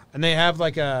schedule. Yeah, and they have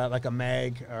like a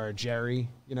Meg or a Jerry,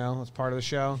 as part of the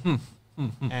show.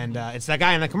 And it's that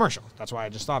guy in the commercial. That's why I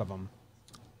just thought of him.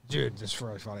 Dude, this is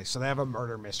really funny. So they have a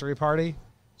murder mystery party.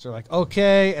 So they're like,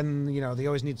 okay, and they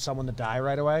always need someone to die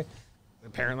right away.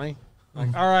 Apparently, all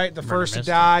right, the first to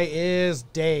mystery. die is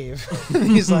Dave.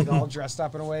 He's all dressed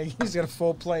up in a wig. He's got a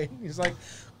full plate. He's like,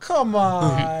 come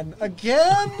on,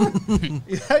 again?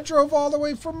 I drove all the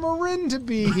way from Marin to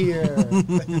be here.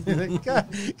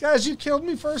 Guys, you killed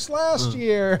me first last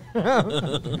year.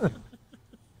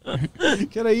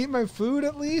 Can I eat my food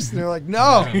at least? And they're like,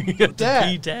 no, You have to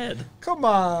Dad. be dead. Come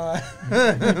on.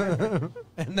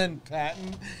 And then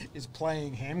Patton is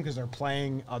playing him because they're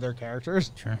playing other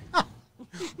characters. Sure.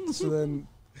 So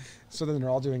then they're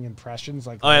all doing impressions.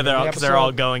 Like, Oh yeah, they're all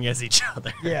episode. going as each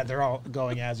other. Yeah, they're all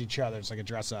going as each other. It's like a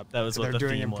dress up. That was what they're the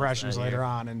doing theme was impressions that later year.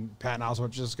 on, and Patton Oswalt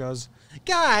just goes,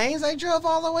 "Guys, I drove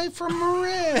all the way from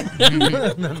Marin." And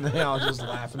then they all just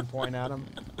laugh and point at him.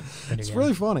 Pretty It's good.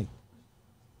 really funny.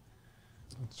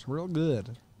 It's real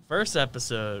good. First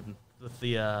episode with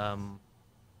the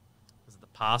was it the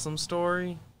possum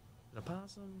story? The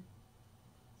possum?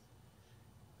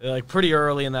 Like pretty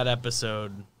early in that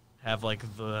episode, have like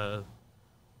the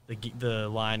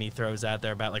line he throws out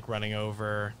there about like running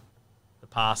over the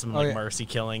possum, and, Oh, like yeah. Mercy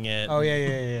killing it. Oh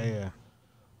yeah.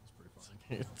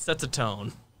 It sets a tone.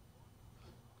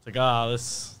 It's like, oh,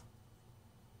 this.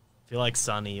 If you like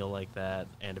Sunny, you'll like that,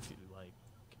 and if you like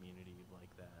Community, you'd like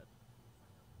that.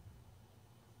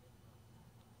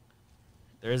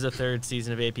 There is a third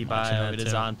season of AP Watching Bio. that It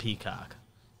is too. on Peacock.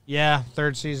 Yeah,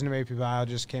 third season of AP Bio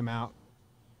just came out.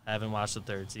 I haven't watched the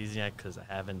third season yet because I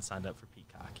haven't signed up for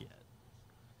Peacock yet.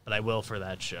 But I will for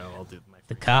that show. I'll do my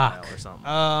The free trial cock. or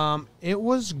something. It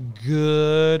was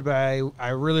good, but I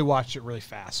really watched it really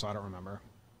fast, so I don't remember.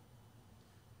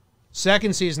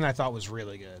 Second season I thought was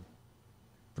really good.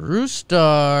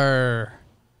 Brewstar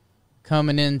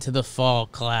coming into the Fall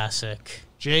Classic.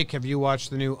 Jake, have you watched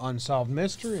the new Unsolved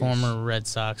Mysteries? Former Red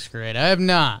Sox great. I have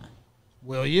not.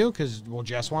 Will you? Because will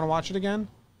Jess want to watch it again?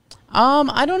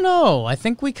 I don't know. I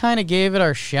think we kind of gave it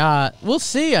our shot. We'll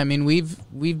see. I mean,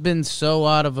 we've been so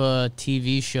out of a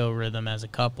TV show rhythm as a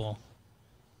couple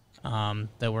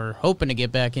that we're hoping to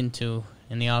get back into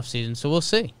in the off season. So we'll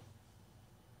see.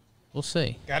 We'll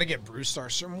see. Got to get Brewstar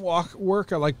some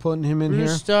work. I like putting him in here.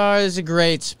 Brewstar is a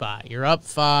great spot. You're up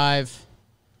 5,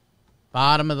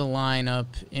 bottom of the lineup.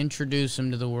 Introduce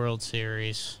him to the World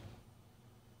Series.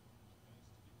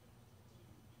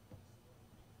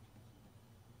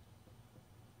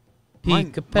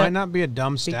 Might not be a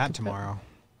dumb stat tomorrow.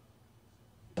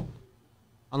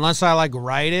 Unless I like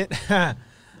write it.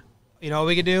 You know what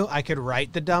we could do? I could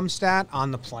write the dumb stat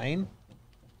on the plane,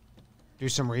 do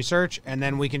some research, and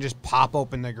then we can just pop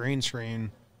open the green screen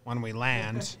when we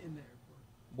land, In the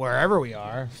airport. wherever we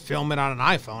are, film it on an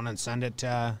iPhone, and send it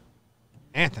to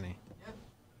Anthony.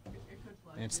 It could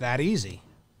fly. It's that easy.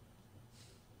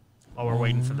 While we're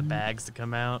waiting for the bags to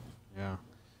come out. Yeah.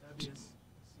 That'd be a scene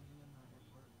in the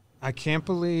airport. I can't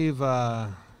believe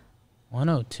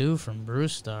 102 from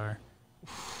Brewstar.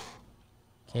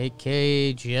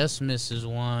 KK just misses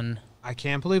one. I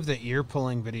can't believe the ear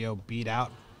pulling video beat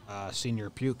out Senior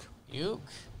Puke. Uke.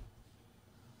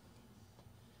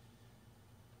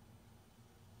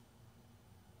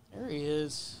 There he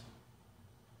is.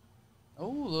 Oh,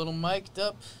 little mic'd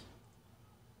up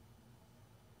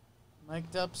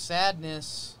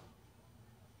sadness.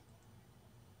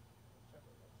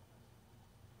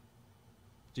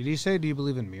 Did he say, do you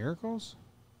believe in miracles?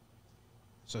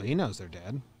 So he knows they're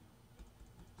dead.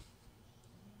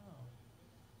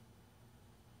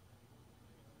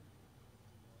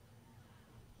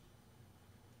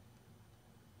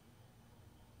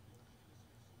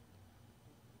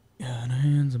 Got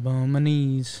hands upon my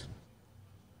knees.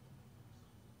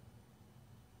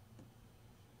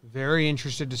 Very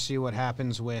interested to see what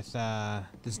happens with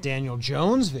this Daniel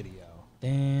Jones video.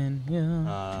 Daniel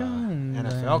Jones.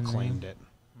 NFL claimed it.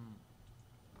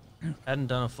 Hadn't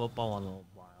done a football in a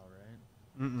while,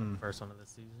 right? Mm-mm. First one of the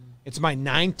season. It's my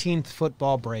 19th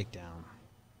football breakdown.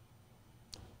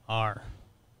 R.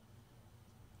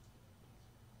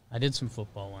 I did some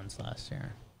football ones last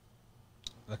year.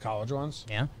 The college ones?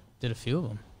 Yeah, did a few of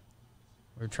them.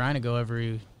 We're trying to go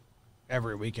every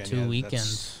Every weekend. 2 yeah,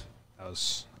 weekends. That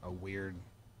was a weird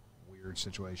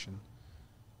situation.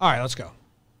 All right, let's go.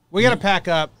 We got to pack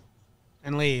up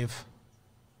and leave.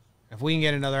 If we can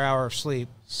get another hour of sleep,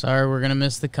 Sorry, we're gonna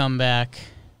miss the comeback,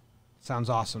 sounds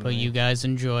awesome. to but me. you guys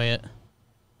enjoy it.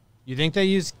 You think they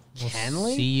use We'll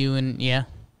Kenley? see you in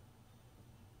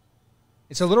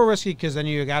It's a little risky because then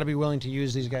you got to be willing to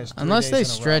use these guys. 3 unless days they in a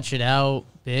row. stretch it out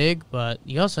big, but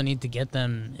you also need to get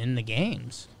them in the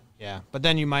games. Yeah, but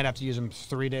then you might have to use them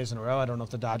 3 days in a row. I don't know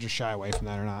if the Dodgers shy away from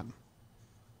that or not.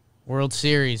 World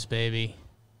Series, baby.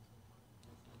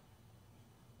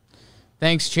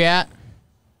 Thanks, chat.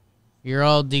 You're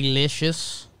all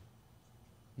delicious,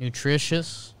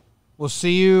 nutritious. We'll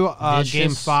see you Vicious. Game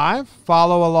 5.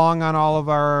 Follow along on all of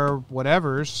our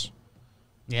whatevers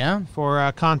Yeah,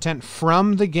 for content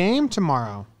from the game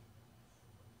tomorrow.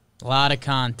 a lot of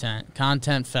content.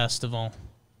 Content festival.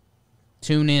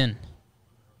 Tune in.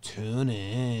 Tune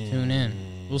in. Tune in.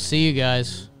 We'll see you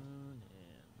guys.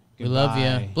 We love you.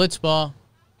 Goodbye. BlitzBall.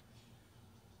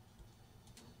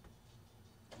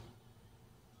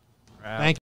 Thank